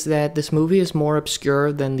 is that this movie is more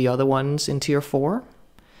obscure than the other ones in Tier 4.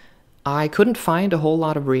 I couldn't find a whole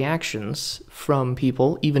lot of reactions from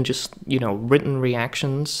people, even just, you know, written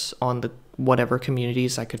reactions on the whatever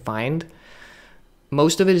communities I could find.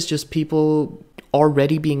 Most of it is just people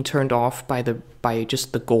already being turned off by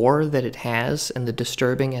just the gore that it has and the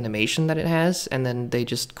disturbing animation that it has, and then they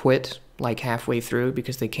just quit like halfway through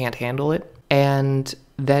because they can't handle it. And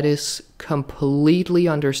that is completely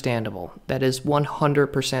understandable. That is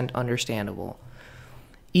 100% understandable.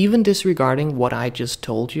 Even disregarding what I just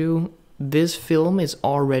told you, this film is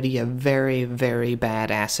already a very, very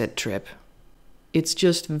bad acid trip. It's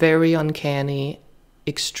just very uncanny,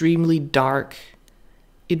 extremely dark.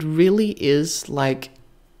 It really is like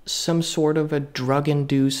some sort of a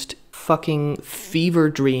drug-induced fucking fever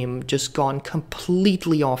dream just gone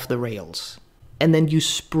completely off the rails. And then you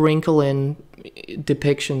sprinkle in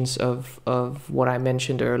depictions of what I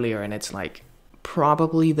mentioned earlier, and it's like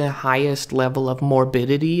probably the highest level of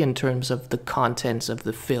morbidity in terms of the contents of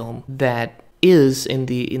the film that is in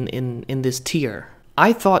this tier.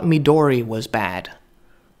 I thought Midori was bad.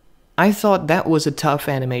 I thought that was a tough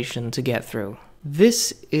animation to get through.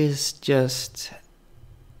 This is just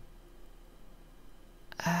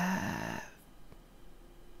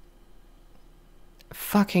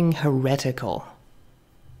fucking heretical.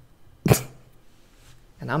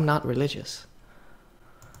 And I'm not religious.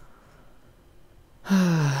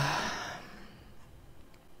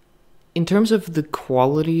 In terms of the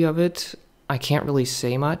quality of it, I can't really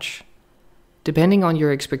say much. Depending on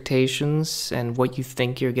your expectations and what you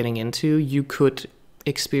think you're getting into, you could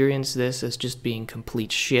experience this as just being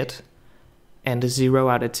complete shit and a 0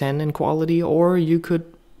 out of 10 in quality, or you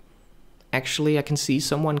could actually, I can see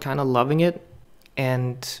someone kind of loving it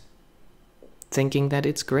and thinking that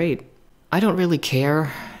it's great. I don't really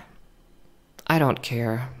care. I don't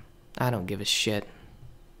care. I don't give a shit.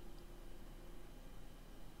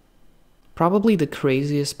 Probably the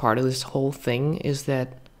craziest part of this whole thing is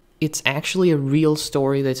that it's actually a real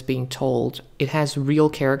story that's being told. It has real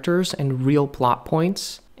characters and real plot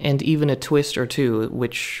points, and even a twist or two,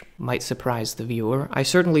 which might surprise the viewer. I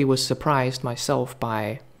certainly was surprised myself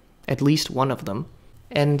by at least one of them.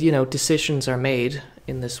 And, you know, decisions are made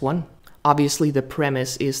in this one. Obviously, the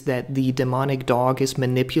premise is that the demonic dog is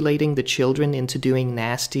manipulating the children into doing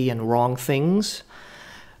nasty and wrong things.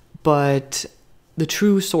 But the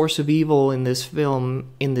true source of evil in this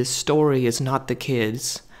film, in this story, is not the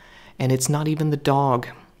kids. And it's not even the dog.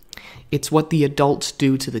 It's what the adults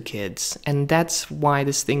do to the kids. And that's why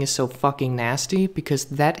this thing is so fucking nasty, because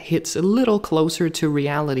that hits a little closer to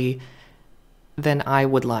reality than I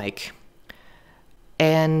would like.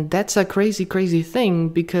 And that's a crazy, crazy thing,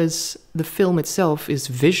 because the film itself is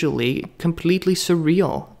visually completely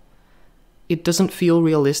surreal. It doesn't feel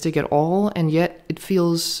realistic at all, and yet it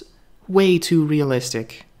feels way too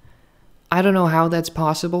realistic. I don't know how that's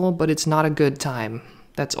possible, but it's not a good time.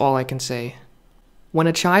 That's all I can say. When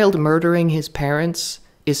a child murdering his parents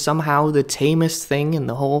is somehow the tamest thing in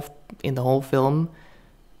the whole film,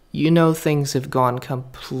 you know things have gone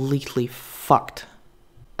completely fucked.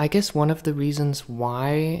 I guess one of the reasons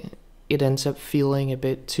why it ends up feeling a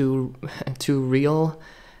bit too real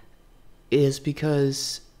is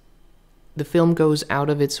because the film goes out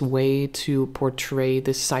of its way to portray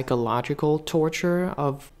the psychological torture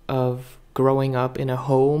of growing up in a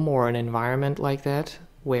home or an environment like that,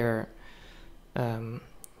 where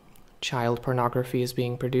child pornography is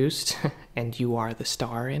being produced and you are the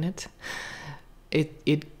star in it.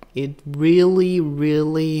 It really,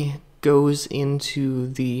 really goes into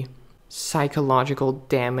the psychological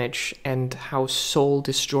damage and how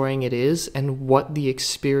soul-destroying it is, and what the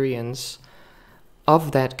experience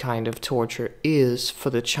of that kind of torture is for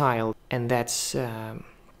the child. And that's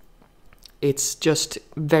it's just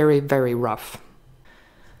very, very rough.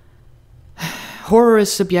 Horror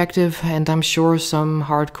is subjective, and I'm sure some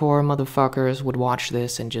hardcore motherfuckers would watch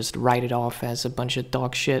this and just write it off as a bunch of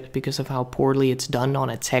dog shit because of how poorly it's done on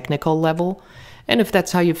a technical level. And if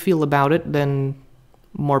that's how you feel about it, then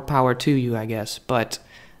more power to you, I guess. But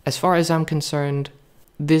as far as I'm concerned,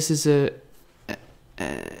 this is a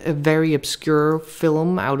very obscure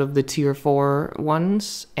film out of the tier 4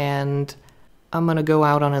 ones, and I'm gonna go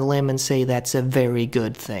out on a limb and say that's a very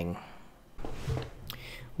good thing.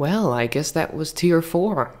 Well, I guess that was tier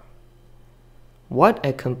 4. What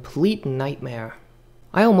a complete nightmare.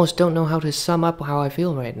 I almost don't know how to sum up how I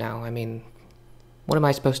feel right now. I mean, what am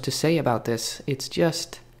I supposed to say about this?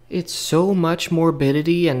 It's so much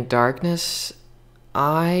morbidity and darkness.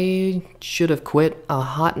 I should have quit a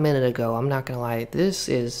hot minute ago, I'm not gonna lie. This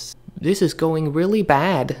is going really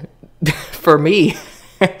bad for me.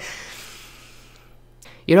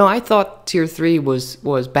 You know, I thought tier 3 was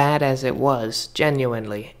bad as it was,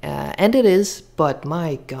 genuinely. And it is, but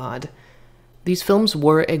my god. These films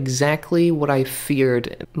were exactly what I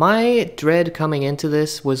feared. My dread coming into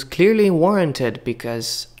this was clearly warranted,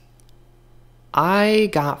 because I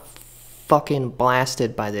got fucking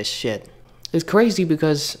blasted by this shit. It's crazy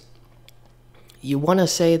because you want to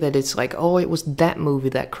say that it's like, oh, it was that movie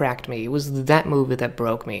that cracked me. It was that movie that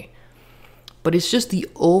broke me. But it's just the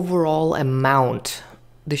overall amount,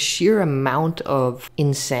 the sheer amount of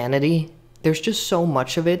insanity There's just so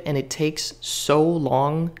much of it, and it takes so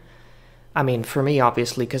long. I mean, for me,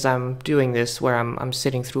 obviously, because I'm doing this where I'm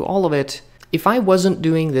sitting through all of it. If I wasn't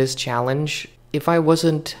doing this challenge, if I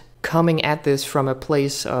wasn't coming at this from a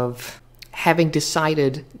place of having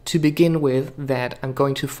decided to begin with that I'm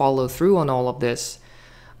going to follow through on all of this,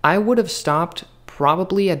 I would have stopped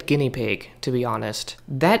probably at Guinea Pig, to be honest.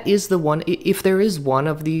 That is the one, if there is one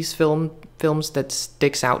of these films that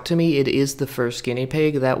sticks out to me, it is the first Guinea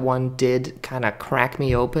Pig. That one did kind of crack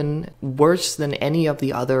me open, worse than any of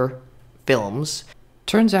the other films.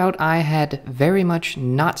 Turns out I had very much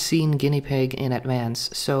not seen Guinea Pig in advance,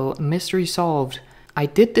 so mystery solved. I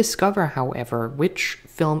did discover, however, which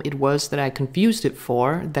film it was that I confused it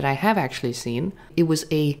for, that I have actually seen. It was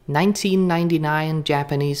a 1999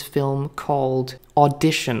 Japanese film called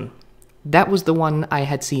Audition. That was the one I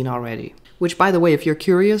had seen already. Which, by the way, if you're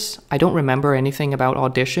curious, I don't remember anything about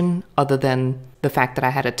Audition other than the fact that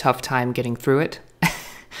I had a tough time getting through it.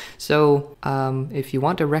 So, if you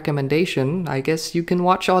want a recommendation, I guess you can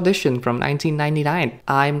watch Audition from 1999.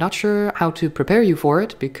 I'm not sure how to prepare you for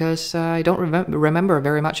it, because I don't remember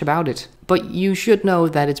very much about it. But you should know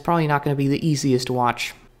that it's probably not going to be the easiest to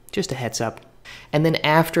watch. Just a heads up. And then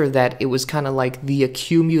after that, it was kind of like the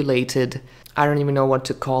accumulated, I don't even know what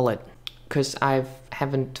to call it, because I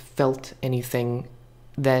haven't felt anything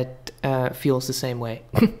that feels the same way.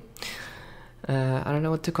 I don't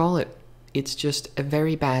know what to call it. It's just a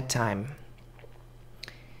very bad time.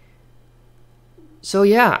 So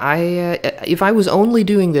yeah, if I was only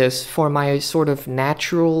doing this for my sort of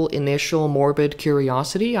natural, initial, morbid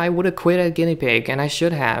curiosity, I would have quit at Guinea Pig, and I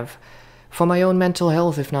should have. For my own mental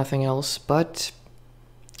health, if nothing else, but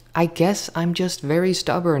I guess I'm just very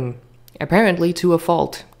stubborn. Apparently to a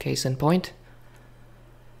fault, case in point.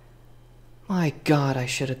 My God, I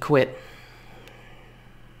should have quit.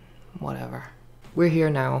 Whatever. We're here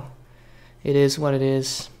now. It is what it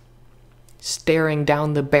is. Staring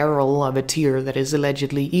down the barrel of a tier that is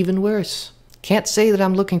allegedly even worse. Can't say that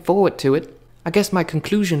I'm looking forward to it. I guess my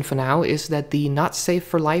conclusion for now is that the not safe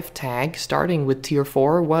for life tag starting with tier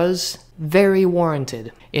 4 was very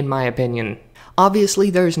warranted, in my opinion. Obviously,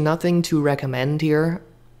 there's nothing to recommend here.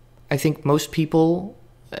 I think most people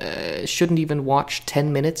shouldn't even watch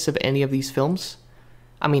 10 minutes of any of these films.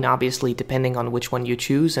 I mean, obviously, depending on which one you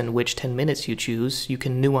choose and which 10 minutes you choose, you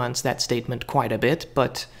can nuance that statement quite a bit,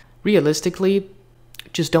 but realistically,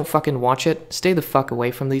 just don't fucking watch it. Stay the fuck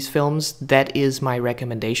away from these films. That is my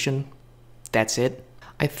recommendation. That's it.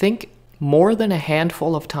 I think more than a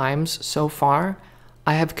handful of times so far,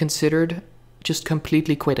 I have considered just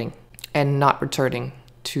completely quitting and not returning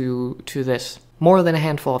to this. More than a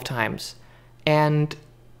handful of times. And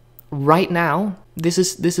right now, this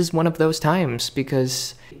is one of those times,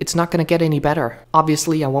 because it's not going to get any better.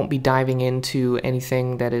 Obviously, I won't be diving into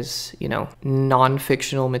anything that is, you know,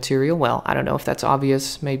 non-fictional material. Well, I don't know if that's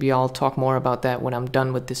obvious. Maybe I'll talk more about that when I'm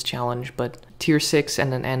done with this challenge, but tier 6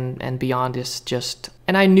 and beyond is just...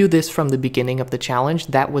 And I knew this from the beginning of the challenge.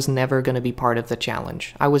 That was never going to be part of the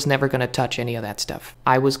challenge. I was never going to touch any of that stuff.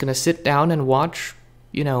 I was going to sit down and watch,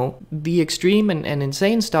 you know, the extreme and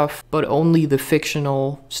insane stuff, but only the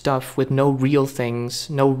fictional stuff with no real things,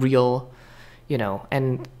 no real, you know,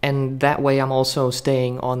 and that way I'm also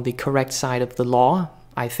staying on the correct side of the law,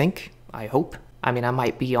 I think, I hope. I mean, I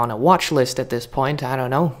might be on a watch list at this point, I don't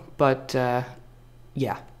know, but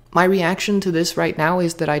yeah. My reaction to this right now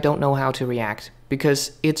is that I don't know how to react,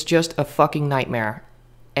 because it's just a fucking nightmare,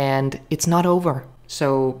 and it's not over,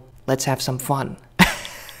 so let's have some fun.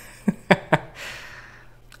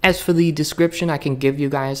 As for the description I can give you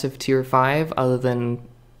guys of tier 5, other than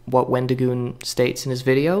what Wendigoon states in his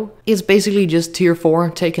video, is basically just tier 4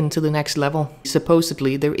 taken to the next level.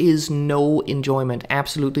 Supposedly, there is no enjoyment,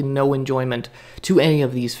 absolutely no enjoyment to any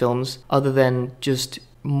of these films, other than just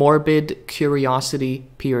morbid curiosity,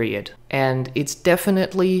 period. And it's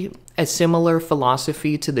definitely a similar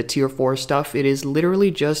philosophy to the tier 4 stuff. It is literally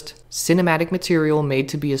just cinematic material made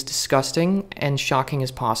to be as disgusting and shocking as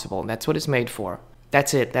possible. That's what it's made for.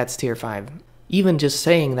 That's it, that's tier 5. Even just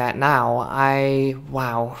saying that now,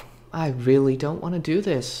 wow, I really don't want to do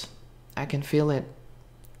this. I can feel it.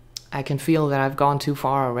 I can feel that I've gone too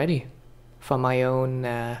far already for my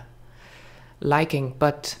own liking,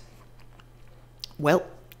 but, well,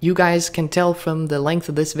 you guys can tell from the length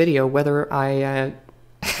of this video whether I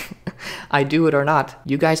I do it or not.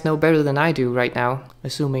 You guys know better than I do right now.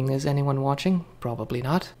 Assuming there's anyone watching, probably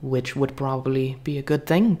not, which would probably be a good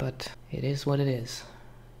thing, but it is what it is.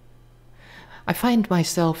 I find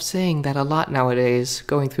myself saying that a lot nowadays,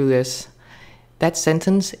 going through this. That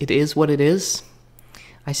sentence, it is what it is,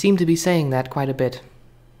 I seem to be saying that quite a bit.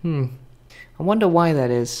 I wonder why that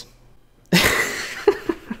is.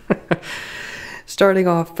 starting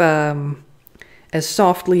off as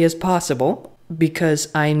softly as possible, because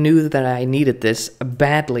I knew that I needed this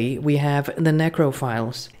badly. We have the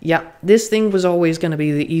Necrophiles. Yeah, this thing was always going to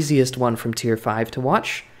be the easiest one from Tier 5 to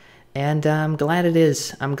watch, and I'm glad it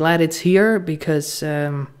is. I'm glad it's here because,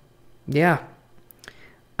 yeah,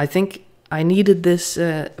 I think I needed this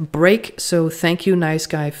break, so thank you, Nice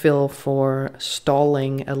Guy Phil, for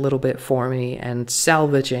stalling a little bit for me and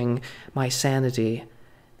salvaging my sanity,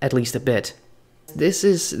 at least a bit. This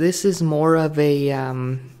is more of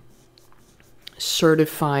a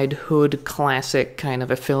certified hood classic kind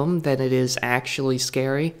of a film than it is actually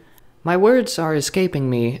scary. My words are escaping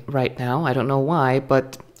me right now, I don't know why,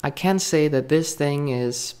 but I can say that this thing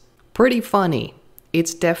is pretty funny.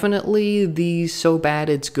 It's definitely the so bad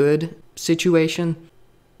it's good situation.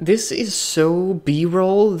 This is so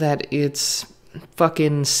B-roll that it's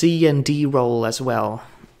fucking C and D roll as well.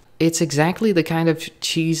 It's exactly the kind of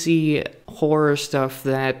cheesy horror stuff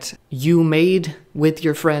that you made with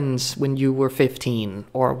your friends when you were 15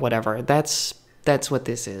 or whatever. That's what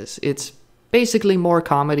this is. It's basically more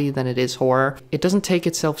comedy than it is horror. It doesn't take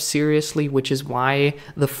itself seriously, which is why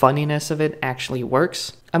the funniness of it actually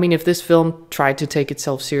works. I mean, if this film tried to take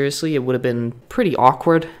itself seriously, it would have been pretty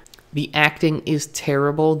awkward. The acting is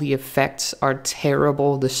terrible, the effects are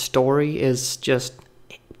terrible, the story is just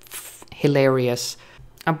hilarious.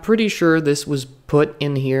 I'm pretty sure this was put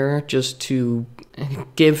in here just to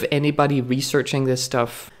give anybody researching this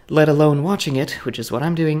stuff, let alone watching it, which is what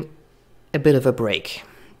I'm doing, a bit of a break.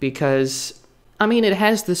 Because, I mean, it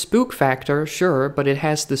has the spook factor, sure, but it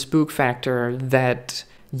has the spook factor that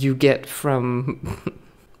you get from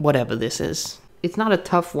whatever this is. It's not a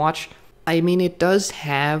tough watch. I mean, it does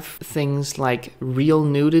have things like real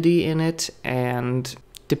nudity in it and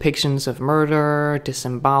depictions of murder,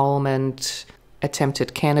 disembowelment,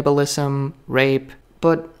 attempted cannibalism, rape,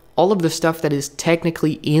 but all of the stuff that is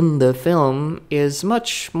technically in the film is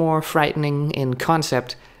much more frightening in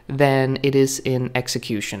concept than it is in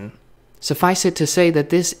execution. Suffice it to say that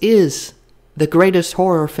this is the greatest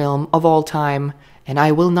horror film of all time, and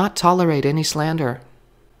I will not tolerate any slander.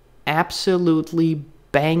 Absolutely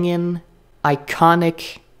bangin',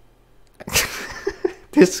 iconic,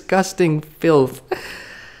 disgusting filth.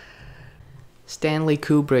 Stanley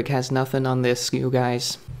Kubrick has nothing on this, you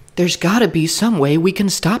guys. There's gotta be some way we can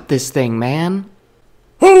stop this thing, man.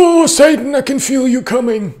 Oh, Satan, I can feel you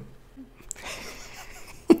coming.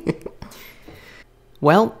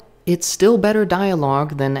 Well, it's still better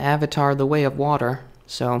dialogue than Avatar: The Way of Water,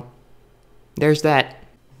 so there's that.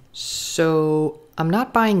 So, I'm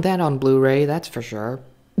not buying that on Blu-ray, that's for sure.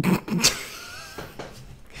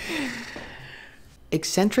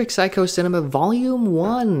 Eccentric Psycho Cinema Volume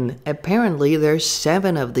 1. Apparently there's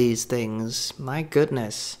 7 of these things. My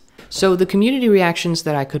goodness. So the community reactions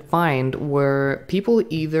that I could find were people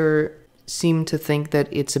either seem to think that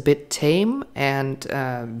it's a bit tame and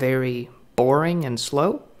very boring and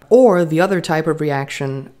slow, or the other type of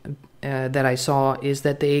reaction that I saw is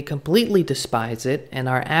that they completely despise it and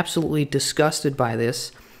are absolutely disgusted by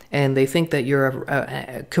this, and they think that you're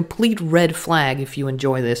a complete red flag if you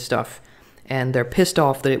enjoy this stuff. And they're pissed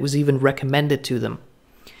off that it was even recommended to them.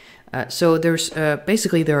 So there's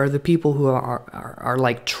basically there are the people who are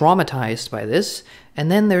like traumatized by this,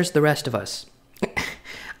 and then there's the rest of us.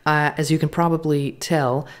 As you can probably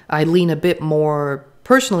tell, I lean a bit more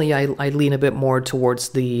personally. I lean a bit more towards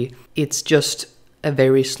the it's just a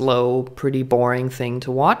very slow, pretty boring thing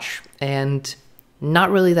to watch, and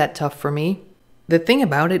not really that tough for me. The thing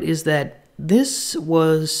about it is that this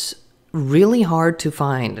was really hard to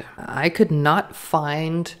find. I could not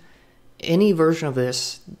find any version of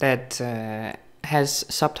this that has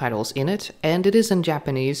subtitles in it, and it is in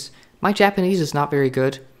Japanese. My Japanese is not very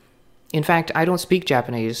good. In fact, I don't speak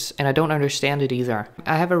Japanese, and I don't understand it either.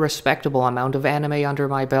 I have a respectable amount of anime under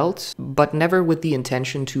my belt, but never with the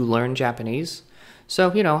intention to learn Japanese.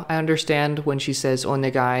 So, you know, I understand when she says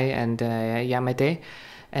onegai and yamete,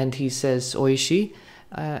 and he says oishi.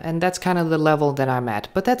 And that's kind of the level that I'm at.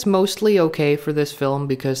 But that's mostly okay for this film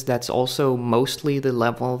because that's also mostly the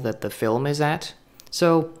level that the film is at.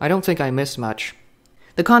 So I don't think I missed much.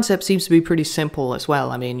 The concept seems to be pretty simple as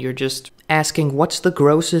well. I mean, you're just asking what's the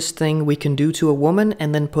grossest thing we can do to a woman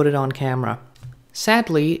and then put it on camera.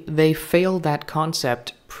 Sadly, they failed that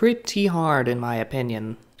concept pretty hard in my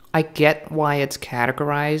opinion. I get why it's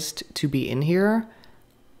categorized to be in here,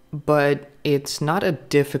 but it's not a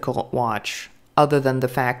difficult watch. Other than the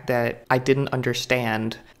fact that I didn't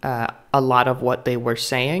understand a lot of what they were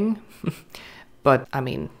saying. But, I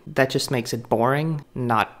mean, that just makes it boring,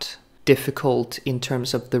 not difficult in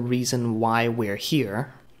terms of the reason why we're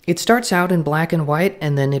here. It starts out in black and white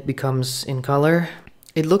and then it becomes in color.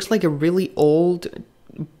 It looks like a really old,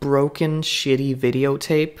 broken, shitty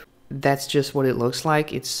videotape. That's just what it looks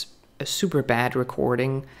like. It's a super bad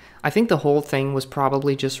recording. I think the whole thing was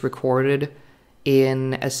probably just recorded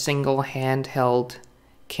in a single handheld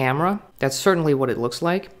camera. That's certainly what it looks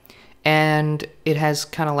like. And it has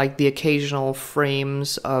kind of like the occasional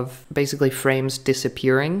frames of, basically frames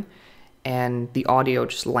disappearing and the audio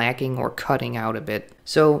just lagging or cutting out a bit.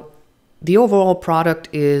 So the overall product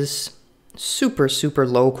is super, super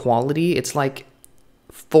low quality. It's like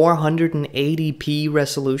 480p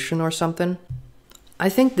resolution or something. I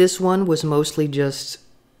think this one was mostly just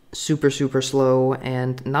super, super slow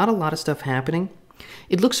and not a lot of stuff happening.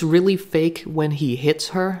 It looks really fake when he hits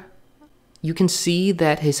her. You can see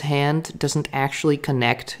that his hand doesn't actually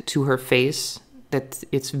connect to her face, that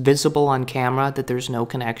it's visible on camera that there's no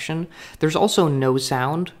connection. There's also no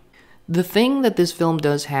sound. The thing that this film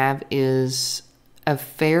does have is a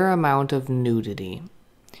fair amount of nudity.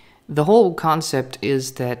 The whole concept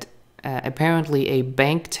is that apparently a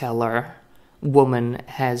bank teller woman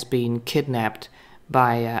has been kidnapped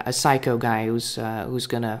by a psycho guy who's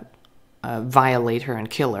gonna violate her and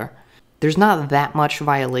kill her. There's not that much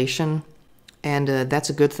violation, and that's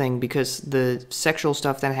a good thing because the sexual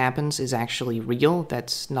stuff that happens is actually real.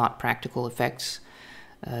 That's not practical effects.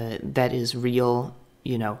 That is real,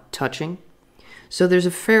 you know, touching. So there's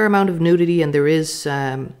a fair amount of nudity, and there is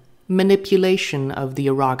manipulation of the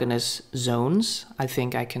erogenous zones. I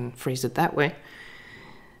think I can phrase it that way.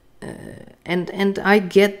 And I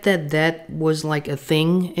get that that was like a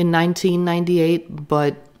thing in 1998,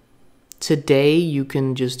 but today you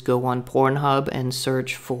can just go on Pornhub and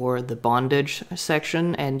search for the bondage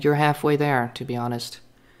section, and you're halfway there, to be honest.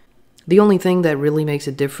 The only thing that really makes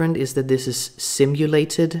it different is that this is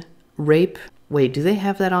simulated rape. Wait, do they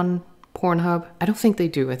have that on Pornhub? I don't think they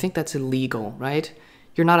do. I think that's illegal, right?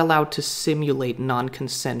 You're not allowed to simulate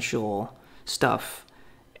non-consensual stuff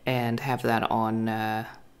and have that on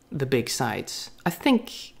the big sites. I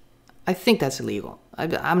think that's illegal.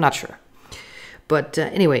 I'm not sure. But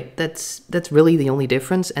anyway, that's really the only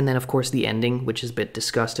difference. And then, of course, the ending, which is a bit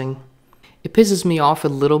disgusting. It pisses me off a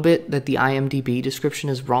little bit that the IMDb description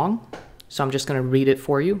is wrong, so I'm just going to read it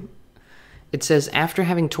for you. It says, after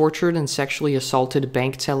having tortured and sexually assaulted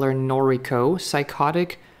bank teller Noriko,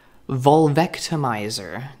 psychotic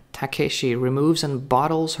vulvectomizer Takeshi removes and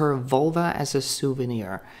bottles her vulva as a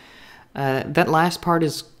souvenir. That last part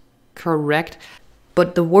is correct,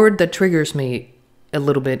 but the word that triggers me a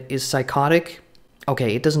little bit is psychotic.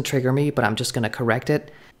 Okay, it doesn't trigger me, but I'm just going to correct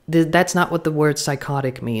it. That's not what the word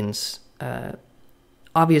psychotic means.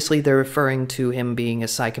 Obviously, they're referring to him being a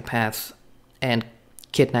psychopath and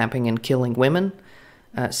kidnapping and killing women.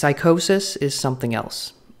 Psychosis is something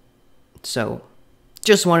else. So,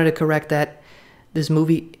 just wanted to correct that. This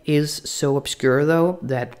movie is so obscure, though,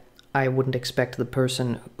 that I wouldn't expect the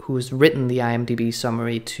person who's written the IMDb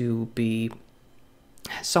summary to be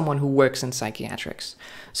someone who works in psychiatrics.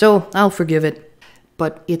 So, I'll forgive it.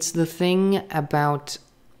 But it's the thing about,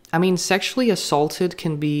 I mean, sexually assaulted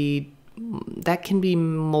can be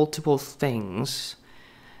multiple things.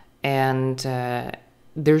 And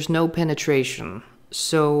there's no penetration.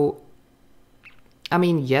 So, I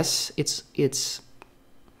mean, yes, it's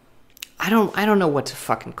I don't know what to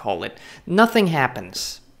fucking call it. Nothing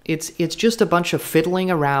happens. It's just a bunch of fiddling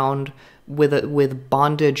around with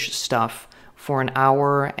bondage stuff for an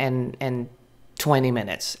hour and 20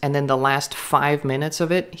 minutes. And then the last 5 minutes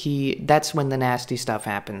of it, that's when the nasty stuff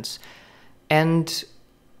happens. And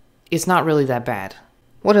it's not really that bad.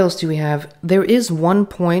 What else do we have? There is one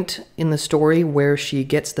point in the story where she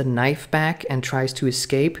gets the knife back and tries to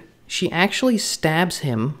escape. She actually stabs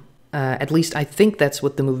him. At least I think that's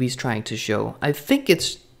what the movie's trying to show.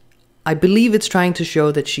 I believe it's trying to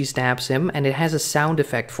show that she stabs him, and it has a sound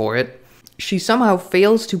effect for it. She somehow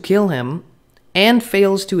fails to kill him, and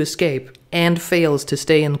fails to escape, and fails to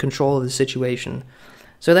stay in control of the situation.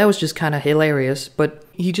 So that was just kind of hilarious, but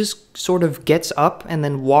he just sort of gets up and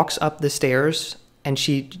then walks up the stairs, and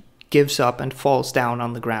she gives up and falls down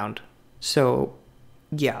on the ground. So,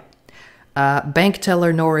 yeah. Bank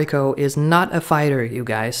teller Noriko is not a fighter, you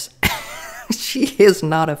guys. She is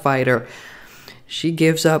not a fighter. She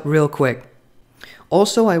gives up real quick.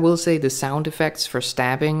 Also, I will say the sound effects for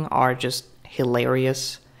stabbing are just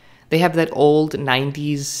hilarious. They have that old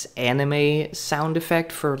 90s anime sound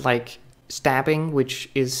effect for, like, stabbing, which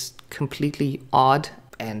is completely odd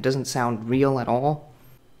and doesn't sound real at all.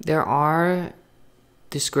 There are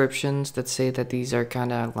descriptions that say that these are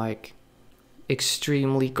kind of, like,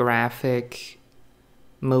 extremely graphic,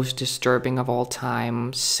 most disturbing of all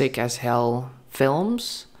time, sick as hell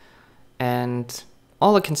films. and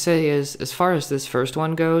all I can say is, as far as this first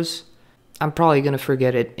one goes, I'm probably gonna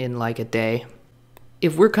forget it in like a day.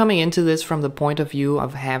 If we're coming into this from the point of view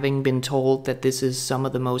of having been told that this is some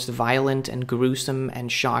of the most violent and gruesome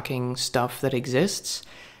and shocking stuff that exists,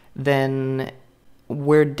 then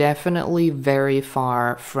we're definitely very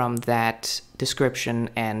far from that description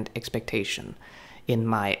and expectation, in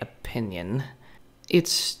my opinion.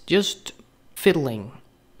 It's just fiddling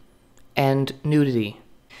and nudity.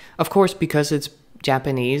 Of course, because it's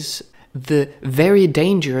Japanese, the very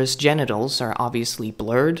dangerous genitals are obviously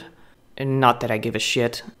blurred. Not that I give a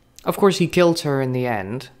shit. Of course, he kills her in the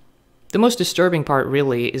end. The most disturbing part,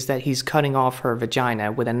 really, is that he's cutting off her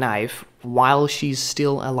vagina with a knife while she's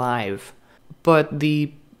still alive. But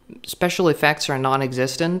the special effects are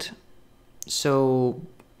non-existent, so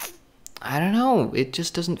I don't know, it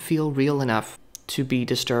just doesn't feel real enough to be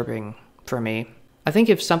disturbing for me. I think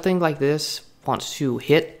if something like this wants to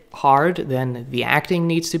hit hard, then the acting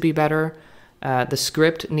needs to be better. The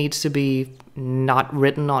script needs to be not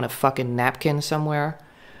written on a fucking napkin somewhere,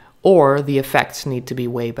 or the effects need to be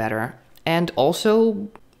way better. And also,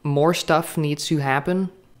 more stuff needs to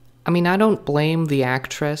happen. I mean, I don't blame the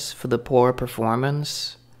actress for the poor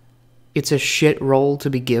performance. It's a shit role to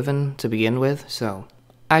be given to begin with, so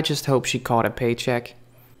I just hope she caught a paycheck.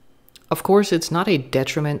 Of course, it's not a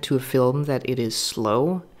detriment to a film that it is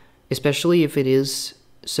slow, especially if it is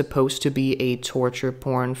supposed to be a torture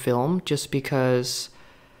porn film, just because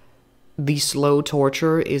the slow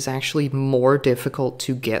torture is actually more difficult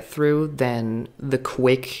to get through than the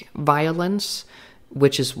quick violence,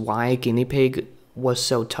 which is why Guinea Pig was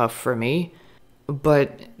so tough for me.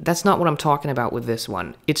 But that's not what I'm talking about with this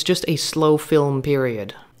one. It's just a slow film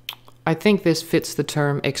period. I think this fits the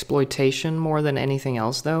term exploitation more than anything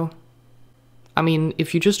else, though. I mean,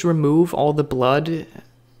 if you just remove all the blood,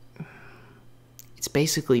 it's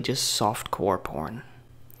basically just softcore porn.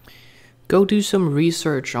 Go do some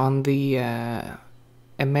research on the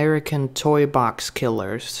American toy box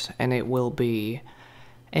killers, and it will be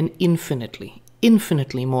an infinitely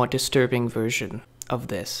more disturbing version of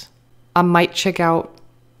this. I might check out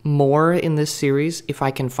more in this series if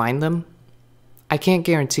I can find them. I can't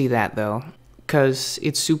guarantee that, though, because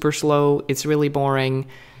it's super slow, it's really boring.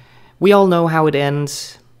 We all know how it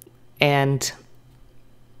ends, and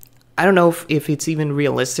I don't know if it's even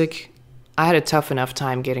realistic. I had a tough enough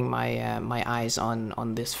time getting my eyes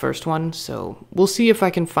on this first one, so we'll see if I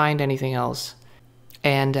can find anything else.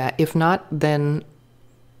 And if not, then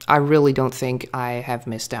I really don't think I have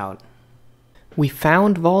missed out. We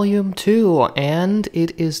found Volume 2, and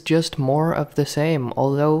it is just more of the same,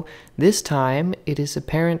 although this time it is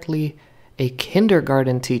apparently a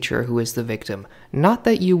kindergarten teacher who is the victim. Not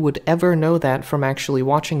that you would ever know that from actually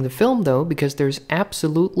watching the film, though, because there's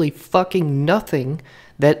absolutely fucking nothing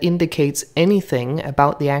that indicates anything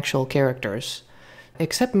about the actual characters.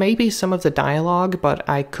 Except maybe some of the dialogue, but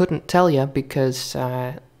I couldn't tell you because,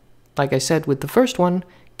 like I said with the first one,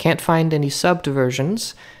 can't find any subbed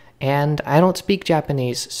versions, and I don't speak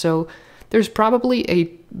Japanese, so there's probably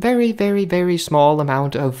a very small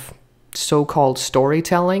amount of so-called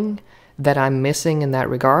storytelling that I'm missing in that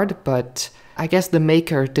regard, but I guess the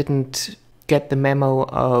maker didn't get the memo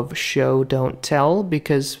of show, don't tell,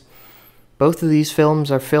 because both of these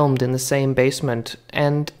films are filmed in the same basement,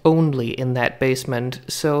 and only in that basement,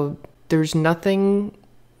 so there's nothing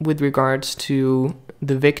with regards to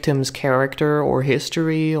the victim's character or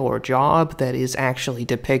history or job that is actually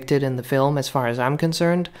depicted in the film as far as I'm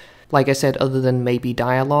concerned. Like I said, other than maybe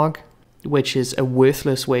dialogue, which is a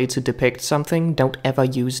worthless way to depict something. Don't ever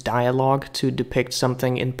use dialogue to depict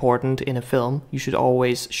something important in a film. You should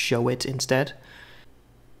always show it instead.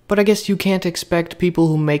 But I guess you can't expect people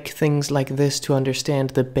who make things like this to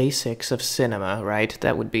understand the basics of cinema, right?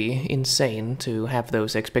 That would be insane to have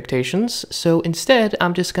those expectations. So instead,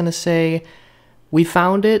 I'm just gonna say, we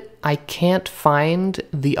found it. I can't find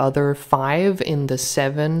the other 5 in the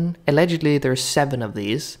 7. Allegedly, there's 7 of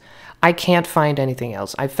these. I can't find anything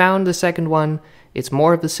else. I found the second one. It's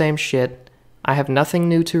more of the same shit. I have nothing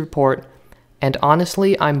new to report. And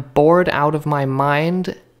honestly, I'm bored out of my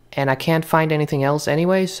mind, and I can't find anything else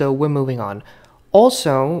anyway, so we're moving on.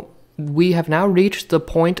 Also, we have now reached the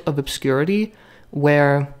point of obscurity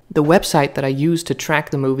where the website that I use to track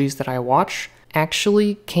the movies that I watch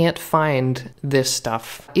actually can't find this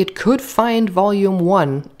stuff. It could find Volume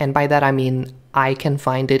 1, and by that I mean I can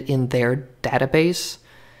find it in their database.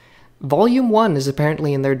 Volume 1 is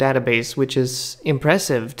apparently in their database, which is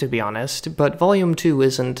impressive, to be honest, but Volume 2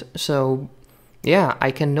 isn't, so yeah,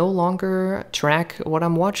 I can no longer track what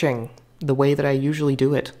I'm watching the way that I usually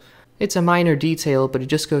do it. It's a minor detail, but it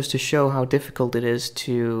just goes to show how difficult it is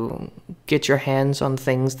to get your hands on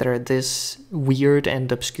things that are this weird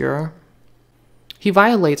and obscure. He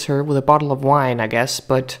violates her with a bottle of wine, I guess,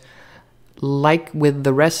 but like with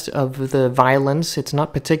the rest of the violence, it's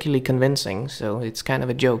not particularly convincing, so it's kind of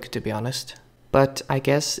a joke, to be honest. But I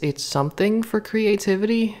guess it's something for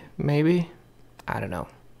creativity, maybe? I don't know.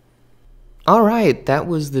 Alright, that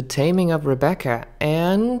was The Taming of Rebecca,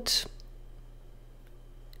 and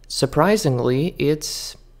surprisingly,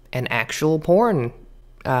 it's an actual porn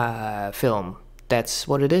film. That's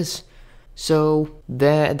what it is. So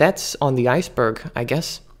that's on the iceberg, I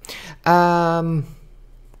guess.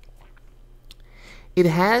 It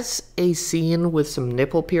has a scene with some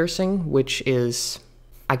nipple piercing, which is,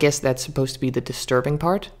 I guess that's supposed to be the disturbing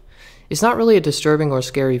part. It's not really a disturbing or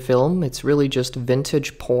scary film, it's really just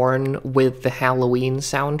vintage porn with the Halloween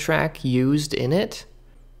soundtrack used in it.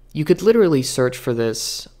 You could literally search for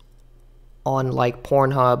this on like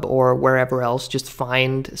Pornhub or wherever else, just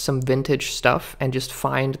find some vintage stuff and just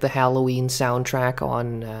find the Halloween soundtrack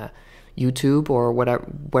on YouTube or whatever,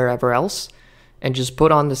 wherever else, and just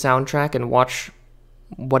put on the soundtrack and watch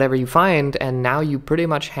whatever you find, and now you pretty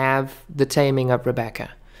much have The Taming of Rebecca.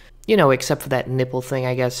 You know, except for that nipple thing,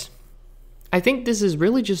 I guess. I think this is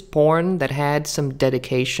really just porn that had some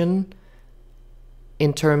dedication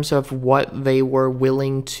in terms of what they were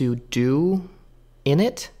willing to do in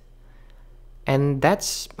it. And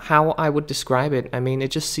that's how I would describe it. I mean,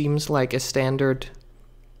 it just seems like a standard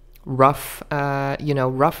rough,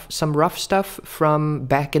 some rough stuff from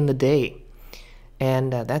back in the day.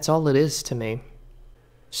 And that's all it is to me.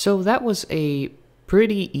 So that was a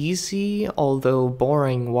pretty easy, although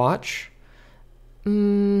boring watch.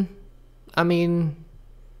 I mean,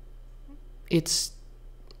 it's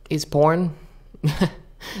porn.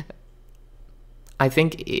 I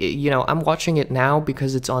think, I'm watching it now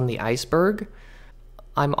because it's on the Iceberg.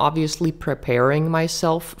 I'm obviously preparing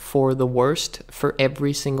myself for the worst for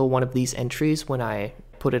every single one of these entries when I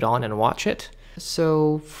put it on and watch it.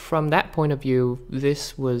 So from that point of view,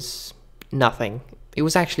 this was nothing. It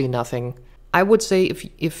was actually nothing. I would say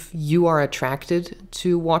if you are attracted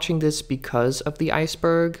to watching this because of the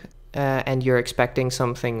Iceberg, and you're expecting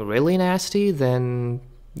something really nasty, then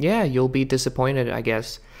yeah, you'll be disappointed, I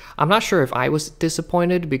guess. I'm not sure if I was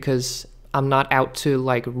disappointed because I'm not out to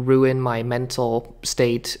like ruin my mental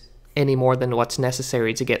state any more than what's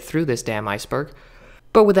necessary to get through this damn iceberg.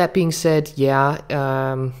 But with that being said, yeah,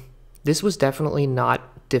 this was definitely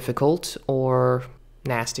not difficult or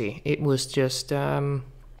nasty. It was just a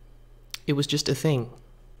thing.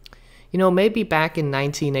 You know, maybe back in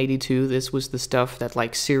 1982, this was the stuff that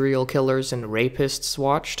like serial killers and rapists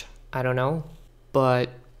watched. I don't know. But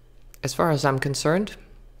as far as I'm concerned,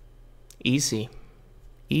 easy.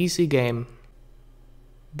 Easy game.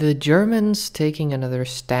 The Germans taking another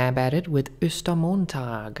stab at it with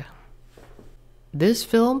Ostermontag. This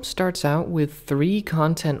film starts out with 3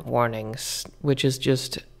 content warnings, which is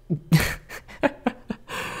just...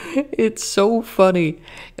 It's so funny.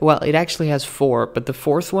 Well, it actually has 4, but the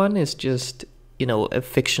 4th one is just, a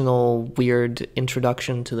fictional, weird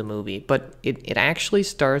introduction to the movie. But it actually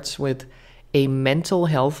starts with a mental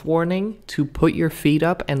health warning to put your feet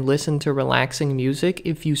up and listen to relaxing music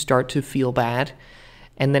if you start to feel bad.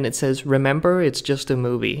 And then it says, remember, it's just a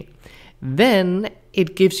movie. Then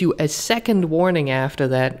it gives you a second warning after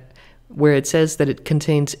that, where it says that it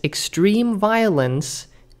contains extreme violence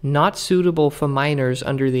not suitable for minors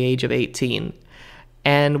under the age of 18.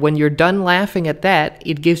 And when you're done laughing at that,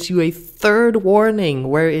 it gives you a third warning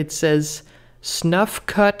where it says, snuff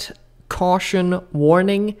cut, caution,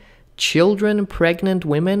 warning, children, pregnant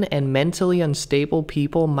women, and mentally unstable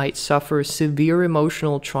people might suffer severe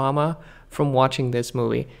emotional trauma from watching this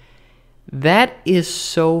movie. That is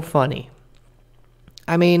so funny.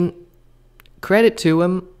 I mean, credit to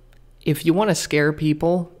him. If you want to scare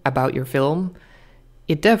people about your film,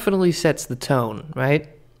 it definitely sets the tone, right?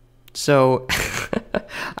 So,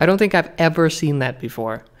 I don't think I've ever seen that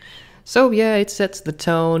before. So yeah, it sets the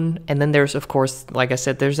tone, and then there's, of course, like I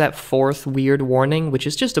said, there's that 4th weird warning, which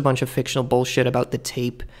is just a bunch of fictional bullshit about the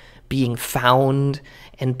tape being found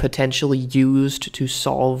and potentially used to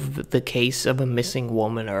solve the case of a missing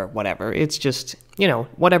woman or whatever. It's just,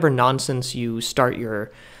 whatever nonsense you start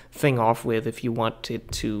your thing off with if you want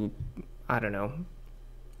it to, I don't know,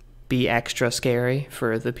 be extra scary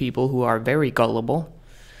for the people who are very gullible.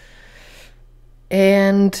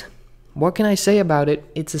 And what can I say about it?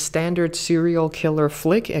 It's a standard serial killer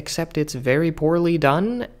flick, except it's very poorly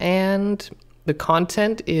done, and the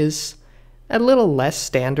content is a little less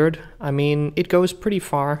standard. I mean, it goes pretty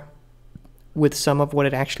far with some of what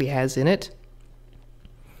it actually has in it.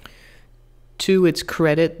 to its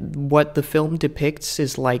credit, what the film depicts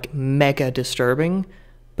is like mega disturbing,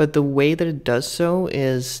 but the way that it does so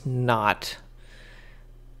is not.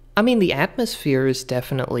 I mean, the atmosphere is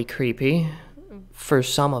definitely creepy for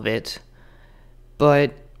some of it,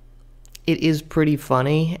 but it is pretty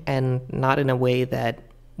funny and not in a way that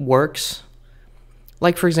works.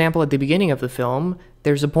 Like, for example, at the beginning of the film,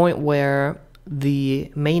 there's a point where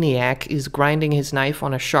the maniac is grinding his knife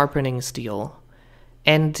on a sharpening steel.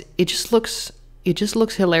 And it just looks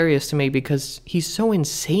hilarious to me because he's so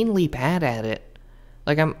insanely bad at it.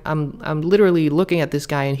 Like I'm literally looking at this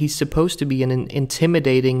guy and he's supposed to be an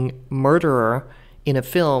intimidating murderer in a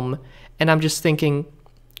film, and I'm just thinking,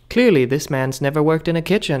 clearly this man's never worked in a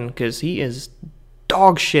kitchen because he is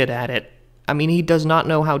dog shit at it. I mean, he does not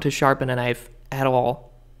know how to sharpen a knife at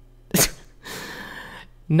all.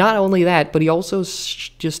 Not only that, but he also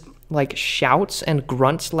just like shouts and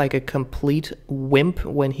grunts like a complete wimp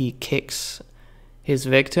when he kicks his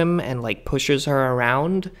victim and like pushes her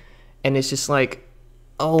around. And it's just like,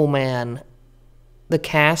 oh man, the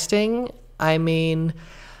casting, I mean,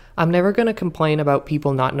 I'm never gonna complain about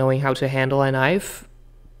people not knowing how to handle a knife,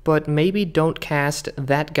 but maybe don't cast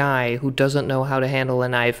that guy who doesn't know how to handle a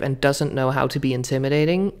knife and doesn't know how to be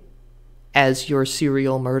intimidating as your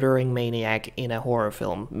serial murdering maniac in a horror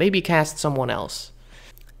film. Maybe cast someone else.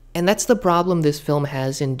 And that's the problem this film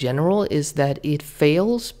has in general, is that it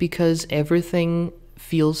fails because everything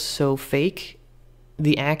feels so fake.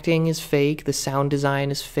 The acting is fake, the sound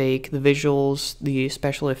design is fake, the visuals, the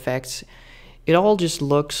special effects. It all just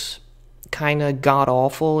looks kind of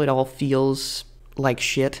god-awful. It all feels like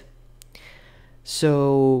shit.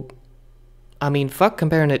 So, I mean, fuck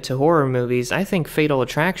comparing it to horror movies. I think Fatal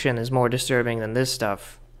Attraction is more disturbing than this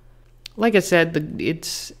stuff. Like I said,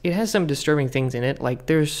 it has some disturbing things in it. Like,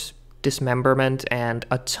 there's dismemberment and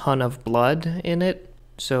a ton of blood in it.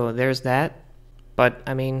 So there's that. But,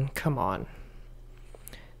 I mean, come on.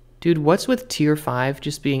 Dude, what's with Tier 5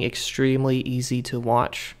 just being extremely easy to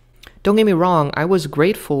watch? Don't get me wrong, I was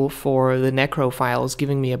grateful for the Necrophiles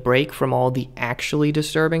giving me a break from all the actually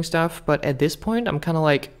disturbing stuff, but at this point, I'm kind of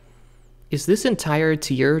like, is this entire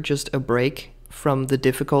tier just a break from the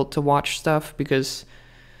difficult to watch stuff? Because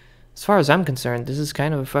as far as I'm concerned, this is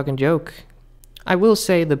kind of a fucking joke. I will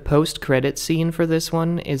say the post-credit scene for this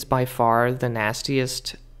one is by far the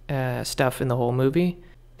nastiest stuff in the whole movie.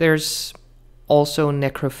 There's also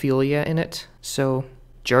necrophilia in it, so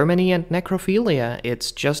Germany and necrophilia,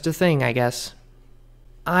 it's just a thing, I guess.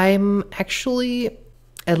 I'm actually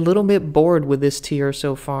a little bit bored with this tier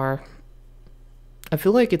so far. I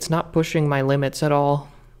feel like it's not pushing my limits at all.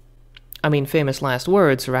 I mean, famous last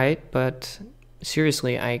words, right? But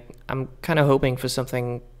seriously, I'm kind of hoping for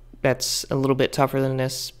something that's a little bit tougher than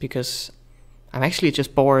this because I'm actually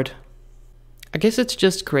just bored. I guess it's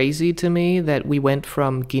just crazy to me that we went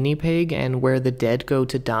from Guinea Pig and Where the Dead Go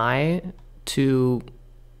to Die to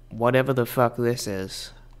whatever the fuck this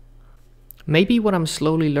is. Maybe what I'm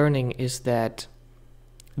slowly learning is that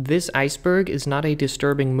this Iceberg is not a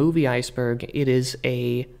disturbing movie iceberg, it is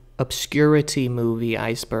a obscurity movie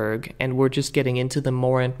iceberg, and we're just getting into the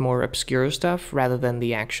more and more obscure stuff rather than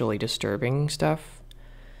the actually disturbing stuff.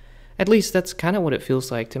 At least that's kind of what it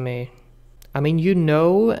feels like to me. I mean, you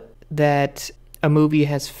know that a movie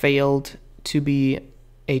has failed to be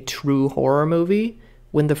a true horror movie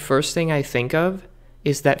when the first thing I think of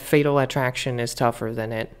is that Fatal Attraction is tougher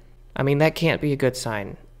than it. I mean, that can't be a good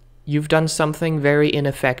sign. You've done something very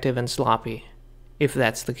ineffective and sloppy, if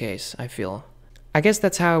that's the case, I feel. I guess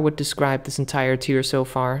that's how I would describe this entire tier so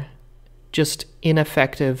far. Just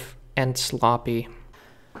ineffective and sloppy.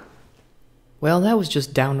 Well, that was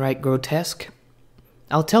just downright grotesque.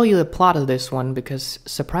 I'll tell you the plot of this one because,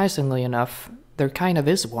 surprisingly enough, there kind of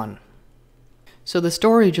is one. So the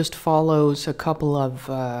story just follows a couple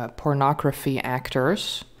of pornography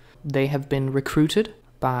actors. They have been recruited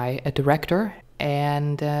by a director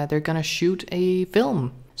and they're gonna shoot a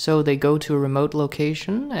film. So they go to a remote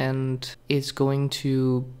location and it's going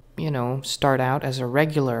to, you know, start out as a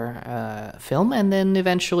regular film, and then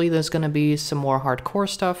eventually there's gonna be some more hardcore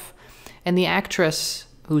stuff. And the actress,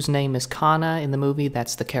 whose name is Kana in the movie,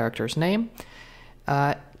 that's the character's name,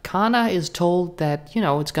 Kana is told that, you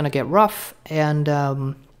know, it's gonna get rough,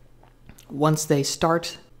 and once they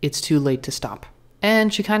start, it's too late to stop.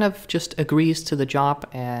 And she kind of just agrees to the job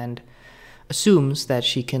and assumes that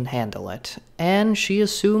she can handle it. And she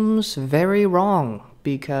assumes very wrong,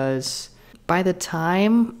 because by the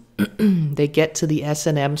time they get to the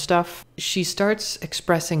S&M stuff, she starts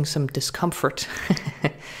expressing some discomfort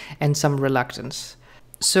and some reluctance.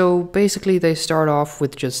 So basically they start off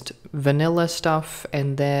with just vanilla stuff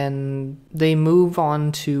and then they move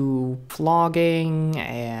on to flogging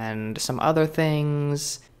and some other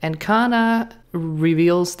things. And Kana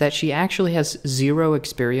reveals that she actually has zero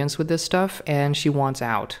experience with this stuff and she wants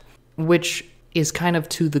out, which is kind of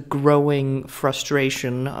to the growing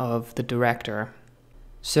frustration of the director.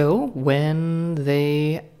 So when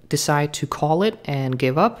they decide to call it and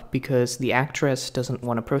give up because the actress doesn't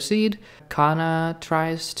want to proceed, Kana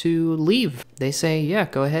tries to leave. They say, yeah,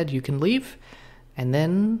 go ahead, you can leave. And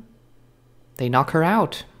then they knock her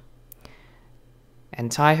out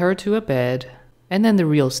and tie her to a bed. And then the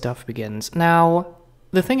real stuff begins. Now,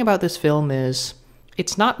 the thing about this film is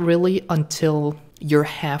it's not really until you're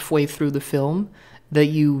halfway through the film that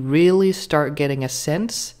you really start getting a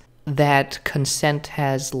sense that consent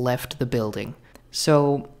has left the building.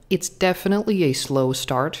 So it's definitely a slow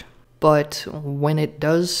start, but when it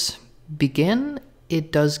does begin,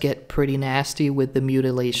 it does get pretty nasty with the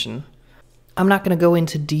mutilation. I'm not going to go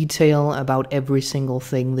into detail about every single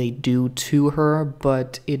thing they do to her,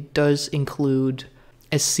 but it does include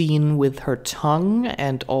a scene with her tongue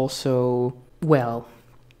and also, well,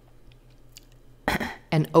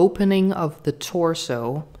 an opening of the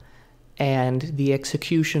torso and the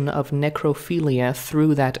execution of necrophilia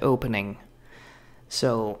through that opening.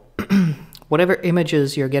 So, whatever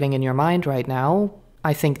images you're getting in your mind right now,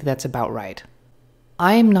 I think that's about right.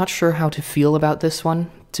 I'm not sure how to feel about this one,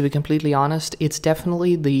 to be completely honest. It's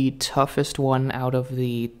definitely the toughest one out of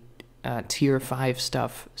the tier 5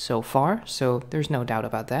 stuff so far, so there's no doubt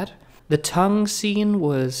about that. The tongue scene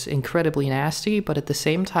was incredibly nasty, but at the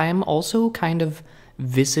same time also kind of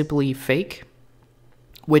visibly fake.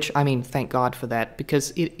 Which, I mean, thank God for that,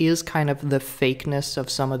 because it is kind of the fakeness of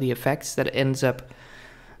some of the effects that ends up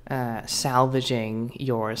salvaging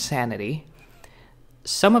your sanity.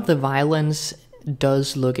 Some of the violence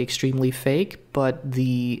does look extremely fake, but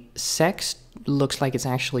the sex looks like it's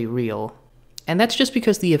actually real. And that's just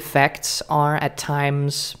because the effects are at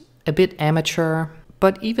times a bit amateur,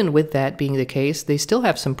 but even with that being the case, they still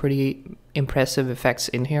have some pretty impressive effects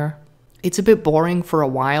in here. It's a bit boring for a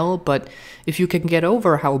while, but if you can get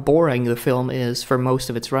over how boring the film is for most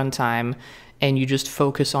of its runtime, and you just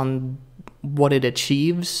focus on what it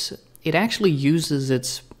achieves, it actually uses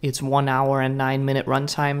its 1 hour and 9 minute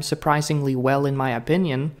runtime surprisingly well, in my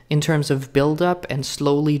opinion, in terms of build-up and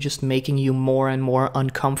slowly just making you more and more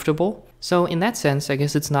uncomfortable. So in that sense, I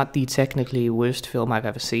guess it's not the technically worst film I've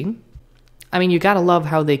ever seen. I mean, you gotta love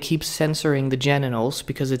how they keep censoring the genitals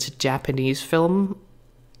because it's a Japanese film,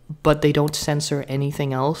 but they don't censor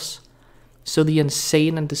anything else. So the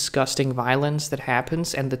insane and disgusting violence that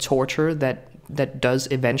happens and the torture that does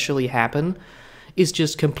eventually happen is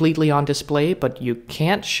just completely on display, but you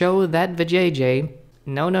can't show that vajayjay.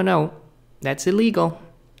 No. That's illegal.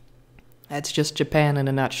 That's just Japan in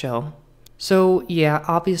a nutshell. So yeah,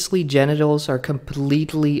 obviously genitals are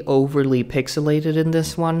completely overly pixelated in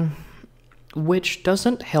this one, which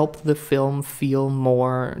doesn't help the film feel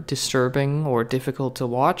more disturbing or difficult to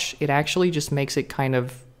watch. It actually just makes it kind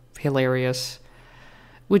of hilarious,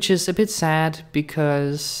 which is a bit sad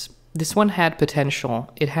because this one had potential.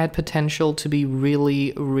 It had potential to be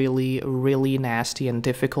really, really, really nasty and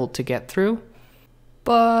difficult to get through,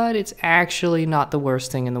 but it's actually not the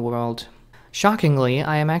worst thing in the world. Shockingly,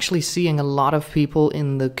 I am actually seeing a lot of people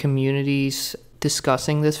in the communities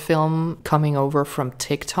discussing this film coming over from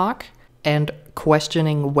TikTok and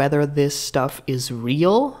questioning whether this stuff is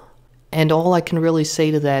real. And all I can really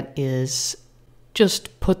say to that is,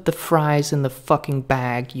 just put the fries in the fucking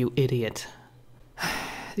bag, you idiot.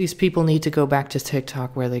 These people need to go back to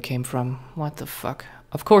TikTok where they came from. What the fuck?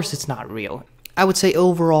 Of course it's not real. I would say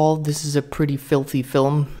overall, this is a pretty filthy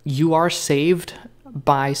film. You are saved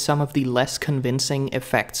by some of the less convincing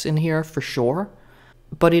effects in here, for sure.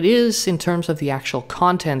 But it is, in terms of the actual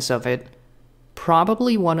contents of it,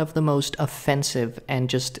 probably one of the most offensive and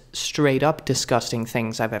just straight up disgusting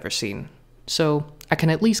things I've ever seen. So I can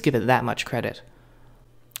at least give it that much credit.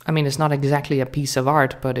 I mean, it's not exactly a piece of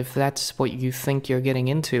art, but if that's what you think you're getting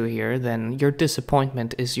into here, then your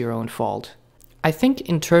disappointment is your own fault. I think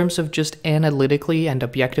in terms of just analytically and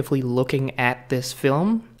objectively looking at this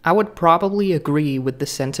film, I would probably agree with the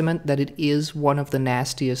sentiment that it is one of the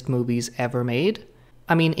nastiest movies ever made.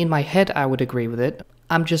 I mean, in my head I would agree with it.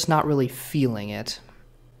 I'm just not really feeling it.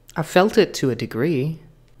 I felt it to a degree,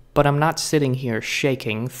 but I'm not sitting here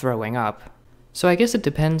shaking, throwing up. So I guess it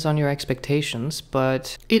depends on your expectations,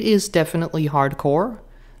 but it is definitely hardcore,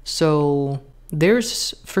 so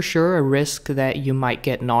there's for sure a risk that you might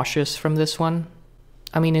get nauseous from this one.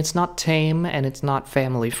 I mean, it's not tame and it's not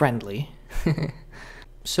family friendly.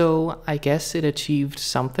 So I guess it achieved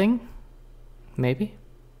something? Maybe?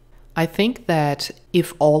 I think that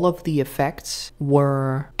if all of the effects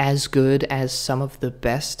were as good as some of the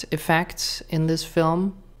best effects in this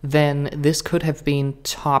film, then this could have been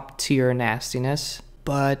top tier nastiness.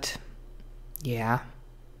 But yeah,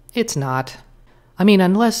 it's not. I mean,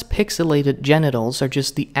 unless pixelated genitals are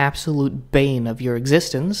just the absolute bane of your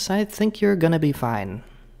existence, I think you're gonna be fine.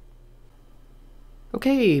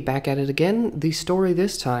 Okay, back at it again. The story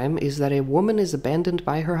this time is that a woman is abandoned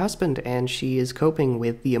by her husband, and she is coping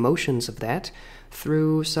with the emotions of that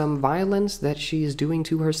through some violence that she is doing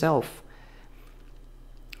to herself.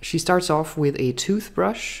 She starts off with a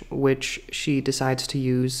toothbrush, which she decides to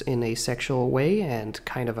use in a sexual way and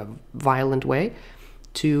kind of a violent way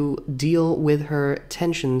to deal with her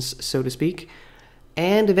tensions, so to speak.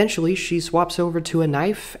 And eventually she swaps over to a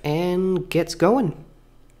knife and gets going.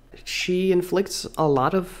 She inflicts a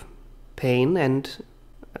lot of pain and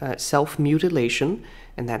self-mutilation,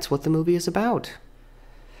 and that's what the movie is about.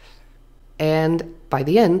 And by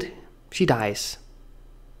the end, she dies.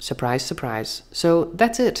 Surprise, surprise. So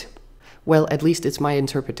that's it. Well, at least it's my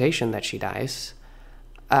interpretation that she dies.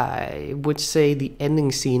 I would say the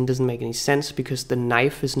ending scene doesn't make any sense because the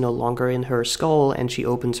knife is no longer in her skull and she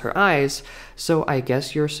opens her eyes, so I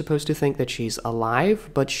guess you're supposed to think that she's alive,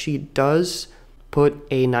 but she does put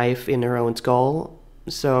a knife in her own skull,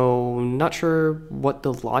 so not sure what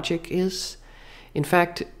the logic is. In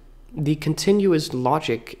fact, the continuous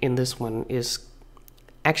logic in this one is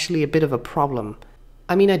actually a bit of a problem.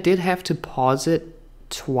 I mean, I did have to pause it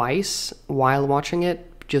twice while watching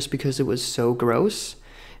it just because it was so gross,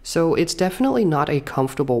 so it's definitely not a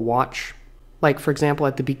comfortable watch. Like, for example,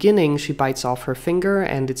 at the beginning, she bites off her finger,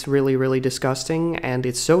 and it's really, really disgusting, and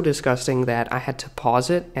it's so disgusting that I had to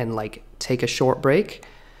pause it and, like, take a short break.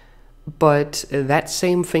 But that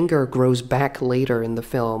same finger grows back later in the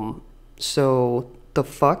film, so the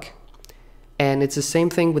fuck? And it's the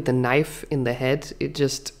same thing with the knife in the head. It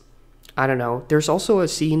just, I don't know. There's also a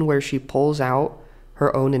scene where she pulls out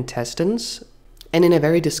her own intestines, and in a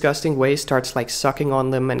very disgusting way starts, like, sucking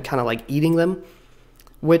on them and kind of, like, eating them,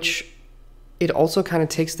 which it also kind of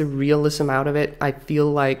takes the realism out of it. I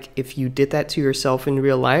feel like if you did that to yourself in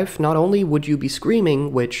real life, not only would you be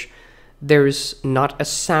screaming, which there's not a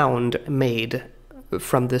sound made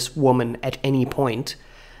from this woman at any point.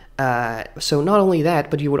 So not only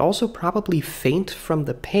that, but you would also probably faint from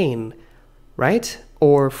the pain, right?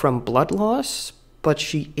 Or from blood loss, but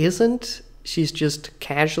she isn't. She's just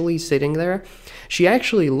casually sitting there. She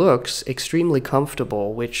actually looks extremely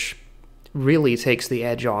comfortable, which really takes the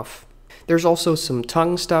edge off. There's also some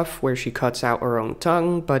tongue stuff where she cuts out her own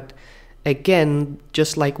tongue, but again,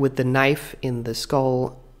 just like with the knife in the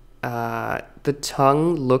skull, the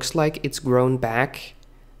tongue looks like it's grown back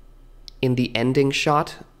in the ending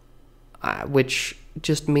shot, which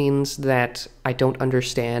just means that I don't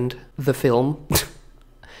understand the film.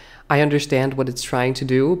 I understand what it's trying to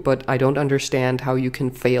do, but I don't understand how you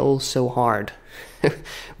can fail so hard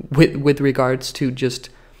with regards to just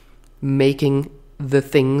making the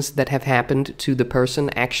things that have happened to the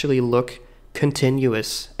person actually look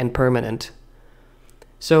continuous and permanent.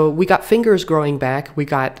 So we got fingers growing back, we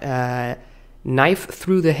got knife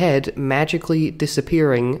through the head magically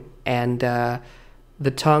disappearing, and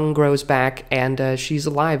the tongue grows back, and she's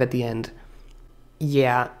alive at the end.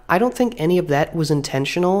 Yeah, I don't think any of that was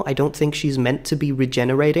intentional. I don't think she's meant to be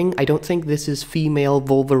regenerating. I don't think this is female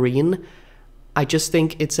Wolverine. I just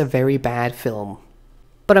think it's a very bad film.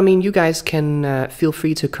 But I mean, you guys can feel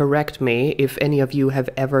free to correct me if any of you have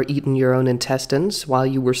ever eaten your own intestines while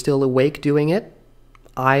you were still awake doing it.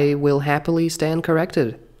 I will happily stand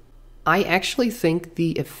corrected. I actually think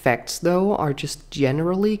the effects, though, are just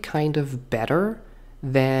generally kind of better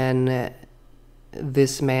than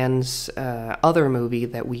this man's other movie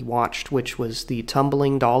that we watched, which was The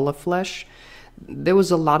Tumbling Doll of Flesh. There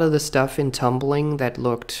was a lot of the stuff in Tumbling that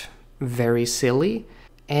looked very silly,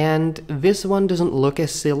 and this one doesn't look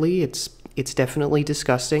as silly. It's definitely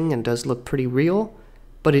disgusting and does look pretty real,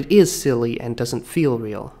 but it is silly and doesn't feel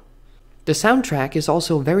real. The soundtrack is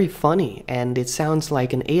also very funny, and it sounds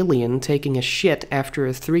like an alien taking a shit after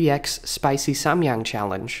a 3x spicy samyang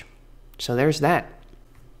challenge. So there's that.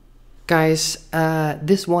 Guys,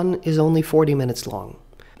 this one is only 40 minutes long,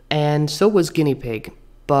 and so was Guinea Pig,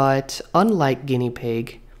 but unlike Guinea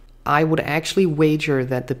Pig, I would actually wager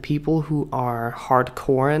that the people who are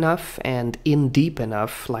hardcore enough and in deep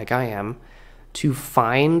enough, like I am, to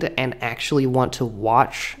find and actually want to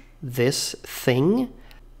watch this thing,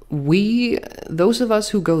 those of us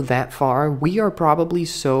who go that far, we are probably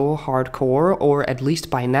so hardcore, or at least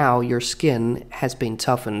by now your skin has been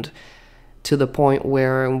toughened, to the point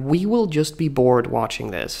where we will just be bored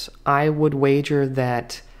watching this. I would wager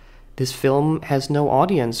that this film has no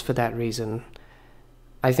audience for that reason.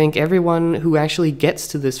 I think everyone who actually gets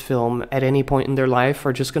to this film at any point in their life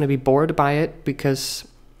are just going to be bored by it because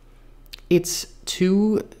it's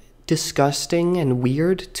too disgusting and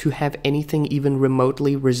weird to have anything even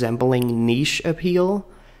remotely resembling niche appeal,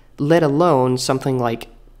 let alone something like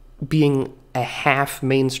being a half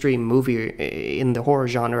mainstream movie in the horror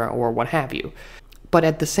genre or what have you. But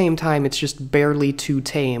at the same time, it's just barely too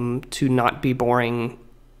tame to not be boring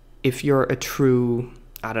if you're a true,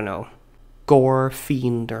 I don't know, gore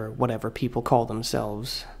fiend or whatever people call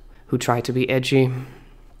themselves, who try to be edgy.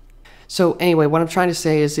 So anyway, what I'm trying to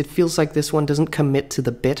say is it feels like this one doesn't commit to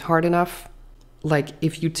the bit hard enough. Like,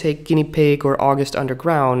 if you take Guinea Pig or August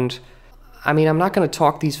Underground, I mean, I'm not going to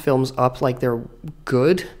talk these films up like they're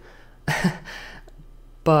good,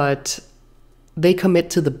 but they commit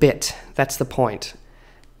to the bit. That's the point.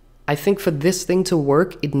 I think for this thing to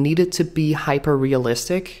work, it needed to be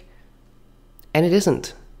hyper-realistic, and it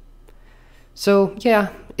isn't. So, yeah,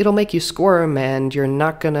 it'll make you squirm, and you're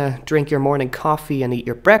not gonna drink your morning coffee and eat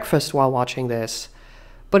your breakfast while watching this,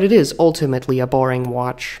 but it is ultimately a boring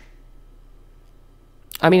watch.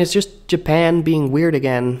 I mean, it's just Japan being weird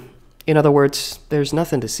again. In other words, there's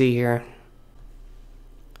nothing to see here.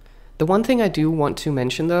 The one thing I do want to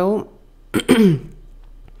mention, though,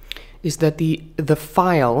 is that the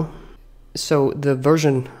file, so the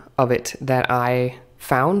version of it that I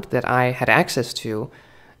found, that I had access to,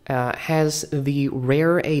 has the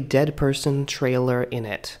Rare a Dead Person trailer in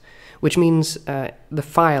it, which means the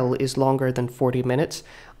file is longer than 40 minutes.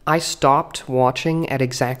 I stopped watching at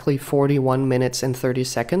exactly 41 minutes and 30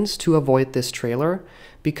 seconds to avoid this trailer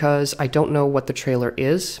because I don't know what the trailer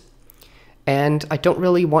is, and I don't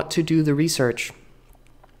really want to do the research.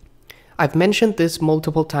 I've mentioned this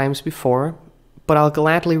multiple times before, but I'll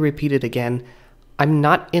gladly repeat it again. I'm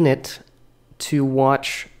not in it to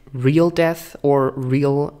watch real death or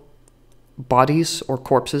real bodies or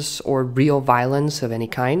corpses or real violence of any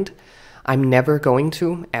kind. I'm never going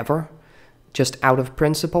to, ever. Just out of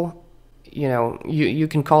principle. You know, you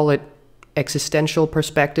can call it existential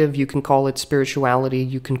perspective, you can call it spirituality,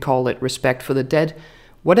 you can call it respect for the dead.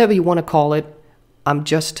 Whatever you want to call it, I'm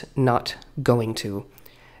just not going to.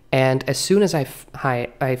 And as soon as I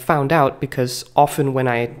found out, because often when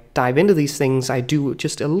I dive into these things, I do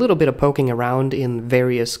just a little bit of poking around in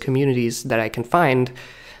various communities that I can find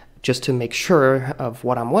just to make sure of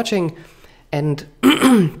what I'm watching. And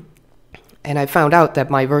and I found out that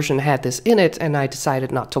my version had this in it, and I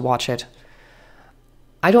decided not to watch it.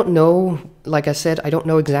 I don't know, like I said, I don't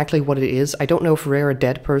know exactly what it is. I don't know if Rare a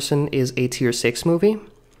Dead Person is a Tier 6 movie.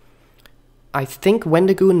 I think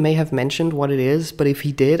Wendigoon may have mentioned what it is, but if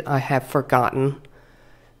he did, I have forgotten.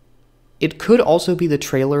 It could also be the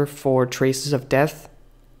trailer for Traces of Death.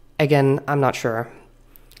 Again, I'm not sure.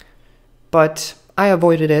 But I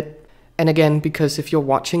avoided it. And again, because if you're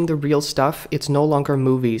watching the real stuff, it's no longer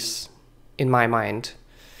movies, in my mind.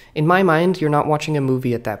 In my mind, you're not watching a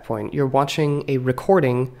movie at that point. You're watching a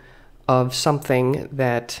recording of something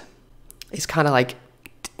that is kind of like,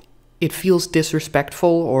 it feels disrespectful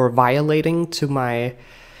or violating to my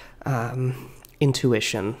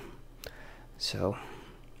intuition. So,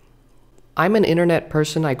 I'm an internet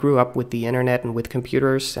person. I grew up with the internet and with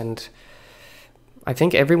computers, and I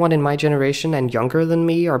think everyone in my generation and younger than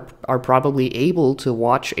me are probably able to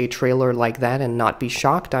watch a trailer like that and not be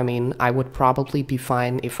shocked. I mean, I would probably be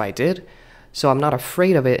fine if I did. So I'm not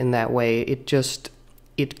afraid of it in that way.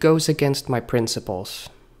 It goes against my principles.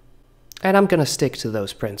 And I'm gonna stick to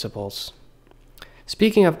those principles.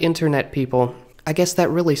 Speaking of internet people, I guess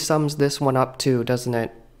that really sums this one up too, doesn't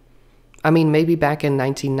it? I mean, maybe back in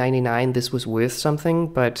 1999 this was worth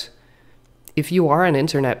something, but if you are an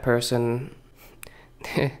internet person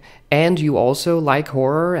and you also like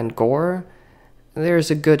horror and gore,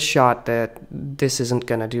 there's a good shot that this isn't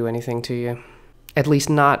gonna do anything to you. At least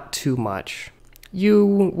not too much.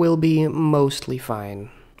 You will be mostly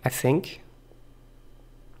fine, I think.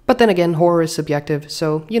 But then again, horror is subjective,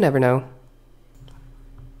 so you never know.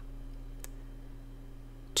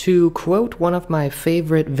 To quote one of my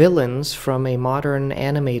favorite villains from a modern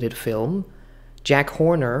animated film, Jack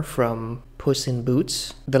Horner from Puss in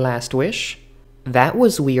Boots: The Last Wish, that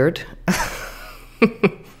was weird.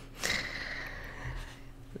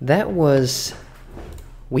 That was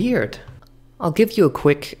weird. I'll give you a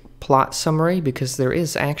quick plot summary because there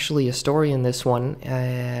is actually a story in this one.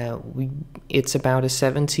 It's about a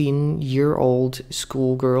 17-year-old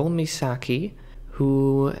schoolgirl, Misaki,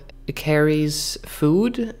 who carries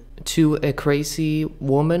food to a crazy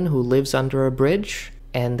woman who lives under a bridge.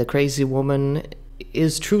 And the crazy woman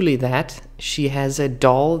is truly that. She has a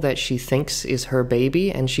doll that she thinks is her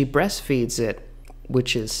baby, and she breastfeeds it,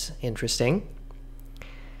 which is interesting.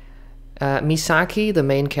 Misaki, the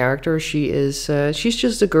main character, she's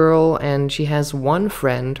just a girl, and she has one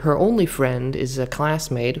friend. Her only friend is a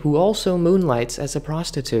classmate who also moonlights as a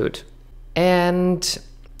prostitute. And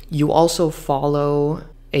you also follow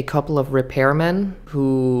a couple of repairmen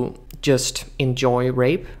who just enjoy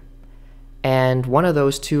rape. And one of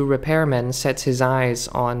those two repairmen sets his eyes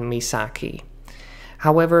on Misaki.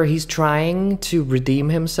 However, he's trying to redeem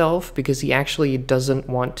himself because he actually doesn't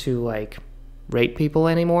want to, like, rape people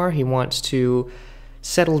anymore. He wants to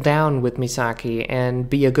settle down with Misaki and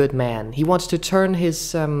be a good man. He wants to turn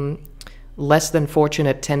his less than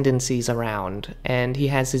fortunate tendencies around, and he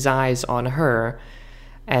has his eyes on her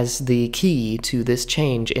as the key to this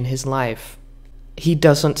change in his life. He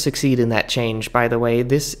doesn't succeed in that change, by the way.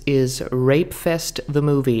 This is Rape Fest the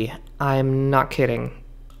movie. I'm not kidding.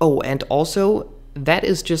 Oh, and also, that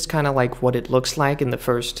is just kind of like what it looks like in the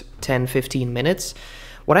first 10-15 minutes.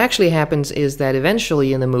 What actually happens is that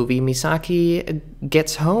eventually in the movie, Misaki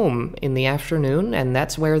gets home in the afternoon, and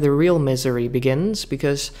that's where the real misery begins,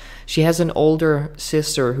 because she has an older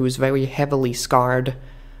sister who's very heavily scarred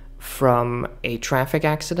from a traffic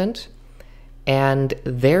accident, and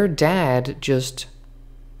their dad just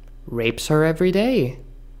rapes her every day.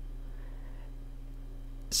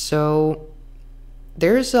 So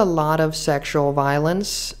there's a lot of sexual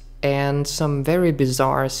violence and some very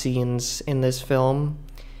bizarre scenes in this film,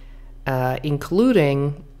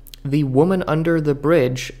 including the woman under the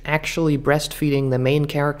bridge actually breastfeeding the main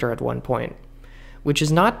character at one point, which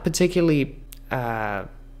is not particularly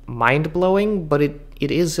mind-blowing, but it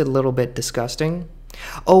is a little bit disgusting.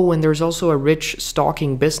 Oh, and there's also a rich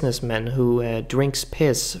stalking businessman who drinks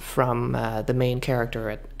piss from the main character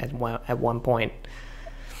at one point.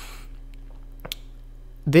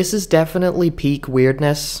 This is definitely peak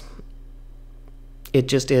weirdness. It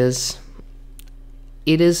just is.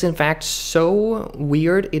 It is, in fact, so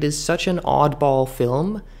weird. It is such an oddball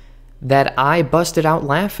film that I busted out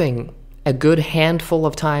laughing a good handful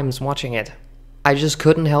of times watching it. I just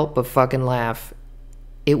couldn't help but fucking laugh.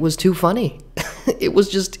 It was too funny. It was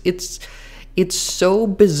just, it's so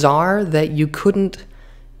bizarre that you couldn't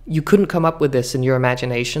come up with this in your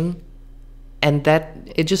imagination, and that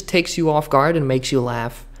it just takes you off guard and makes you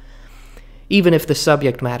laugh. Even if the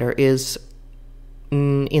subject matter is,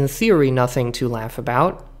 in theory, nothing to laugh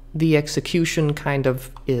about, the execution kind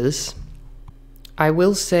of is. I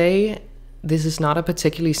will say, this is not a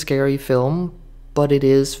particularly scary film, but it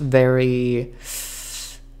is very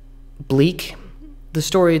bleak. The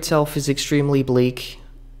story itself is extremely bleak.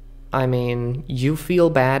 I mean, you feel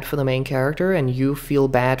bad for the main character, and you feel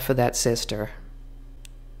bad for that sister.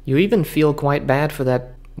 You even feel quite bad for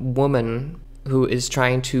that woman who is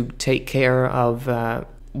trying to take care of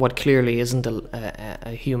what clearly isn't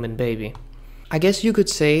a human baby. I guess you could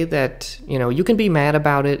say that, you know, you can be mad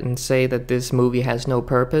about it and say that this movie has no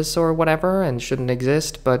purpose or whatever and shouldn't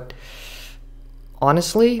exist, but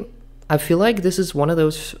honestly, I feel like this is one of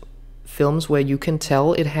those films where you can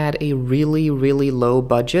tell it had a really, really low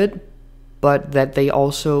budget, but that they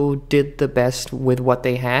also did the best with what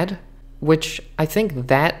they had, which I think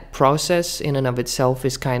that process in and of itself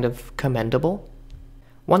is kind of commendable.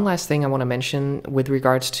 One last thing I want to mention with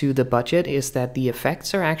regards to the budget is that the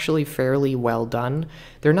effects are actually fairly well done.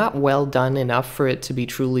 They're not well done enough for it to be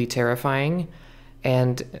truly terrifying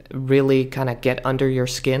and really kind of get under your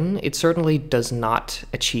skin. It certainly does not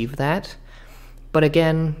achieve that. But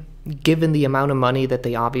again, given the amount of money that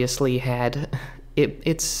they obviously had,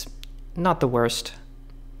 it's not the worst.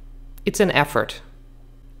 It's an effort.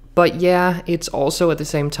 But yeah, it's also at the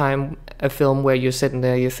same time a film where you're sitting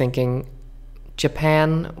there, you're thinking,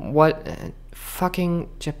 Japan, what? Fucking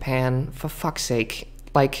Japan, for fuck's sake.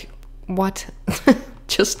 Like, what?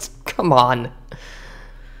 Just, come on.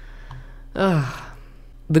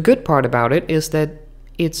 The good part about it is that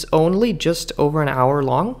it's only just over an hour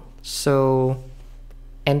long, so...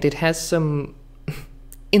 And it has some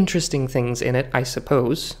interesting things in it, I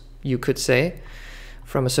suppose, you could say,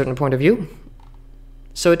 from a certain point of view.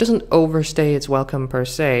 So it doesn't overstay its welcome per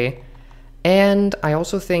se. And I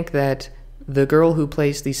also think that the girl who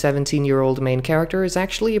plays the 17-year-old main character is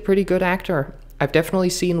actually a pretty good actor. I've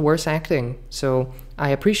definitely seen worse acting, so I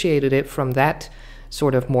appreciated it from that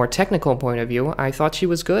sort of more technical point of view. I thought she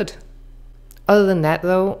was good. Other than that,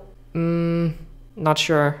 though, not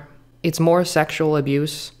sure. It's more sexual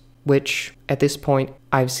abuse, which, at this point,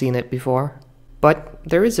 I've seen it before. But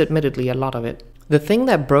there is admittedly a lot of it. The thing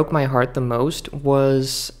that broke my heart the most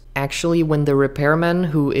was actually when the repairman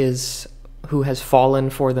who is who has fallen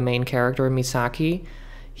for the main character, Misaki,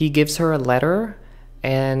 he gives her a letter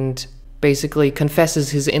and basically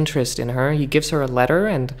confesses his interest in her. He gives her a letter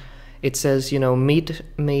and it says, you know, meet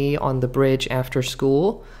me on the bridge after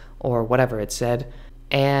school, or whatever it said.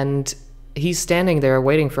 And he's standing there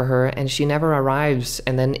waiting for her, and she never arrives.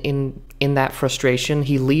 And then in that frustration,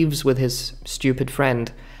 he leaves with his stupid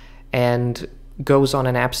friend and goes on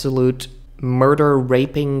an absolute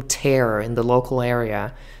murder-raping tear in the local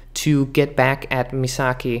area to get back at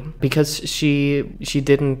Misaki because she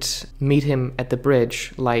didn't meet him at the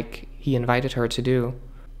bridge like he invited her to do.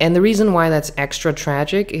 And the reason why that's extra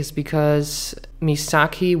tragic is because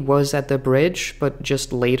Misaki was at the bridge, but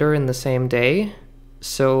just later in the same day.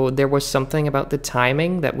 So there was something about the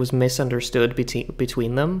timing that was misunderstood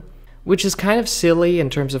between them, which is kind of silly in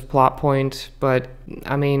terms of plot point, but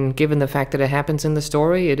I mean, given the fact that it happens in the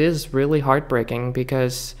story, it is really heartbreaking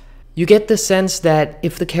because you get the sense that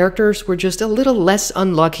if the characters were just a little less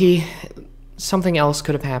unlucky, something else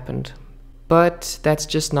could have happened. But that's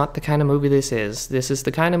just not the kind of movie this is. This is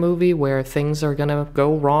the kind of movie where things are gonna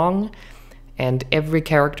go wrong, and every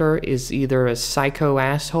character is either a psycho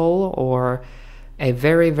asshole or a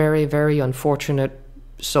very, very, very unfortunate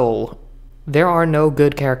soul. There are no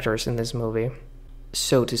good characters in this movie,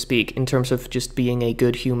 so to speak, in terms of just being a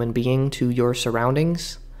good human being to your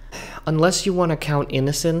surroundings. Unless you want to count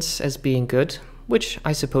innocence as being good, which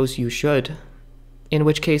I suppose you should. In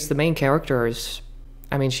which case the main character is,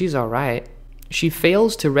 I mean, she's alright. She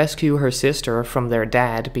fails to rescue her sister from their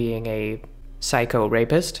dad being a psycho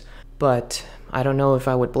rapist, but I don't know if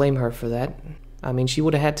I would blame her for that. I mean, she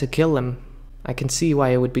would have had to kill him. I can see why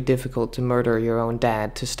it would be difficult to murder your own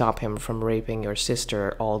dad to stop him from raping your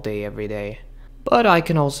sister all day, every day. But I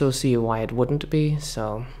can also see why it wouldn't be,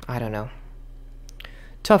 so I don't know.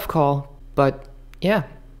 Tough call, but yeah,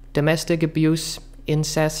 domestic abuse,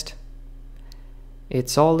 incest,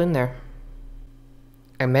 it's all in there.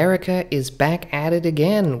 America is back at it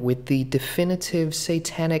again with the definitive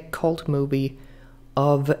satanic cult movie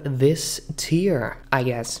of this tier, I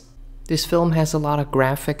guess. This film has a lot of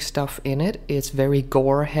graphic stuff in it. It's very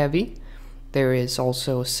gore heavy. There is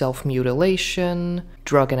also self-mutilation,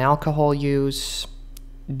 drug and alcohol use,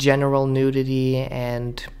 general nudity,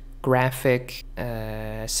 and graphic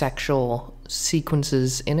sexual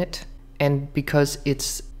sequences in it. And because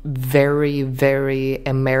it's very, very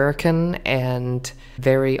American and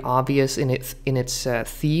very obvious in its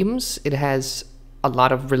themes, it has a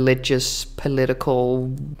lot of religious,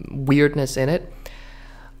 political weirdness in it.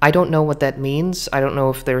 I don't know what that means. I don't know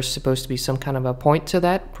if there's supposed to be some kind of a point to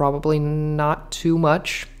that. Probably not too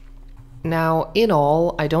much. Now, in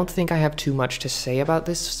all, I don't think I have too much to say about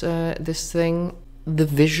this thing. The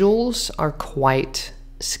visuals are quite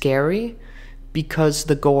scary because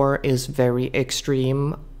the gore is very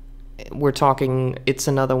extreme. We're talking, it's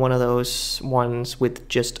another one of those ones with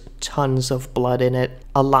just tons of blood in it.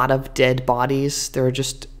 A lot of dead bodies. There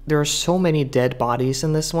are so many dead bodies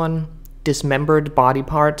in this one. Dismembered body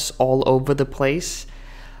parts all over the place.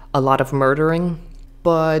 A lot of murdering.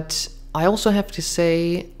 But I also have to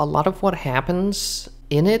say, a lot of what happens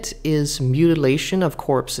in it is mutilation of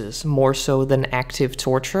corpses, more so than active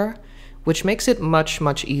torture, which makes it much,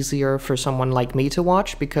 much easier for someone like me to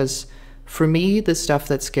watch, because for me, the stuff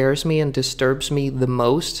that scares me and disturbs me the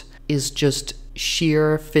most is just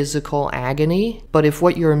sheer physical agony. But if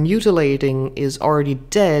what you're mutilating is already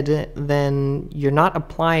dead, then you're not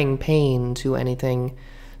applying pain to anything.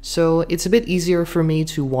 So it's a bit easier for me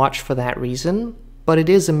to watch for that reason. But it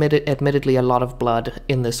is admittedly a lot of blood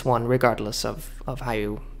in this one, regardless of how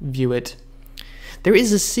you view it. There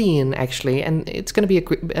is a scene, actually, and it's going to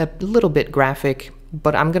be a little bit graphic,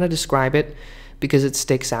 but I'm going to describe it because it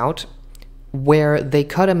sticks out, where they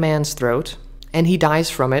cut a man's throat, and he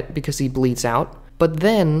dies from it because he bleeds out, but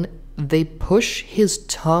then they push his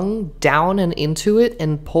tongue down and into it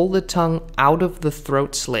and pull the tongue out of the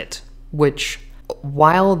throat slit, which,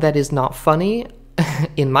 while that is not funny,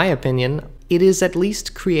 in my opinion, it is at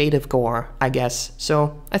least creative gore, I guess,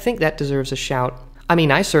 so I think that deserves a shout. I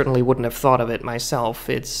mean, I certainly wouldn't have thought of it myself.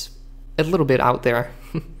 It's a little bit out there.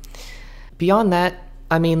 Beyond that,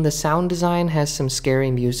 I mean, the sound design has some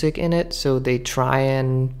scary music in it, so they try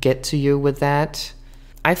and get to you with that.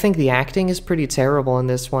 I think the acting is pretty terrible in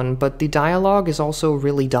this one, but the dialogue is also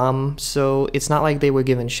really dumb, so it's not like they were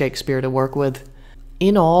given Shakespeare to work with.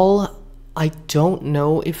 In all, I don't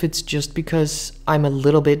know if it's just because I'm a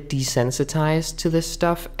little bit desensitized to this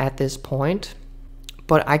stuff at this point,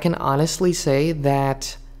 but I can honestly say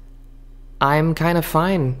that I'm kind of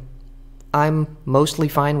fine. I'm mostly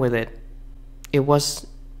fine with it. It was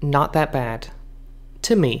not that bad.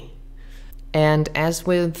 To me. And as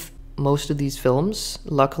with most of these films.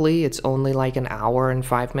 Luckily, it's only like an hour and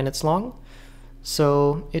 5 minutes long,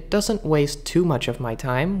 so it doesn't waste too much of my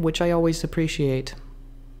time, which I always appreciate.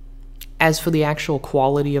 As for the actual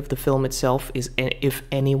quality of the film itself, if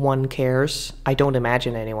anyone cares, I don't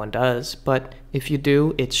imagine anyone does, but if you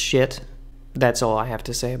do, it's shit. That's all I have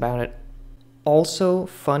to say about it. Also,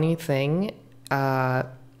 funny thing,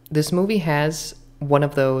 this movie has one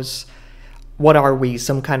of those, what are we,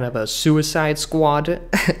 some kind of a Suicide Squad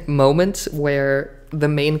moment where the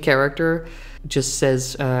main character just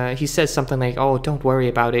says, he says something like, oh, don't worry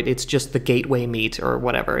about it, it's just the gateway meat, or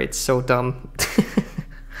whatever. It's so dumb.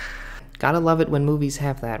 Gotta love it when movies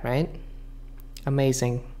have that, right?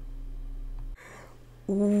 Amazing.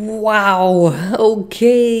 Wow,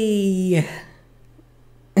 okay.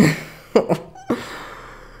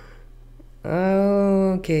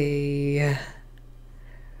 Okay.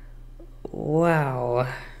 Wow.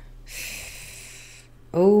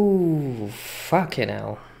 Oh, fucking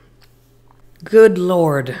hell. Good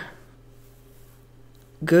lord.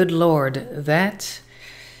 Good lord. That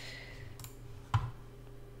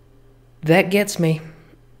gets me.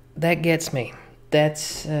 That gets me.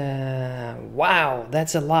 That's, wow,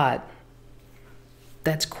 that's a lot.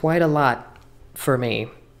 That's quite a lot for me.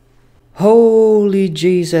 Holy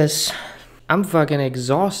Jesus. I'm fucking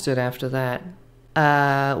exhausted after that.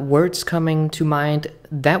 Words coming to mind,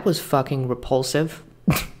 that was fucking repulsive.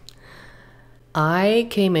 I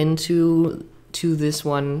came into this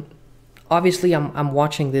one, obviously I'm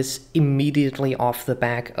watching this immediately off the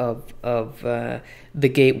back of the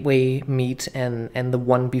Gateway Meet and the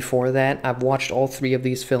one before that. I've watched all three of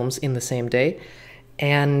these films in the same day,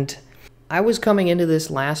 and I was coming into this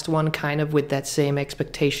last one kind of with that same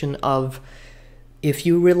expectation of, if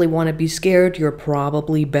you really want to be scared, you're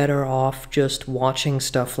probably better off just watching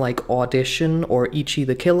stuff like Audition or Ichi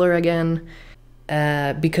the Killer again,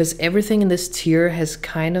 because everything in this tier has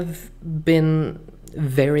kind of been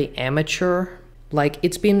very amateur. Like,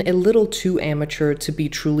 it's been a little too amateur to be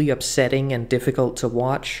truly upsetting and difficult to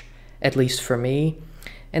watch, at least for me.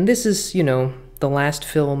 And this is, you know, the last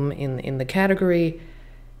film in the category,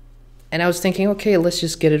 and I was thinking, okay, let's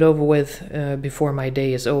just get it over with before my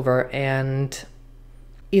day is over, and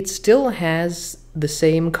it still has the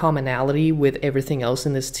same commonality with everything else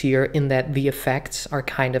in this tier, in that the effects are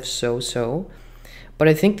kind of so-so. But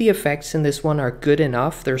I think the effects in this one are good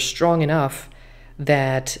enough, they're strong enough,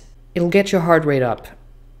 that it'll get your heart rate up.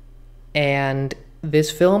 And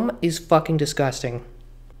this film is fucking disgusting.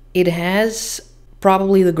 It has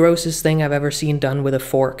probably the grossest thing I've ever seen done with a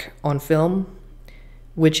fork on film,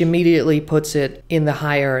 which immediately puts it in the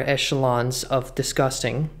higher echelons of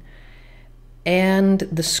disgusting. And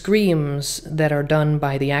the screams that are done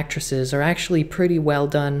by the actresses are actually pretty well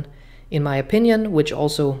done, in my opinion, which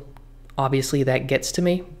also, obviously, that gets to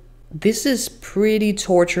me. This is pretty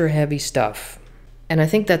torture-heavy stuff. And I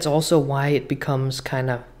think that's also why it becomes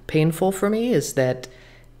kind of painful for me, is that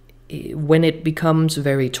when it becomes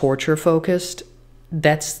very torture-focused,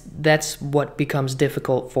 that's what becomes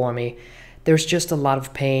difficult for me. There's just a lot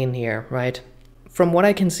of pain here, right? From what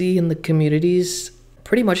I can see in the communities,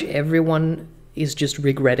 pretty much everyone is just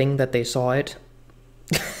regretting that they saw it.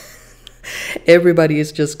 Everybody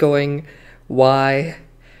is just going, why?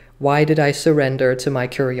 Why did I surrender to my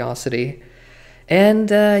curiosity? And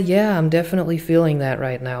yeah, I'm definitely feeling that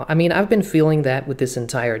right now. I mean, I've been feeling that with this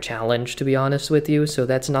entire challenge, to be honest with you, so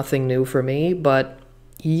that's nothing new for me, but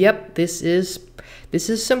yep, this is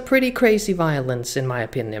some pretty crazy violence, in my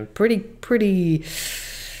opinion. Pretty...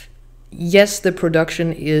 Yes, the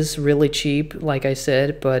production is really cheap, like I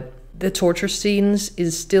said, but the torture scenes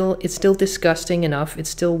it's still disgusting enough, it's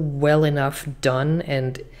still well enough done,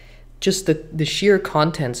 and just the sheer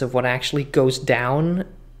contents of what actually goes down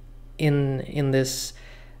in this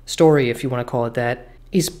story, if you want to call it that,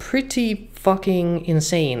 is pretty fucking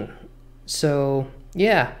insane. So,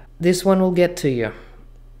 yeah, this one will get to you.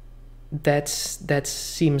 That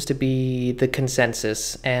seems to be the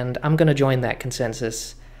consensus, and I'm gonna join that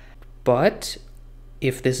consensus. But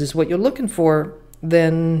if this is what you're looking for,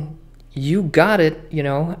 then you got it, you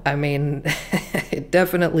know? I mean, it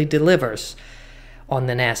definitely delivers on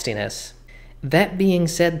the nastiness. That being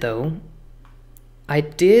said, though, I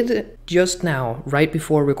did just now, right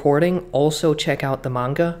before recording, also check out the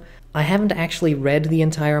manga. I haven't actually read the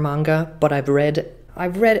entire manga, but I've read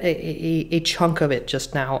a chunk of it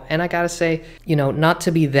just now, and I gotta say, you know, not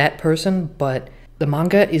to be that person, but the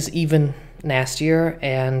manga is even nastier,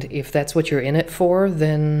 and if that's what you're in it for,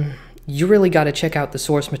 then you really gotta check out the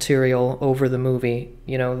source material over the movie.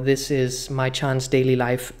 You know, this is Mai-chan's Daily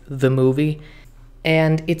Life, the movie,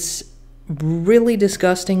 and it's really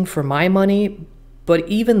disgusting for my money, But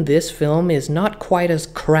even this film is not quite as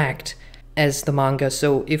cracked as the manga,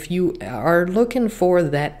 so if you are looking for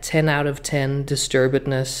that 10 out of 10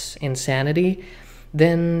 disturbedness, insanity,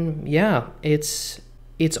 then yeah, it's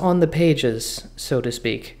on the pages, so to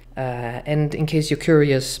speak. And in case you're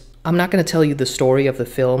curious, I'm not going to tell you the story of the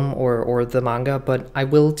film or the manga, but I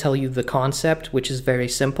will tell you the concept, which is very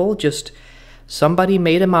simple. Just somebody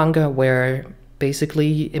made a manga where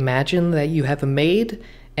basically imagine that you have a maid,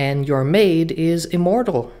 and your maid is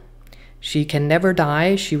immortal. She can never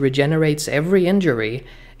die, she regenerates every injury,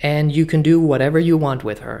 and you can do whatever you want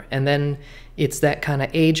with her. And then it's that kind of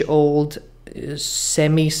age-old,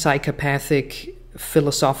 semi-psychopathic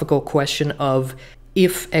philosophical question of,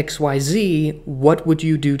 if XYZ, what would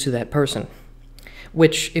you do to that person?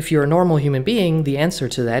 Which, if you're a normal human being, the answer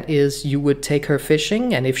to that is you would take her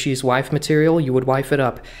fishing, and if she's wife material, you would wife it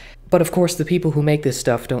up. But of course, the people who make this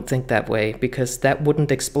stuff don't think that way, because that wouldn't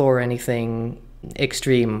explore anything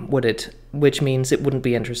extreme, would it? Which means it wouldn't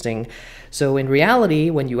be interesting. So in reality,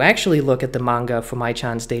 when you actually look at the manga for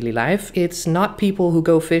Mai-chan's daily life, it's not people who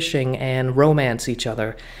go fishing and romance each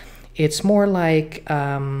other. It's more like,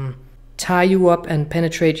 tie you up and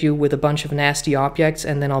penetrate you with a bunch of nasty objects,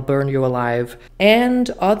 and then I'll burn you alive.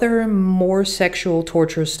 And other more sexual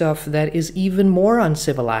torture stuff that is even more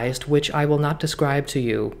uncivilized, which I will not describe to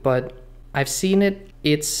you, but I've seen it.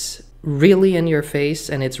 It's really in your face,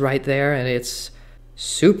 and it's right there, and it's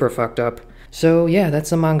super fucked up. So yeah,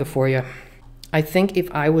 that's a manga for you. I think if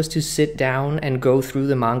I was to sit down and go through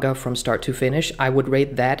the manga from start to finish, I would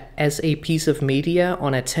rate that as a piece of media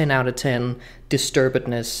on a 10 out of 10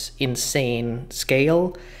 disturbedness, insane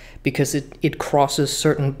scale, because it crosses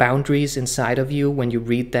certain boundaries inside of you when you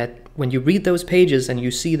read those pages and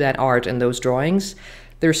you see that art and those drawings.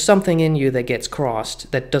 There's something in you that gets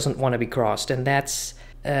crossed, that doesn't want to be crossed, and that's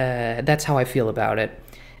how I feel about it.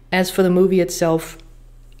 As for the movie itself,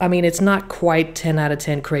 I mean, it's not quite 10 out of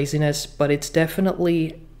 10 craziness, but it's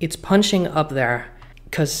punching up there.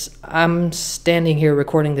 Because I'm standing here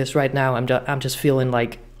recording this right now, I'm just feeling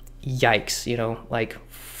like, yikes, you know, like,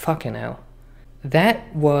 fucking hell.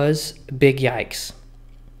 That was big yikes.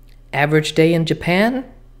 Average day in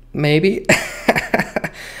Japan? Maybe.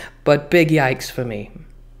 But big yikes for me.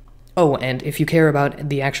 Oh, and if you care about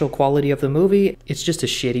the actual quality of the movie, it's just a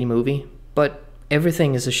shitty movie. But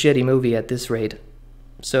everything is a shitty movie at this rate.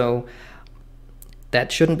 So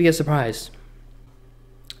that shouldn't be a surprise.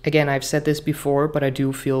 Again, I've said this before, but I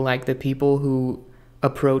do feel like the people who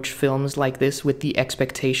approach films like this with the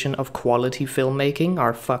expectation of quality filmmaking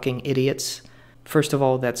are fucking idiots. First of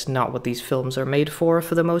all, that's not what these films are made for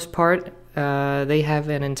the most part. They have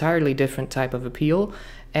an entirely different type of appeal.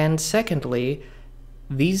 And secondly,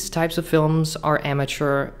 these types of films are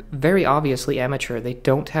amateur, very obviously amateur. They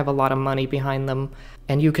don't have a lot of money behind them.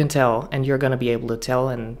 And you can tell, and you're gonna be able to tell,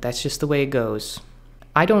 and that's just the way it goes.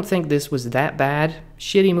 I don't think this was that bad.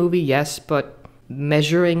 Shitty movie, yes, but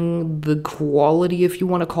measuring the quality, if you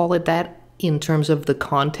want to call it that, in terms of the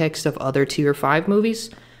context of other Tier 5 movies,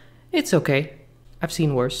 it's okay. I've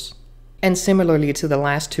seen worse. And similarly to the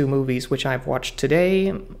last two movies which I've watched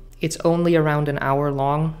today, it's only around an hour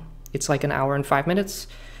long. It's like an hour and 5 minutes.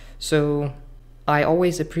 So I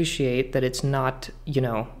always appreciate that it's not, you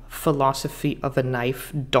know, philosophy of a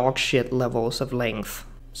knife dogshit levels of length.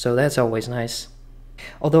 So that's always nice.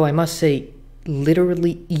 Although I must say,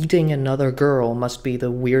 literally eating another girl must be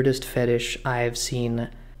the weirdest fetish I've seen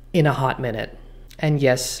in a hot minute. And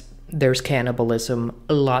yes, there's cannibalism,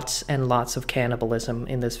 lots and lots of cannibalism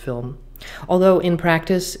in this film. Although in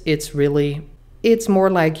practice, it's more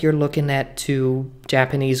like you're looking at two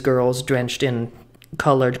Japanese girls drenched in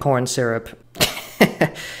colored corn syrup.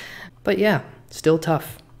 But yeah, still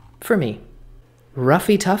tough. For me.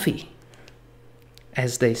 Roughy toughy,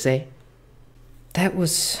 as they say. That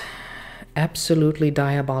was absolutely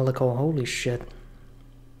diabolical. Holy shit.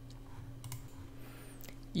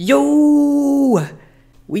 Yo!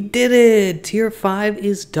 We did it! Tier 5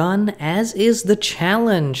 is done, as is the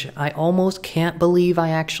challenge. I almost can't believe I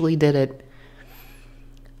actually did it.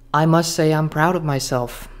 I must say I'm proud of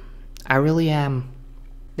myself. I really am.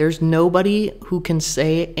 There's nobody who can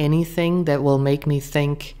say anything that will make me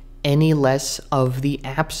think any less of the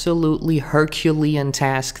absolutely Herculean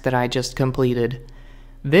task that I just completed.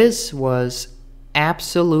 This was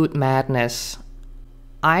absolute madness.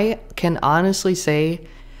 I can honestly say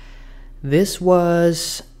this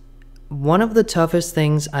was one of the toughest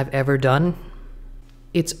things I've ever done.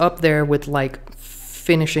 It's up there with like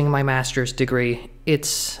finishing my master's degree.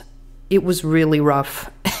 It was really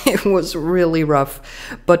rough. It was really rough,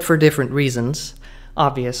 but for different reasons,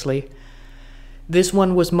 obviously. This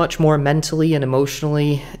one was much more mentally and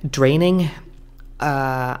emotionally draining.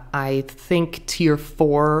 I think tier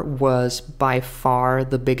 4 was by far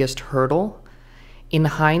the biggest hurdle. In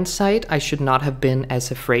hindsight, I should not have been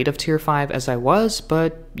as afraid of tier 5 as I was,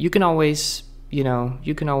 but you can always,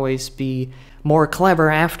 you can always be more clever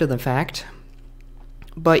after the fact.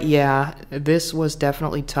 But yeah, this was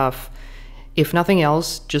definitely tough. If nothing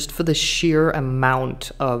else, just for the sheer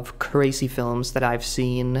amount of crazy films that I've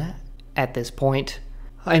seen at this point.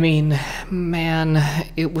 I mean, man,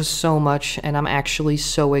 it was so much, and I'm actually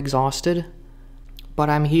so exhausted. But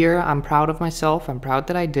I'm here, I'm proud of myself, I'm proud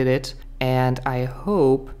that I did it, and I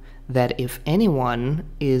hope that if anyone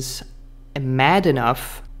is mad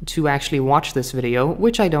enough to actually watch this video,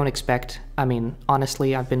 which I don't expect. I mean,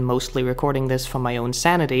 honestly, I've been mostly recording this for my own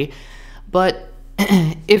sanity, but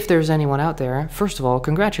if there's anyone out there, first of all,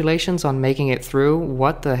 congratulations on making it through.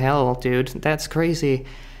 What the hell, dude? That's crazy.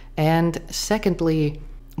 And secondly,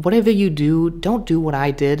 whatever you do, don't do what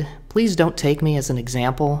I did. Please don't take me as an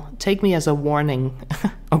example. Take me as a warning,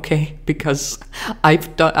 okay? Because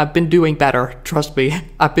I've been doing better. Trust me,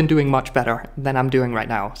 I've been doing much better than I'm doing right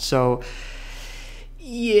now. So,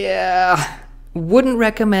 yeah, wouldn't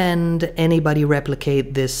recommend anybody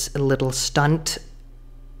replicate this little stunt.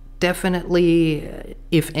 Definitely,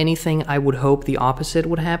 if anything, I would hope the opposite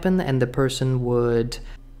would happen and the person would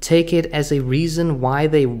take it as a reason why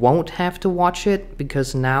they won't have to watch it,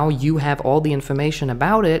 because now you have all the information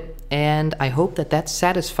about it, and I hope that that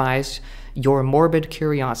satisfies your morbid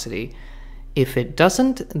curiosity. If it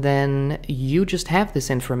doesn't, then you just have this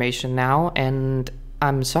information now, and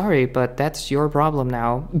I'm sorry, but that's your problem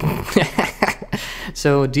now.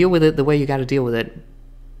 So deal with it the way you gotta deal with it.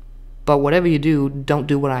 But whatever you do, don't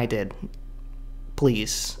do what I did.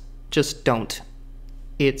 Please, just don't.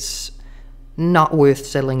 It's not worth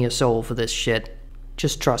selling your soul for this shit.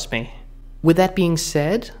 Just trust me. With that being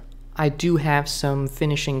said, I do have some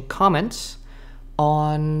finishing comments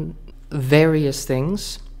on various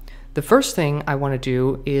things. The first thing I want to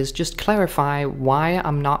do is just clarify why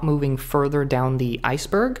I'm not moving further down the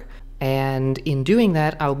iceberg. And in doing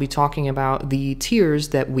that, I'll be talking about the tiers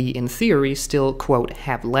that we, in theory, still, quote,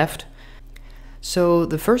 have left. So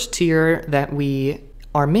the first tier that we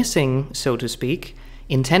are missing, so to speak,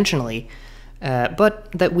 intentionally,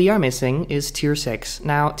 but that we are missing is tier 6.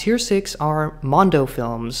 Now, tier 6 are Mondo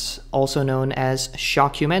films, also known as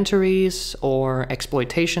shockumentaries or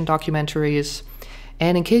exploitation documentaries.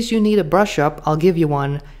 And in case you need a brush up, I'll give you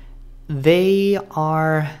one. They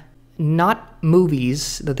are not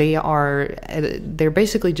movies. They're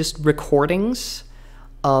basically just recordings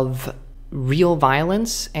of real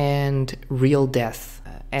violence and real death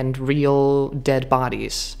and real dead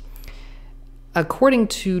bodies. According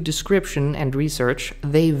to description and research,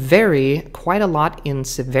 they vary quite a lot in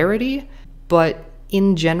severity, but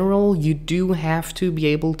in general, you do have to be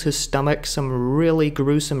able to stomach some really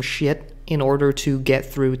gruesome shit in order to get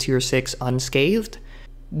through tier 6 unscathed,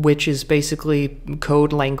 which is basically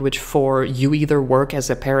code language for you either work as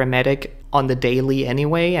a paramedic on the daily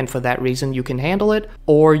anyway, and for that reason you can handle it,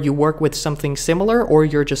 or you work with something similar, or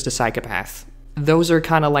you're just a psychopath. Those are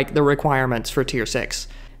kind of like the requirements for tier 6,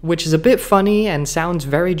 which is a bit funny and sounds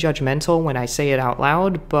very judgmental when I say it out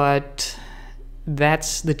loud, but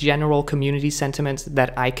that's the general community sentiment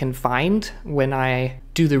that I can find when I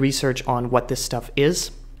do the research on what this stuff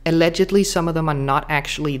is. Allegedly, some of them are not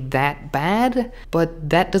actually that bad, but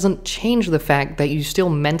that doesn't change the fact that you still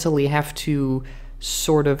mentally have to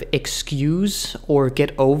sort of excuse or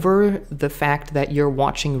get over the fact that you're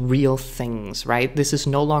watching real things, right? This is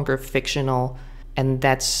no longer fictional, and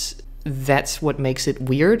that's what makes it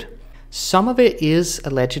weird. Some of it is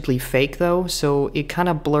allegedly fake though, so it kind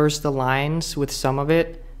of blurs the lines with some of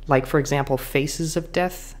it. Like, for example, Faces of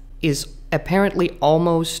Death is apparently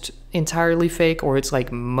almost entirely fake, or it's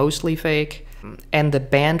like mostly fake. And the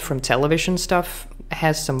banned from television stuff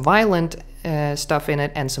has some violent stuff in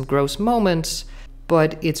it and some gross moments,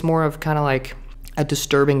 but it's more of kind of like a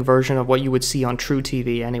disturbing version of what you would see on True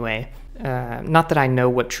TV anyway. Not that I know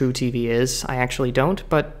what True TV is, I actually don't,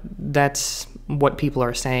 but that's what people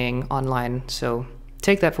are saying online, so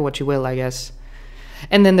take that for what you will, I guess.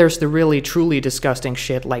 And then there's the really truly disgusting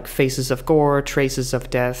shit like Faces of Gore, Traces of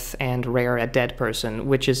Death, and Rare a Dead Person,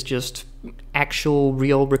 which is just actual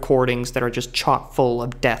real recordings that are just chock full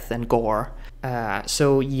of death and gore.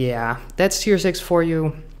 So yeah, that's tier 6 for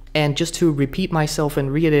you. And just to repeat myself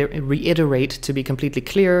and reiterate to be completely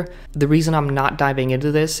clear, the reason I'm not diving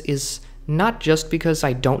into this is not just because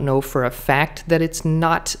I don't know for a fact that it's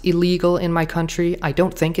not illegal in my country. I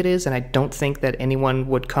don't think it is, and I don't think that anyone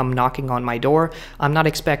would come knocking on my door. I'm not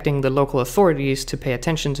expecting the local authorities to pay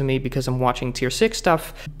attention to me because I'm watching tier 6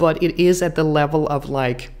 stuff, but it is at the level of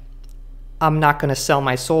like, I'm not gonna sell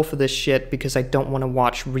my soul for this shit because I don't want to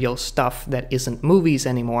watch real stuff that isn't movies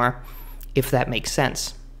anymore, if that makes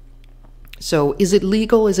sense. So is it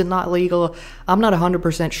legal? Is it not legal? I'm not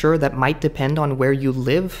 100% sure. That might depend on where you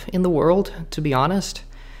live in the world, to be honest.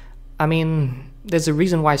 I mean, there's a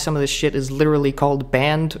reason why some of this shit is literally called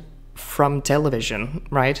banned from television,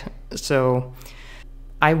 right? So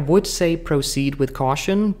I would say proceed with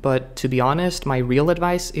caution, but to be honest, my real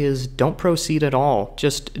advice is don't proceed at all.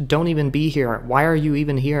 Just don't even be here. Why are you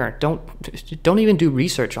even here? Don't even do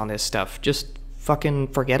research on this stuff. Just fucking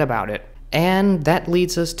forget about it. And that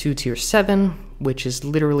leads us to tier 7, which is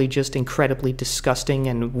literally just incredibly disgusting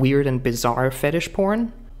and weird and bizarre fetish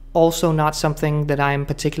porn. Also not something that I'm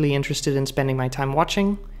particularly interested in spending my time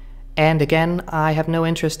watching. And again, I have no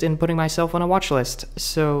interest in putting myself on a watch list,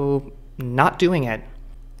 so not doing it.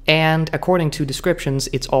 And according to descriptions,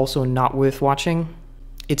 it's also not worth watching.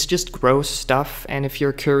 It's just gross stuff, and if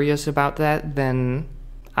you're curious about that, then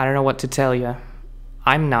I don't know what to tell you.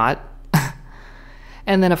 I'm not.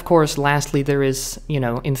 And then, of course, lastly, there is,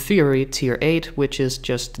 in theory, tier 8, which is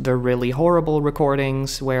just the really horrible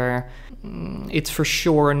recordings where it's for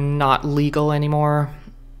sure not legal anymore.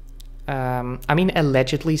 I mean,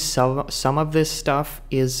 allegedly, some of this stuff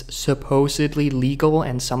is supposedly legal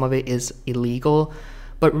and some of it is illegal.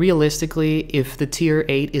 But realistically, if the tier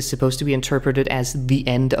 8 is supposed to be interpreted as the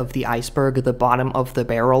end of the iceberg, the bottom of the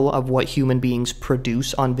barrel of what human beings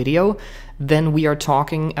produce on video, then we are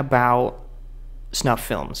talking about snuff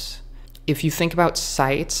films. If you think about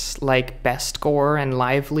sites like Best Gore and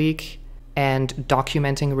LiveLeak and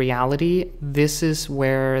documenting reality, this is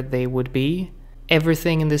where they would be.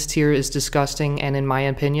 Everything in this tier is disgusting and, in my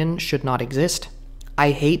opinion, should not exist.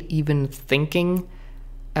 I hate even thinking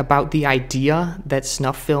about the idea that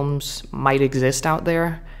snuff films might exist out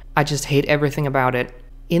there. I just hate everything about it.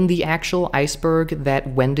 In the actual iceberg that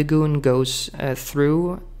Wendigoon goes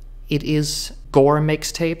through, it is gore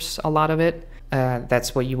mixtapes, a lot of it.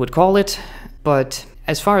 That's what you would call it. But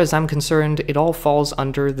as far as I'm concerned, it all falls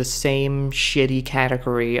under the same shitty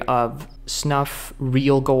category of snuff,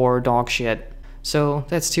 real gore, dog shit. So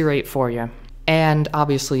that's tier 8 for you. And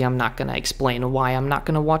obviously I'm not gonna explain why I'm not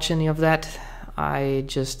gonna watch any of that. I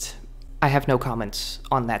have no comments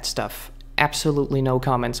on that stuff. Absolutely no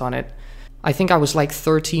comments on it. I think I was like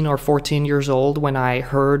 13 or 14 years old when I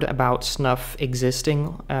heard about snuff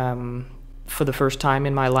existing for the first time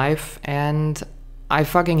in my life, and I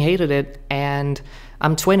fucking hated it, and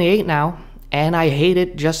I'm 28 now, and I hate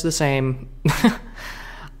it just the same.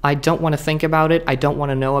 I don't want to think about it, I don't want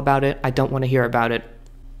to know about it, I don't want to hear about it,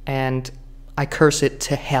 and I curse it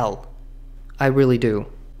to hell. I really do.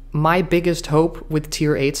 My biggest hope with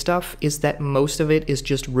tier 8 stuff is that most of it is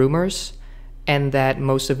just rumors, and that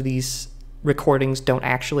most of these recordings don't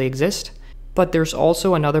actually exist. But there's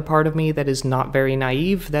also another part of me that is not very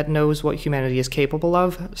naive, that knows what humanity is capable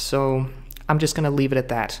of, so I'm just gonna leave it at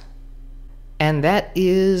that. And that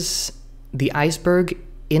is the iceberg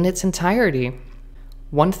in its entirety.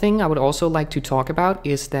 One thing I would also like to talk about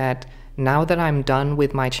is that now that I'm done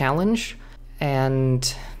with my challenge,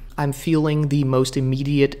 and I'm feeling the most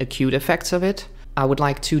immediate acute effects of it, I would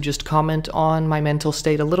like to just comment on my mental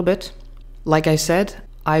state a little bit. Like I said,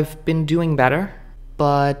 I've been doing better.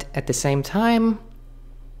 But at the same time,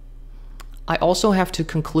 I also have to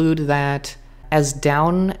conclude that as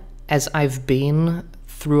down as I've been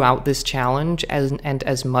throughout this challenge, and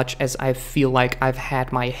as much as I feel like I've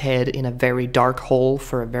had my head in a very dark hole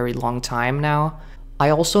for a very long time now, I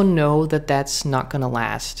also know that that's not gonna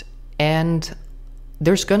last. And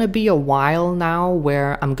there's gonna be a while now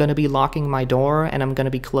where I'm gonna be locking my door and I'm gonna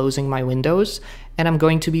be closing my windows, and I'm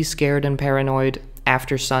going to be scared and paranoid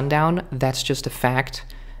after sundown. That's just a fact.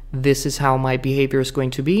 This is how my behavior is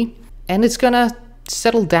going to be, and it's gonna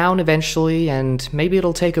settle down eventually, and maybe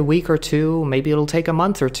it'll take a week or two, maybe it'll take a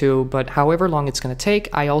month or two, but however long it's gonna take,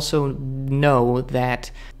 I also know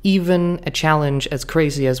that even a challenge as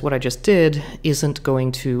crazy as what I just did isn't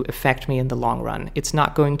going to affect me in the long run. It's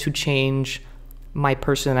not going to change my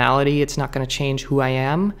personality, it's not gonna change who I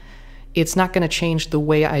am, it's not gonna change the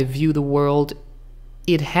way I view the world.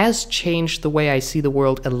 It has changed the way I see the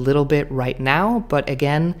world a little bit right now, but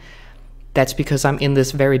again, that's because I'm in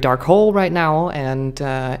this very dark hole right now, and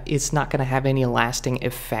it's not going to have any lasting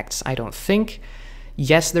effects, I don't think.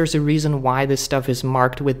 Yes, there's a reason why this stuff is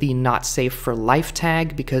marked with the not safe for life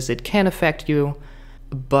tag, because it can affect you,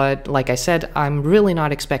 but like I said, I'm really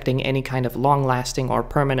not expecting any kind of long-lasting or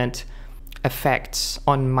permanent effects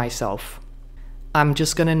on myself. I'm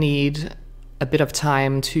just going to need a bit of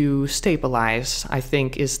time to stabilize, I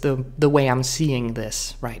think, is the way I'm seeing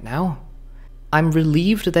this right now. I'm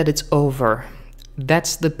relieved that it's over.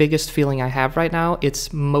 That's the biggest feeling I have right now.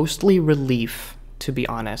 It's mostly relief, to be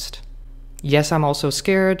honest. Yes, I'm also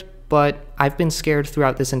scared, but I've been scared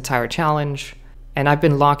throughout this entire challenge, and I've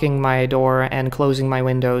been locking my door and closing my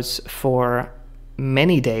windows for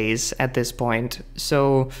many days at this point,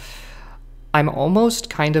 so I'm almost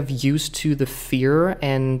kind of used to the fear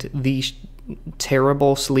and the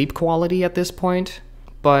terrible sleep quality at this point,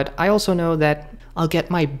 but I also know that I'll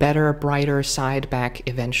get my better, brighter side back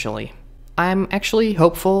eventually. I'm actually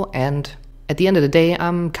hopeful, and at the end of the day,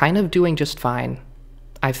 I'm kind of doing just fine,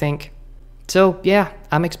 I think. So yeah,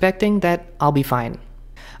 I'm expecting that I'll be fine.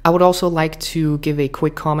 I would also like to give a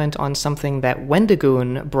quick comment on something that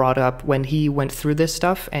Wendigoon brought up when he went through this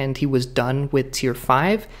stuff and he was done with Tier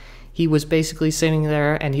 5. He was basically sitting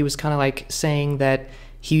there and he was kind of like saying that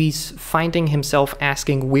he's finding himself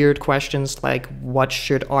asking weird questions like, what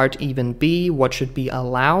should art even be? What should be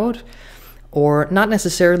allowed? Or not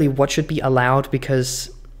necessarily what should be allowed, because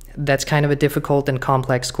that's kind of a difficult and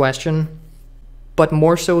complex question, but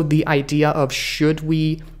more so the idea of, should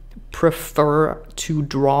we prefer to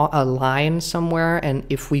draw a line somewhere, and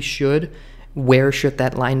if we should, where should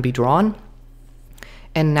that line be drawn?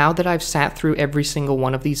 And now that I've sat through every single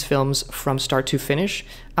one of these films from start to finish,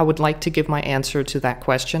 I would like to give my answer to that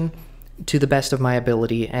question to the best of my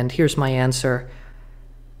ability, and here's my answer.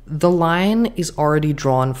 The line is already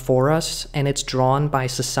drawn for us, and it's drawn by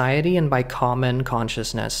society and by common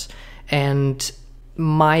consciousness. And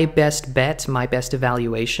my best bet, my best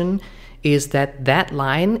evaluation, is that that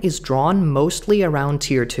line is drawn mostly around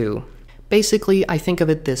Tier 2. Basically, I think of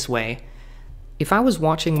it this way. If I was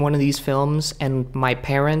watching one of these films and my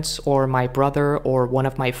parents or my brother or one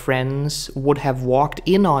of my friends would have walked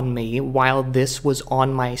in on me while this was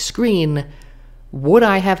on my screen, would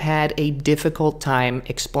I have had a difficult time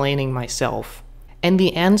explaining myself? And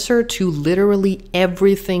the answer to literally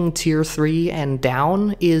everything Tier 3 and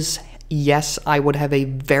down is yes, I would have a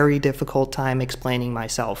very difficult time explaining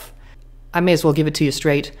myself. I may as well give it to you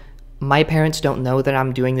straight. My parents don't know that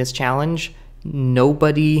I'm doing this challenge.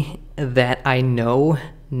 Nobody that I know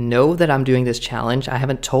that I'm doing this challenge. I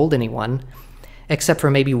haven't told anyone, except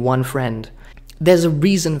for maybe one friend. There's a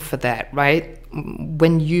reason for that, right?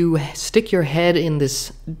 When you stick your head in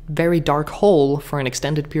this very dark hole for an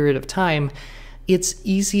extended period of time, it's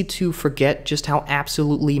easy to forget just how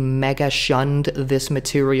absolutely mega shunned this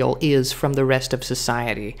material is from the rest of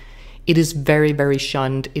society. It is very, very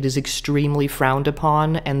shunned, it is extremely frowned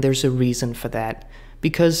upon, and there's a reason for that.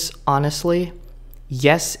 Because, honestly,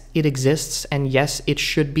 yes, it exists, and yes, it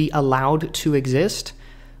should be allowed to exist,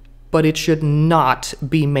 but it should not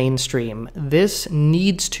be mainstream. This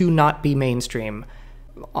needs to not be mainstream.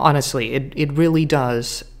 Honestly, it really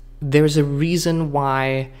does. There's a reason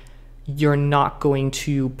why you're not going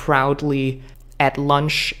to proudly, at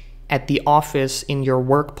lunch, at the office, in your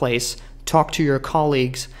workplace, talk to your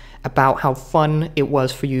colleagues about how fun it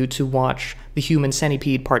was for you to watch The Human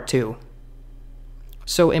Centipede Part 2.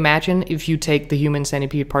 So imagine if you take The Human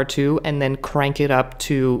Centipede Part 2 and then crank it up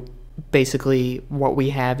to basically what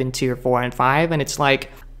we have in Tier 4 and 5, and it's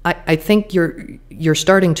like, I think you're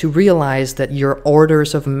starting to realize that you're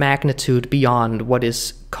orders of magnitude beyond what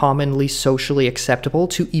is commonly socially acceptable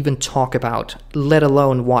to even talk about, let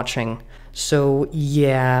alone watching. So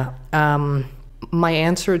yeah, my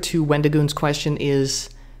answer to Wendigoon's question is,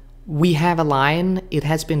 we have a line. It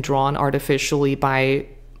has been drawn artificially by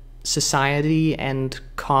society and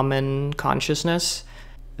common consciousness.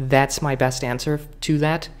 That's my best answer to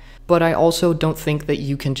that. But I also don't think that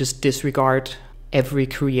you can just disregard every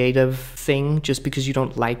creative thing just because you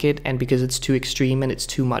don't like it and because it's too extreme and it's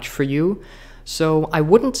too much for you. So I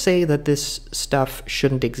wouldn't say that this stuff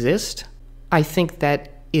shouldn't exist. I think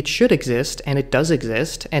that it should exist, and it does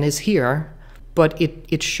exist and is here, but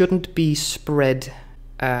it shouldn't be spread.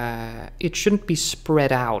 It shouldn't be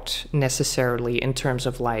spread out necessarily in terms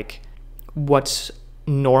of like what's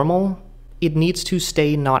normal. It needs to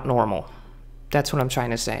stay not normal. That's what I'm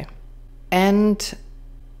trying to say. And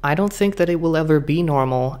I don't think that it will ever be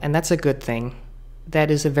normal, and that's a good thing. That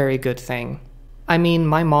is a very good thing. I mean,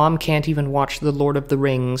 my mom can't even watch The Lord of the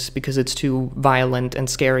Rings because it's too violent and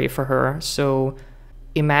scary for her, so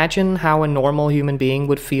imagine how a normal human being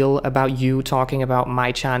would feel about you talking about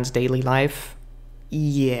Mai-chan's daily life.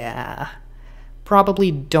 Yeah. Probably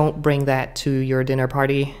don't bring that to your dinner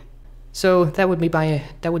party. So that would be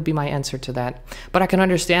my answer to that. But I can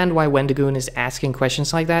understand why Wendigoon is asking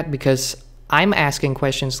questions like that, because I'm asking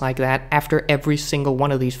questions like that after every single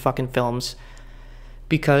one of these fucking films.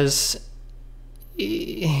 Because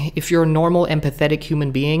if you're a normal, empathetic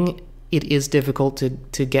human being, it is difficult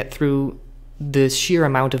to get through the sheer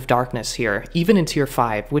amount of darkness here. Even in Tier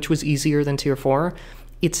 5, which was easier than Tier 4,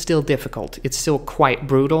 it's still difficult. It's still quite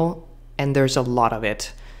brutal, and there's a lot of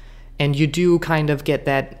it. And you do kind of get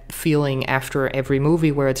that feeling after every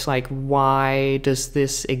movie where it's like, why does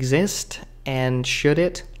this exist? And should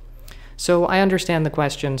it? So I understand the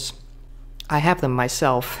questions. I have them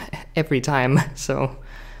myself every time, so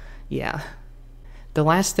yeah. The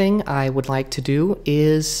last thing I would like to do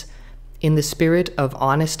is, in the spirit of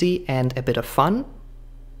honesty and a bit of fun,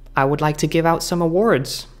 I would like to give out some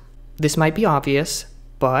awards. This might be obvious,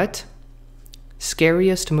 but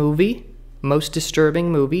scariest movie, most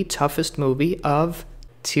disturbing movie, toughest movie of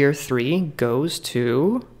Tier 3 goes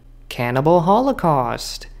to Cannibal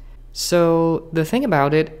Holocaust. So the thing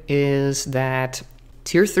about it is that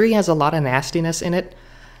Tier 3 has a lot of nastiness in it.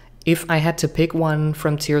 If I had to pick one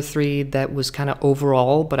from Tier 3 that was kind of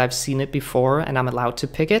overall, but I've seen it before and I'm allowed to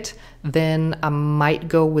pick it, then I might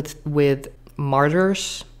go with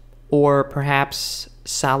Martyrs, or perhaps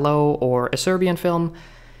Salo, or a Serbian film.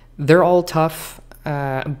 They're all tough,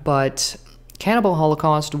 but Cannibal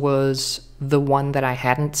Holocaust was the one that I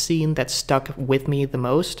hadn't seen that stuck with me the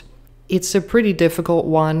most. It's a pretty difficult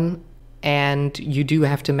one, and you do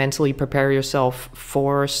have to mentally prepare yourself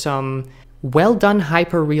for some well-done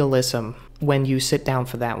hyper-realism when you sit down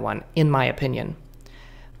for that one, in my opinion.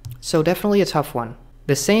 So definitely a tough one.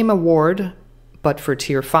 The same award, but for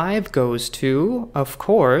Tier 5, goes to, of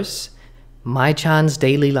course, Mai-chan's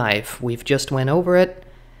Daily Life. We've just went over it,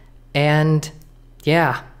 and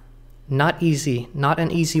yeah, not easy, not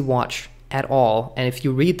an easy watch at all. And if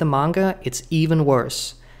you read the manga, it's even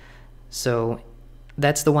worse. So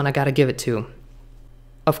that's the one I gotta give it to.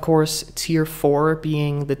 Of course, Tier 4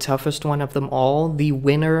 being the toughest one of them all, the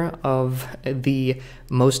winner of the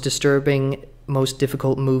most disturbing, most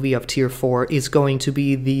difficult movie of Tier 4 is going to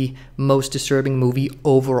be the most disturbing movie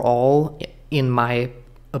overall, in my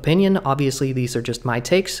opinion. Obviously, these are just my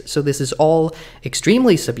takes, so this is all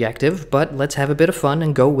extremely subjective, but let's have a bit of fun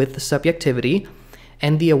and go with the subjectivity.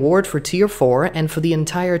 And the award for Tier 4 and for the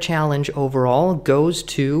entire challenge overall goes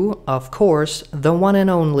to, of course, the one and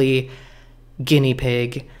only Guinea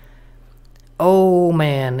Pig. Oh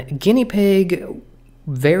man, Guinea Pig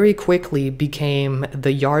very quickly became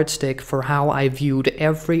the yardstick for how I viewed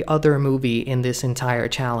every other movie in this entire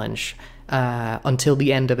challenge until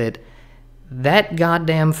the end of it. That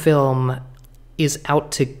goddamn film is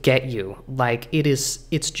out to get you. Like,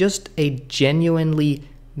 it's just a genuinely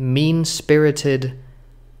mean-spirited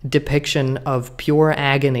depiction of pure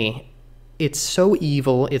agony. It's so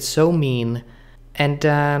evil, it's so mean, and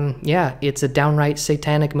yeah, it's a downright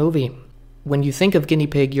satanic movie. When you think of Guinea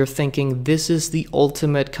Pig, you're thinking this is the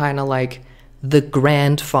ultimate kind of like the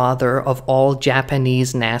grandfather of all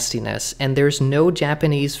Japanese nastiness, and there's no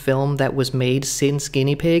Japanese film that was made since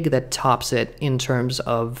Guinea Pig that tops it in terms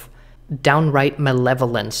of downright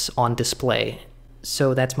malevolence on display.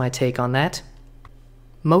 So that's my take on that.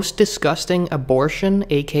 Most disgusting abortion,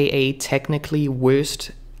 aka technically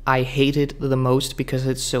worst, I hated the most because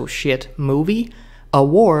it's so shit movie,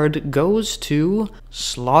 award goes to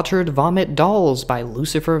Slaughtered Vomit Dolls by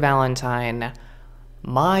Lucifer Valentine.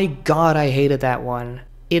 My god, I hated that one.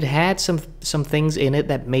 It had some things in it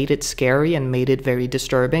that made it scary and made it very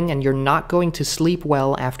disturbing, and you're not going to sleep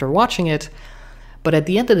well after watching it, but at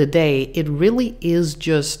the end of the day, it really is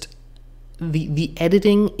just... The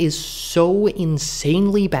editing is so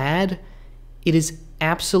insanely bad. It is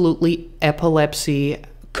absolutely epilepsy,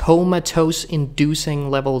 comatose-inducing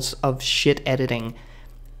levels of shit editing.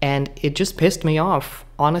 And it just pissed me off.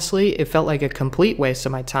 Honestly, it felt like a complete waste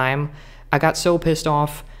of my time. I got so pissed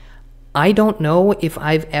off. I don't know if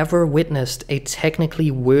I've ever witnessed a technically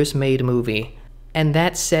worse-made movie. And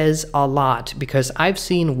that says a lot, because I've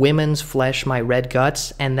seen Women's Flesh My Red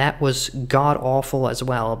Guts, and that was god-awful as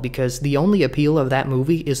well, because the only appeal of that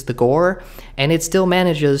movie is the gore, and it still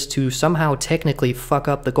manages to somehow technically fuck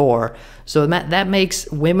up the gore. So that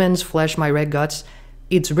makes Women's Flesh My Red Guts,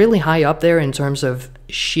 it's really high up there in terms of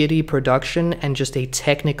shitty production and just a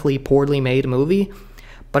technically poorly made movie,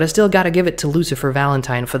 but I still gotta give it to Lucifer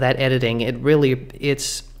Valentine for that editing. It really,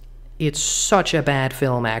 it's such a bad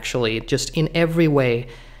film, actually, just in every way.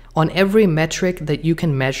 On every metric that you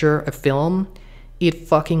can measure a film, it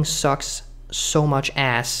fucking sucks so much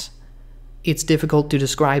ass. It's difficult to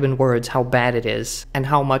describe in words how bad it is, and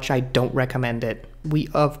how much I don't recommend it. We,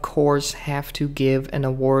 of course, have to give an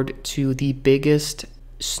award to the biggest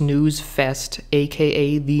snooze fest,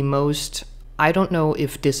 aka the most... I don't know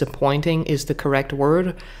if disappointing is the correct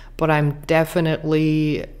word, but I'm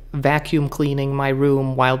definitely vacuum cleaning my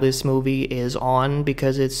room while this movie is on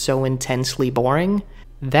because it's so intensely boring.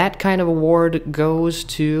 That kind of award goes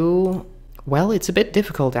to Well, it's a bit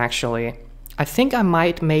difficult, actually. I think I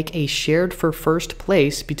might make a shared for first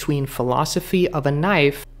place between Philosophy of a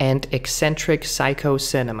Knife and Eccentric Psycho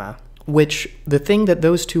Cinema, which the thing that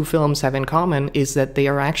those two films have in common is that they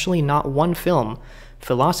are actually not one film.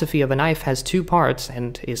 Philosophy of a Knife has two parts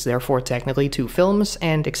and is therefore technically two films,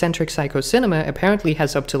 and Eccentric Psycho Cinema apparently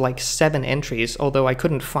has up to like 7 entries, although I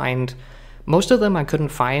couldn't find... most of them I couldn't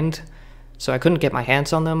find, so I couldn't get my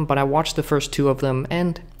hands on them, but I watched the first 2 of them,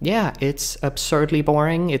 and yeah, it's absurdly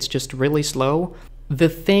boring, it's just really slow. The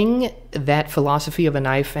thing that Philosophy of a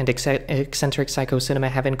Knife and Eccentric Psycho Cinema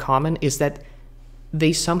have in common is that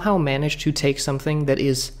they somehow managed to take something that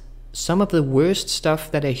is some of the worst stuff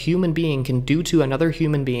that a human being can do to another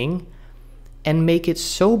human being and make it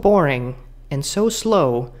so boring and so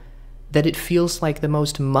slow that it feels like the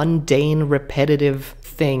most mundane, repetitive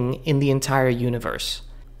thing in the entire universe.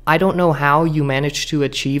 I don't know how you managed to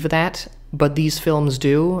achieve that, but these films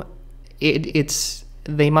do.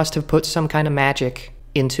 They must have put some kind of magic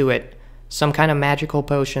into it, some kind of magical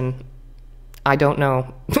potion. I don't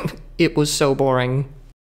know. It was so boring.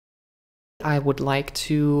 I would like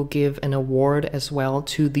to give an award as well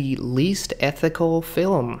to the least ethical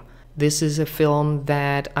film. This is a film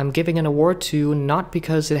that I'm giving an award to not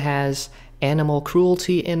because it has animal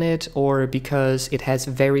cruelty in it or because it has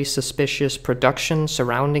very suspicious production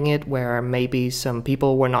surrounding it where maybe some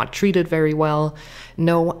people were not treated very well.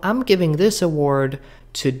 No, I'm giving this award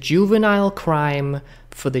to juvenile crime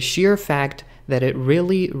for the sheer fact that it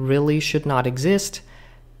really, really should not exist,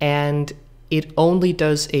 and it only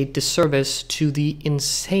does a disservice to the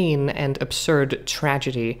insane and absurd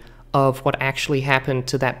tragedy of what actually happened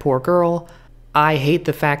to that poor girl. I hate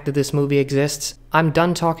the fact that this movie exists. I'm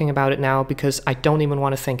done talking about it now because I don't even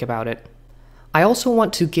want to think about it. I also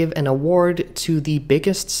want to give an award to the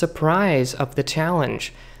biggest surprise of the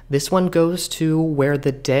challenge. This one goes to Where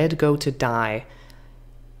the Dead Go to Die.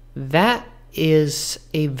 That is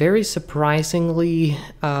a very surprisingly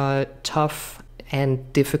tough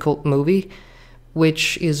and difficult movie,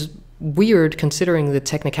 which is weird considering the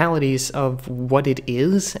technicalities of what it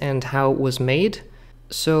is and how it was made.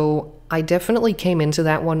 So I definitely came into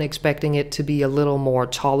that one expecting it to be a little more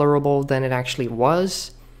tolerable than it actually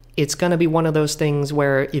was. It's gonna be one of those things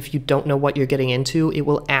where if you don't know what you're getting into, it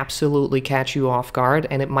will absolutely catch you off guard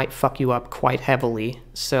and it might fuck you up quite heavily.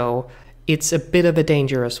 So it's a bit of a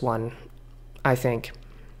dangerous one, I think.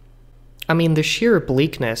 I mean, the sheer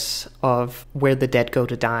bleakness of Where the Dead Go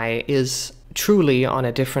to Die is truly on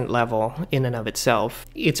a different level in and of itself.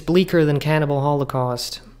 It's bleaker than Cannibal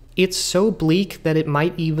Holocaust. It's so bleak that it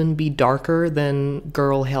might even be darker than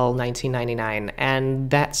Girl Hell 1999, and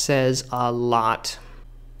that says a lot.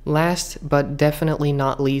 Last but definitely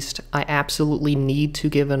not least, I absolutely need to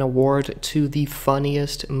give an award to the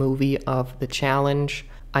funniest movie of the challenge.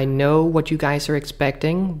 I know what you guys are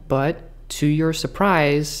expecting, but to your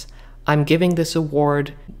surprise, I'm giving this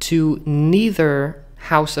award to neither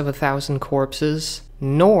House of a Thousand Corpses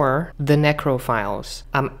nor The Necrophiles.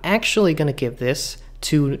 I'm actually going to give this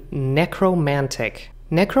to Necromantic.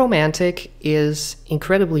 Necromantic is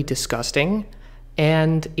incredibly disgusting,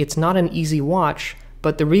 and it's not an easy watch,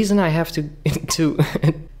 but the reason I have to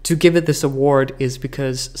to give it this award is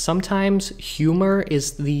because sometimes humor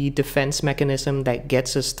is the defense mechanism that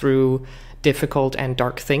gets us through difficult and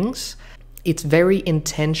dark things. It's very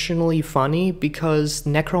intentionally funny because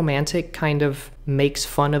Necromantic kind of makes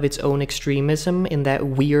fun of its own extremism in that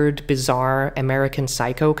weird, bizarre American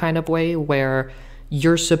Psycho kind of way where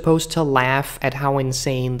you're supposed to laugh at how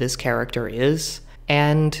insane this character is.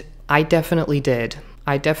 And I definitely did.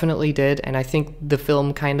 I definitely did, and I think the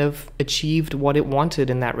film kind of achieved what it wanted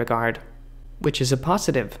in that regard, which is a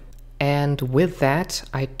positive. And with that,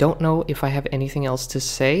 I don't know if I have anything else to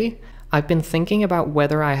say. I've been thinking about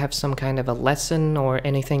whether I have some kind of a lesson or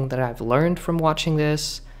anything that I've learned from watching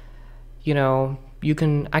this. You know,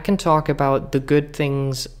 I can talk about the good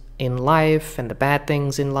things in life and the bad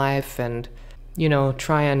things in life and, you know,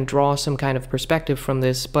 try and draw some kind of perspective from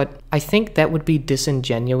this, but I think that would be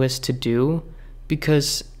disingenuous to do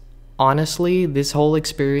because honestly, this whole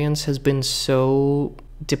experience has been so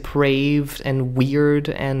depraved and weird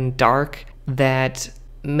and dark that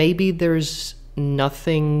maybe there's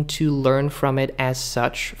nothing to learn from it as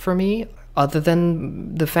such for me, other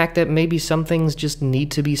than the fact that maybe some things just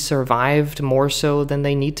need to be survived more so than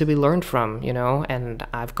they need to be learned from, you know? And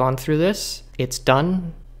I've gone through this, it's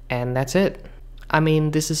done, and that's it. I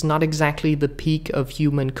mean, this is not exactly the peak of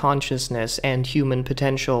human consciousness and human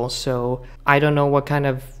potential, so I don't know what kind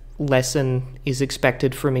of lesson is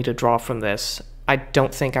expected for me to draw from this. I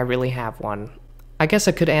don't think I really have one. I guess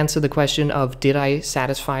I could answer the question of did I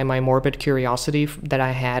satisfy my morbid curiosity that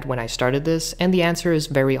I had when I started this? And the answer is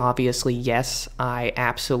very obviously yes, I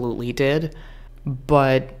absolutely did.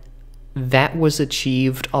 But that was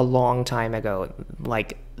achieved a long time ago.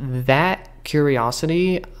 Like, that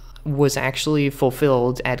curiosity was actually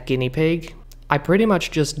fulfilled at Guinea Pig. I pretty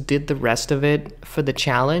much just did the rest of it for the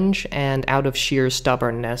challenge and out of sheer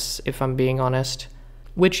stubbornness, if I'm being honest.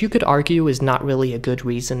 Which you could argue is not really a good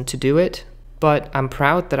reason to do it. But I'm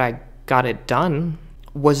proud that I got it done.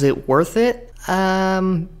 Was it worth it?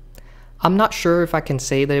 I'm not sure if I can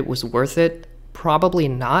say that it was worth it. Probably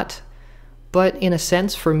not. But in a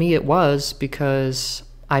sense, for me it was, because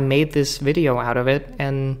I made this video out of it,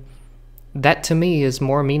 and that to me is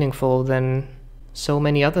more meaningful than so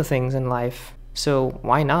many other things in life. So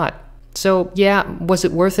why not? So yeah, was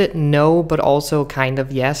it worth it? No, but also kind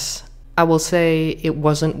of yes. I will say it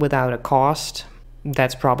wasn't without a cost.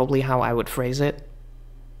 That's probably how I would phrase it.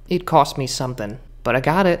 It cost me something, but I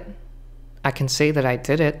got it. I can say that I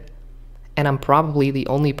did it. And I'm probably the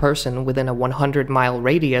only person within a 100-mile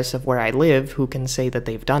radius of where I live who can say that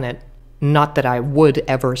they've done it. Not that I would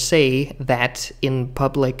ever say that in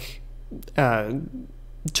public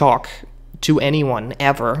talk to anyone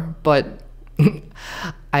ever, but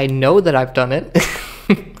I know that I've done it.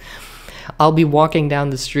 I'll be walking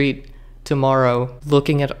down the street tomorrow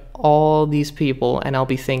looking at all these people and I'll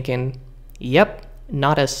be thinking, yep,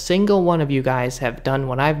 not a single one of you guys have done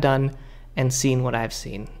what I've done and seen what I've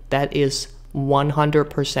seen. That is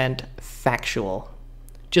 100% factual.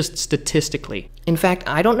 Just statistically. In fact,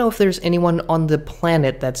 I don't know if there's anyone on the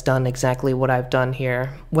planet that's done exactly what I've done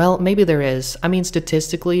here. Well, maybe there is. I mean,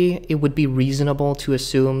 statistically, it would be reasonable to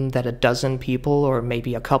assume that a dozen people or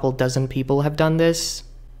maybe a couple dozen people have done this.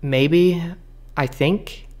 Maybe. I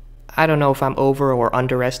think. I don't know if I'm over or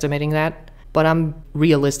underestimating that, but I'm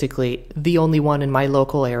realistically the only one in my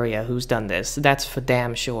local area who's done this. That's for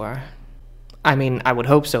damn sure. I mean, I would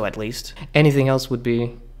hope so at least. Anything else would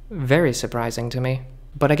be very surprising to me.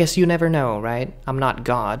 But I guess you never know, right? I'm not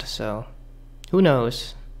God, so who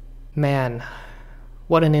knows? Man,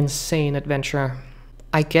 what an insane adventure.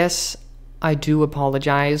 I guess I do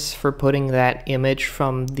apologize for putting that image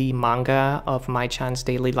from the manga of Mai-chan's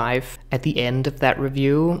daily life at the end of that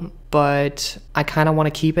review, but I kind of want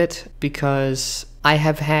to keep it because I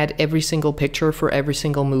have had every single picture for every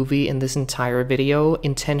single movie in this entire video.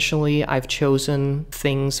 Intentionally, I've chosen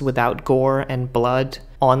things without gore and blood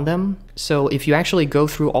on them. So if you actually go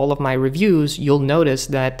through all of my reviews, you'll notice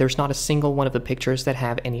that there's not a single one of the pictures that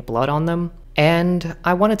have any blood on them. And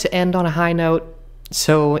I wanted to end on a high note.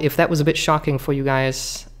 So if that was a bit shocking for you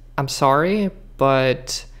guys, I'm sorry,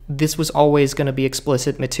 but this was always going to be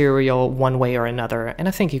explicit material one way or another, and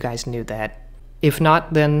I think you guys knew that. If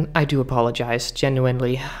not, then I do apologize,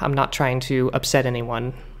 genuinely. I'm not trying to upset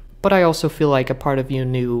anyone, but I also feel like a part of you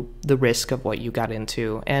knew the risk of what you got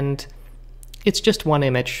into, and it's just one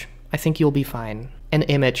image. I think you'll be fine. An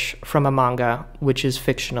image from a manga, which is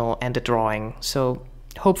fictional and a drawing, so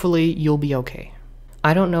hopefully you'll be okay.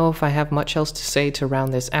 I don't know if I have much else to say to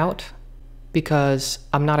round this out, because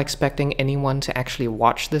I'm not expecting anyone to actually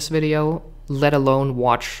watch this video, let alone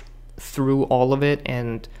watch through all of it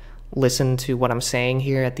and listen to what I'm saying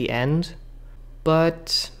here at the end.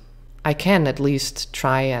 But I can at least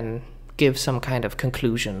try and give some kind of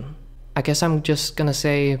conclusion. I guess I'm just gonna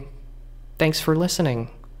say thanks for listening,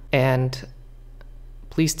 and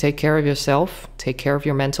please take care of yourself, take care of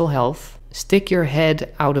your mental health. Stick your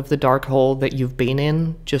head out of the dark hole that you've been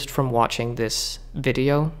in just from watching this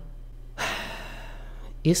video.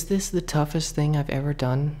 Is this the toughest thing I've ever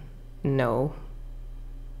done? No.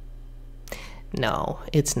 No,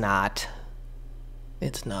 it's not.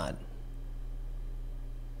 It's not.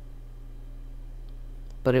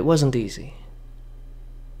 But it wasn't easy.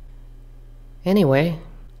 Anyway,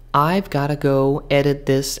 I've gotta go edit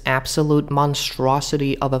this absolute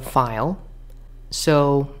monstrosity of a file.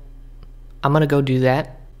 So I'm gonna go do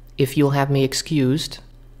that. If you'll have me excused,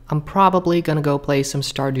 I'm probably gonna go play some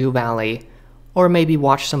Stardew Valley, or maybe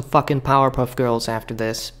watch some fucking Powerpuff Girls after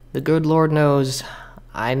this. The good Lord knows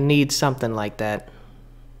I need something like that.